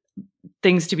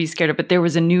things to be scared of, but there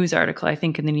was a news article, I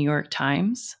think, in the New York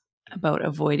Times about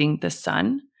avoiding the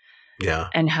sun yeah.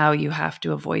 and how you have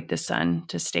to avoid the sun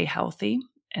to stay healthy,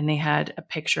 and they had a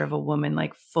picture of a woman,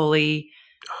 like, fully,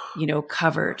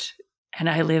 covered, and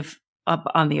I live up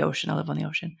on the ocean, I live on the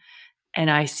ocean, and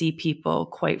I see people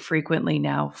quite frequently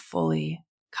now fully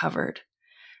covered,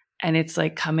 and it's,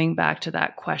 like, coming back to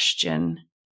that question,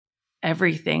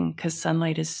 everything, because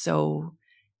sunlight is so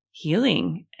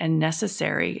healing and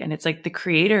necessary, and it's like the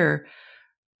creator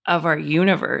of our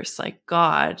universe, like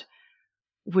God,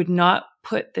 would not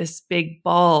put this big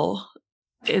ball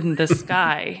in the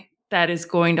sky that is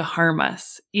going to harm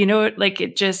us. Like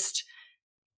it just,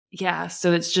 yeah.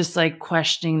 So it's just like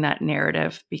questioning that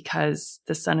narrative because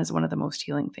the sun is one of the most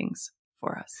healing things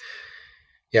for us.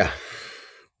 Yeah.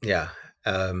 Yeah.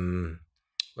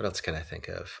 What else can I think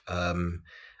of?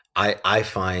 I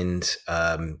find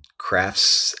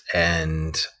crafts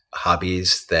and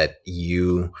hobbies that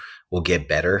you will get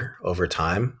better over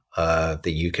time.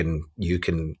 That you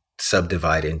can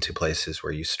subdivide into places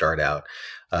where you start out.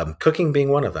 Cooking being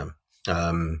one of them.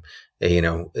 Um, you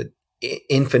know,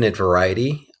 infinite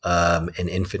variety and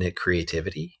infinite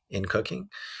creativity in cooking.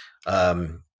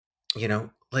 Um,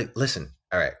 like listen,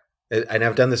 all right. And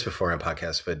I've done this before on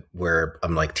podcasts, but where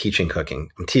I'm like teaching cooking.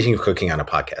 I'm teaching cooking on a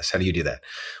podcast. How do you do that?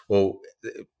 Well,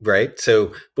 right.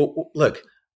 So, but look,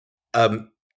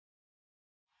 um,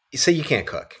 you say you can't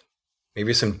cook.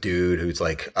 Maybe some dude who's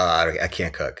like, I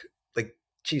can't cook. Like,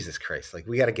 Jesus Christ, like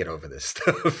we got to get over this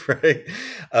stuff, right?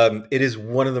 It is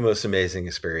one of the most amazing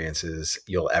experiences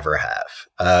you'll ever have.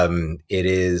 It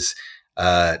is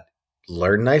uh,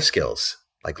 learn knife skills,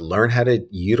 like learn how to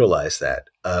utilize that.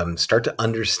 Start to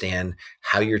understand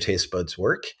how your taste buds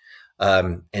work,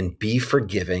 and be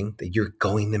forgiving that you're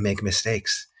going to make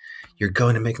mistakes. You're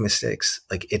going to make mistakes.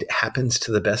 Like it happens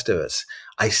to the best of us.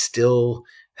 I still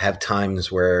have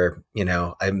times where,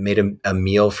 I made a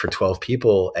meal for 12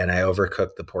 people and I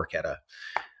overcooked the porchetta.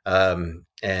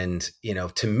 And,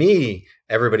 to me,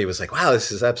 everybody was like, wow,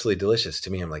 this is absolutely delicious.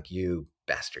 To me, I'm like, you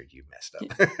bastard, you messed up.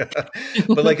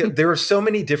 But like, there are so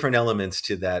many different elements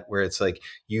to that where it's like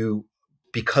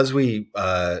because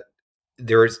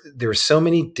there are so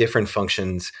many different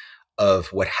functions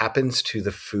of what happens to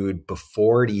the food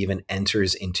before it even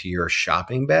enters into your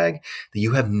shopping bag that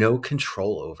you have no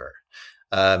control over.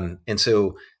 And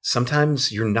so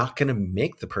sometimes you're not going to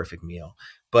make the perfect meal,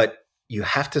 but you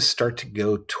have to start to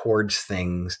go towards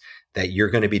things that you're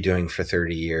going to be doing for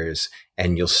 30 years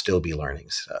and you'll still be learning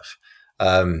stuff.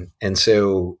 And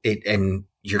so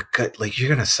you're going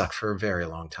to suck for a very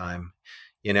long time,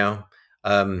 you know?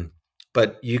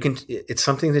 But it's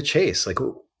something to chase. Like,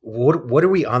 what are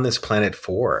we on this planet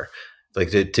for? Like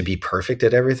to be perfect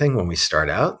at everything when we start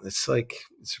out? It's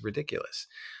ridiculous.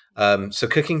 So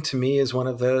cooking to me is one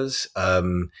of those.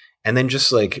 And then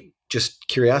just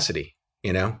curiosity,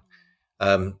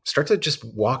 start to just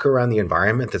walk around the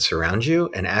environment that surrounds you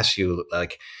and ask you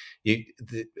like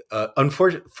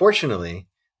unfortunately,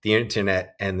 the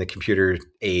internet and the computer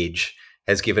age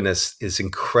has given us this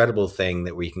incredible thing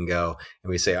that we can go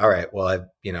and we say, all right, well,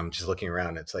 I'm just looking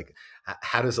around. It's like,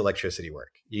 how does electricity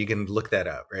work? You can look that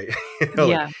up, right?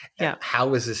 Yeah. Like,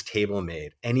 how is this table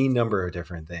made? Any number of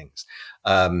different things.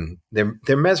 They're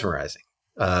mesmerizing.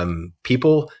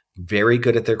 People very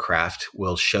good at their craft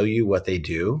will show you what they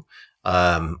do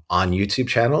on YouTube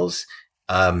channels.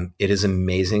 It is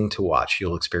amazing to watch.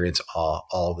 You'll experience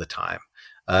all the time.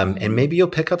 And maybe you'll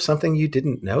pick up something you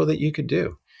didn't know that you could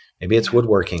do. Maybe it's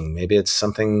woodworking. Maybe it's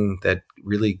something that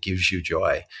really gives you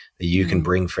joy that you can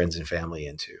bring friends and family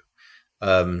into.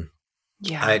 What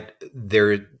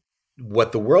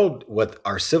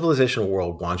our civilizational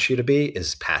world wants you to be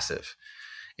is passive.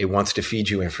 It wants to feed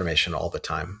you information all the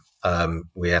time.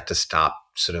 We have to stop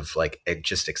sort of like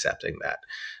just accepting that.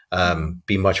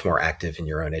 Be much more active in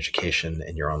your own education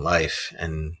and your own life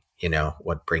and,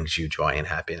 what brings you joy and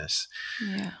happiness.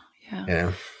 Yeah.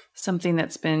 Yeah. Something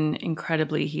that's been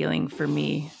incredibly healing for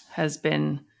me has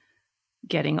been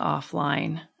getting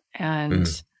offline and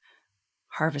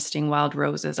harvesting wild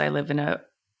roses. I live in a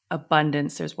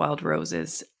abundance. There's wild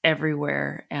roses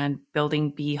everywhere and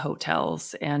building bee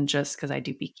hotels and just because I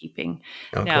do beekeeping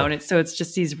now. Cool. And it's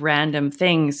just these random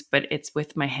things, but it's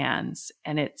with my hands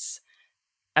and it's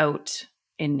out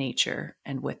in nature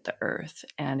and with the earth.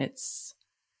 And it's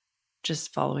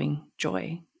just following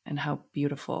joy. And how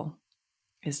beautiful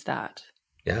is that?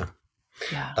 Yeah.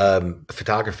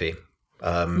 Photography.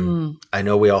 I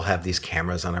know we all have these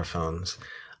cameras on our phones.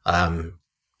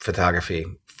 Photography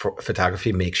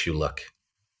makes you look.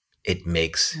 It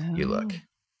makes you look.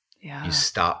 Yeah. You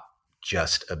stop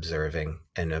just observing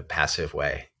in a passive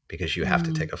way because you have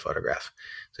to take a photograph.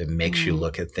 So it makes you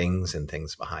look at things and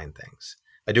things behind things.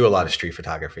 I do a lot of street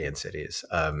photography in cities,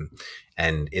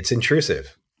 and it's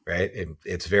intrusive, right?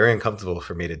 It's very uncomfortable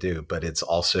for me to do, but it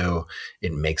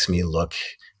makes me look.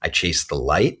 I chase the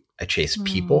light. I chase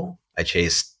people. I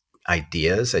chase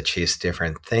ideas. I chase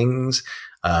different things.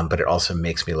 But it also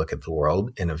makes me look at the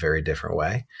world in a very different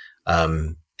way.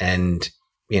 And,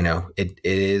 it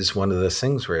is one of those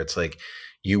things where it's like,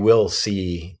 you will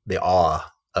see the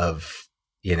awe of,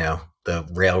 the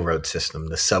railroad system,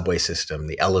 the subway system,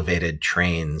 the elevated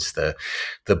trains, the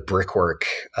brickwork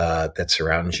that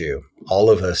surrounds you. All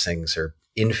of those things are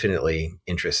infinitely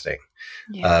interesting.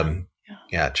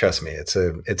 Yeah, trust me, it's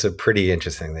a pretty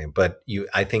interesting thing. But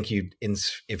I think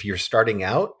if you're starting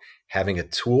out, having a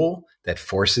tool that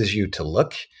forces you to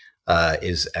look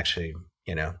is actually,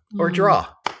 or draw,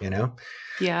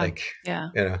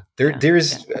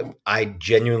 I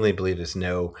genuinely believe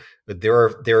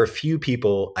there are few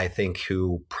people I think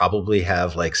who probably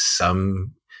have like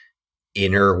some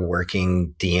inner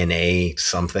working DNA,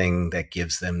 something that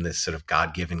gives them this sort of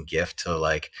God-given gift to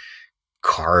like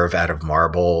carve out of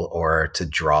marble or to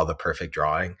draw the perfect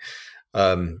drawing.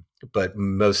 But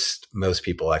most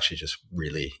people actually just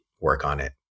really work on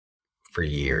it for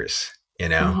years,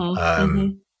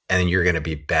 and you're going to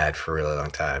be bad for a really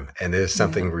long time. And there's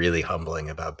something really humbling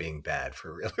about being bad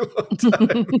for a really long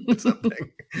time.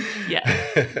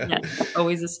 Yeah.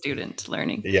 Always a student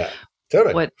learning. Yeah,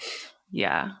 totally.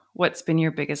 What's been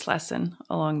your biggest lesson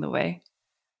along the way?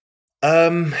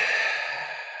 Um,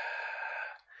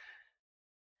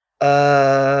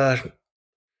 uh,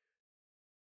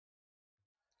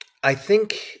 I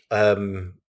think I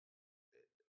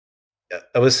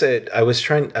was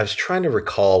trying to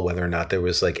recall whether or not there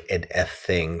was like a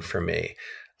thing for me.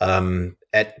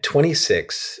 At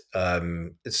 26,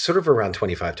 it's sort of around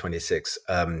 25, 26.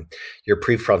 Your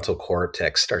prefrontal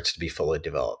cortex starts to be fully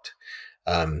developed.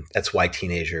 That's why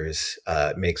teenagers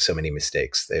make so many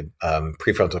mistakes.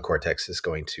 Prefrontal cortex is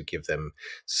going to give them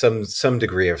some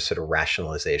degree of sort of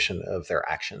rationalization of their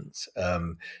actions.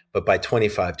 But by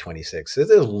 25, 26,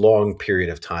 it's a long period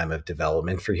of time of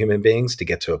development for human beings to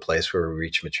get to a place where we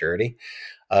reach maturity.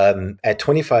 At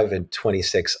 25 and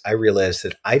 26, I realized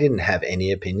that I didn't have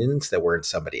any opinions that weren't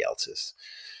somebody else's.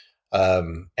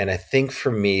 And I think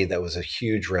for me, that was a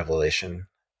huge revelation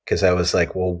because I was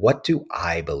like, well, what do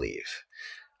I believe?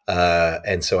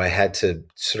 And so I had to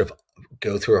sort of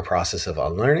go through a process of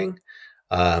unlearning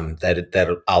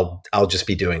that I'll just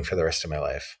be doing for the rest of my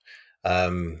life.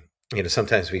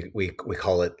 Sometimes we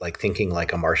call it like thinking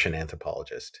like a Martian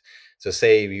anthropologist. So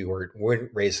say you weren't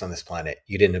raised on this planet,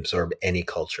 you didn't absorb any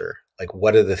culture. Like,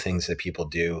 what are the things that people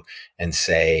do and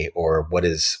say, or what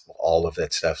is all of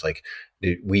that stuff? Like,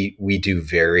 we do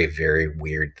very, very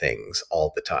weird things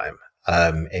all the time.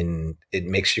 And it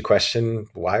makes you question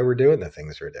why we're doing the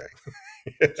things we're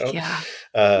doing. you know? Yeah.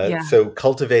 Yeah. So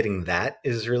cultivating that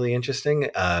is really interesting.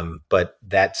 But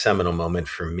that seminal moment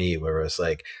for me where it was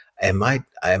like, am I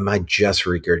just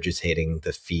regurgitating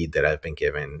the feed that I've been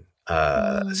given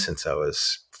Mm, since I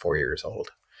was 4 years old?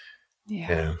 yeah.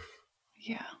 Yeah.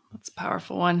 Yeah. That's a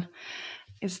powerful one.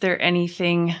 Is there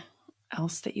anything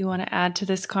else that you want to add to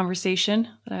this conversation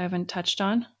that I haven't touched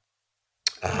on?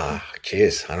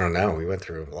 Geez, I don't know. We went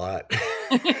through a lot.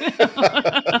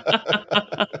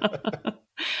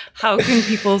 How can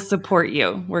people support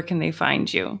you? Where can they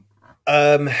find you?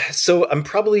 So I'm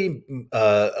probably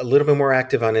a little bit more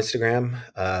active on Instagram.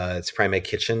 It's Primate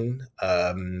Kitchen,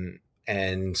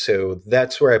 and so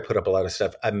that's where I put up a lot of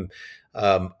stuff. I'm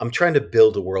trying to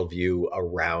build a worldview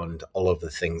around all of the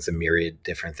things, a myriad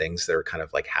different things that are kind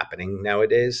of like happening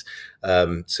nowadays.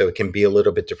 So it can be a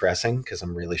little bit depressing because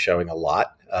I'm really showing a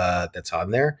lot that's on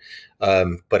there.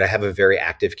 But I have a very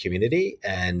active community,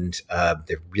 and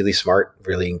they're really smart,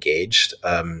 really engaged.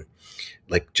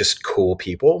 Like just cool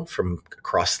people from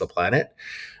across the planet.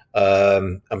 I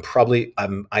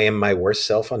am my worst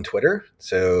self on Twitter,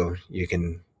 so you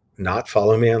can not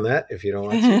follow me on that if you don't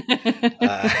want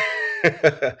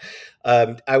to.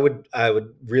 Uh, I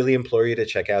would really implore you to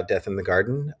check out Death in the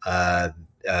Garden.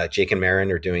 Jake and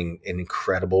Marin are doing an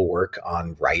incredible work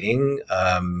on writing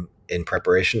in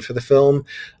preparation for the film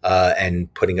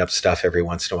and putting up stuff every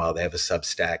once in a while. They have a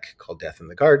Substack called Death in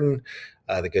the Garden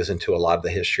that goes into a lot of the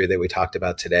history that we talked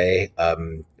about today.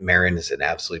 Marin is an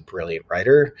absolutely brilliant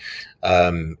writer.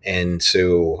 And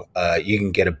so you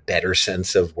can get a better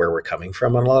sense of where we're coming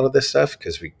from on a lot of this stuff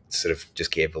because we sort of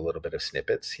just gave a little bit of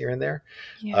snippets here and there.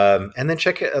 Yeah. And then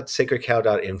check out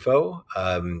sacredcow.info.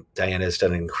 Diana has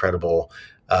done an incredible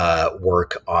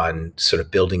work on sort of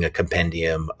building a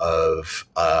compendium of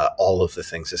all of the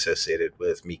things associated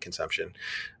with meat consumption,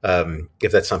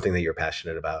 if that's something that you're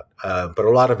passionate about. But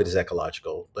a lot of it is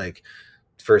ecological. Like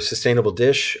for a sustainable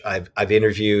dish, I've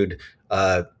interviewed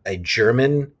a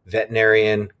German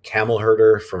veterinarian camel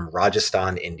herder from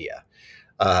Rajasthan, India.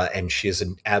 And she is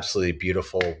an absolutely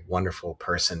beautiful, wonderful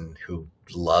person who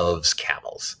loves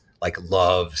camels, like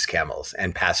loves camels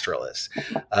and pastoralists.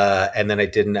 And then I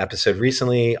did an episode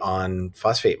recently on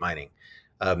phosphate mining.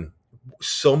 Um,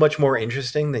 so much more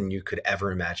interesting than you could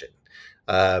ever imagine.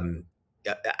 Um,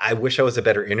 I wish I was a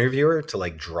better interviewer to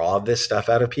like draw this stuff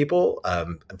out of people.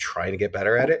 I'm trying to get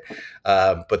better at it.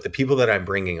 But the people that I'm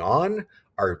bringing on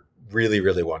are really,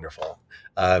 really wonderful.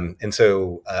 And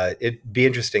so it'd be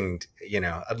interesting.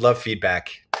 I'd love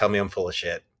feedback. Tell me I'm full of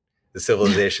shit. The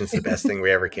civilization's the best thing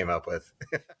we ever came up with.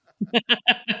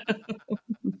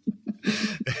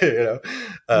 you know,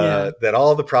 Yeah. that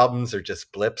all the problems are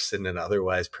just blips in an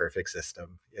otherwise perfect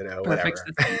system. Perfect Whatever.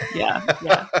 system. Yeah.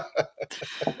 Yeah.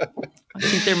 I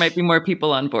think there might be more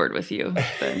people on board with you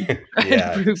than try to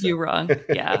Yeah, I think prove so. you wrong.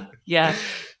 Yeah. Yeah.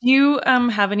 Do you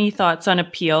have any thoughts on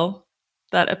appeal?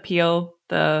 That appeal,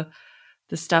 the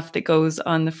stuff that goes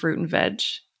on the fruit and veg?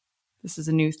 This is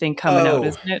a new thing coming out, Oh,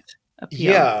 isn't it?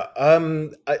 Appeal. yeah.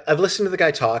 I've listened to the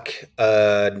guy talk.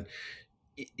 The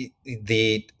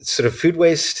sort of food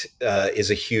waste is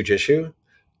a huge issue.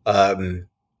 Um,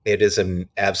 it is an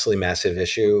absolutely massive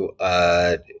issue.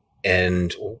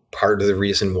 And part of the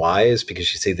reason why is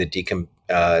because you see the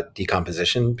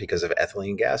decomposition because of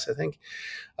ethylene gas, I think.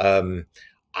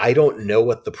 I don't know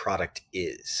what the product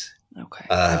is. Okay.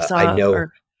 I know,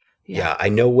 yeah. I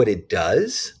know what it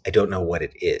does. I don't know what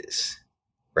it is.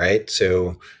 Right.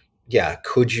 So, yeah,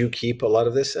 could you keep a lot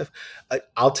of this stuff?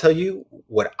 I'll tell you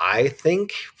what I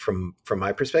think from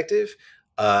my perspective.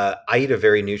 I eat a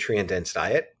very nutrient dense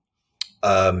diet.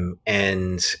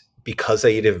 And because I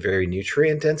eat a very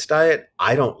nutrient dense diet,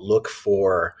 I don't look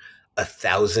for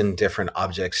 1,000 different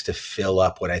objects to fill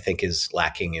up what I think is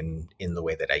lacking in the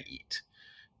way that I eat.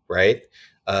 Right.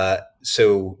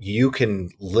 So you can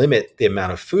limit the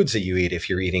amount of foods that you eat if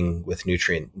you're eating with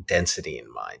nutrient density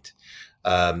in mind.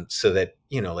 So that,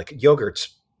 like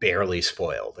yogurt's barely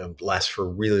spoiled and lasts for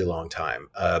a really long time.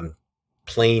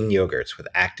 Plain yogurts with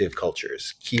active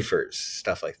cultures, kefirs,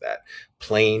 stuff like that.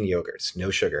 Plain yogurts,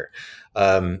 no sugar.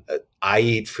 I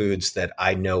eat foods that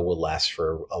I know will last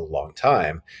for a long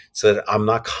time, so that I'm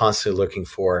not constantly looking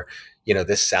for,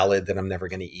 this salad that I'm never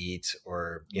going to eat,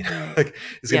 or, like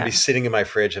it's going to be sitting in my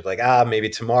fridge of like, maybe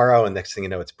tomorrow. And next thing you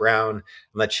know, it's brown.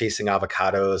 I'm not chasing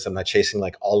avocados. I'm not chasing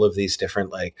like all of these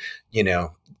different, like,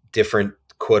 different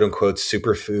quote unquote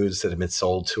superfoods that have been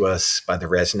sold to us by the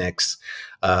resnicks.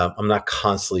 I'm not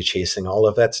constantly chasing all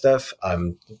of that stuff.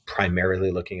 I'm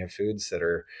primarily looking at foods that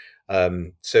are,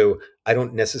 so I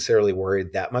don't necessarily worry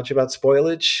that much about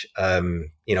spoilage,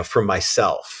 for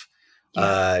myself.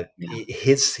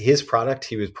 His product,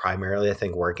 he was primarily, I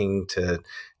think, working to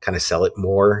kind of sell it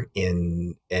more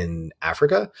in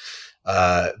Africa,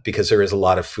 because there is a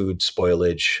lot of food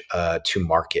spoilage to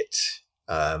market.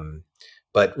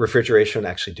 But refrigeration would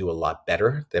actually do a lot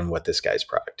better than what this guy's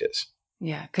product is.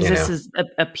 Yeah, because this is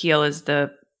appeal is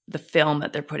the film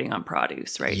that they're putting on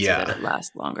produce, right? Yeah. So that it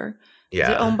lasts longer. Yeah.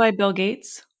 Is it owned by Bill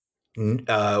Gates?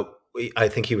 I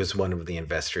think he was one of the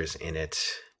investors in it.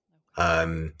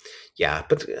 Yeah,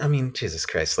 but I mean, Jesus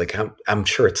Christ, like I'm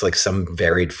sure it's like some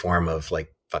varied form of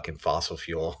like fucking fossil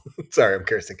fuel. Sorry, I'm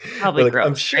cursing. Probably like, gross,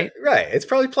 I'm sure, right? It's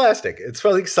probably plastic. It's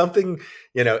probably something,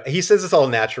 he says it's all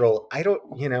natural. I don't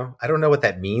know what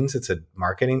that means. It's a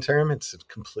marketing term. It's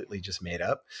completely just made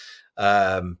up.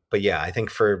 But yeah, I think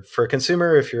for a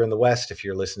consumer, if you're in the West, if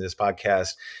you're listening to this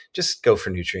podcast, just go for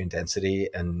nutrient density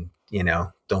and,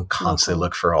 don't constantly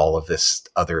look for all of this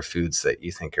other foods that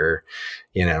you think are,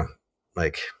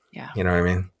 like, you know what I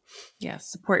mean? Yeah.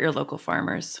 Support your local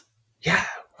farmers. Yeah.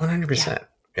 100%.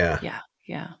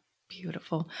 Yeah.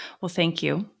 Beautiful. Well, thank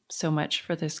you so much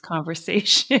for this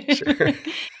conversation. Sure.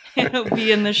 It'll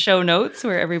be in the show notes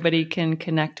where everybody can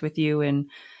connect with you and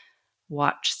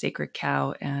watch Sacred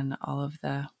Cow and all of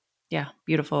the,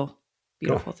 beautiful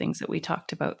cool things that we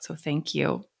talked about. So thank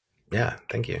you. Yeah.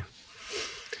 Thank you.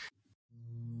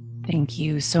 Thank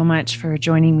you so much for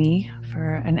joining me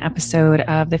for an episode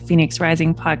of the Phoenix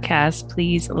Rising podcast.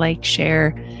 Please like,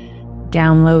 share,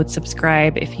 download,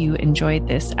 subscribe if you enjoyed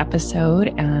this episode,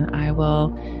 and I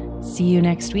will see you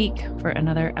next week for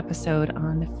another episode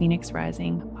on the Phoenix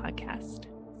Rising podcast.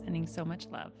 Sending so much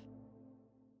love.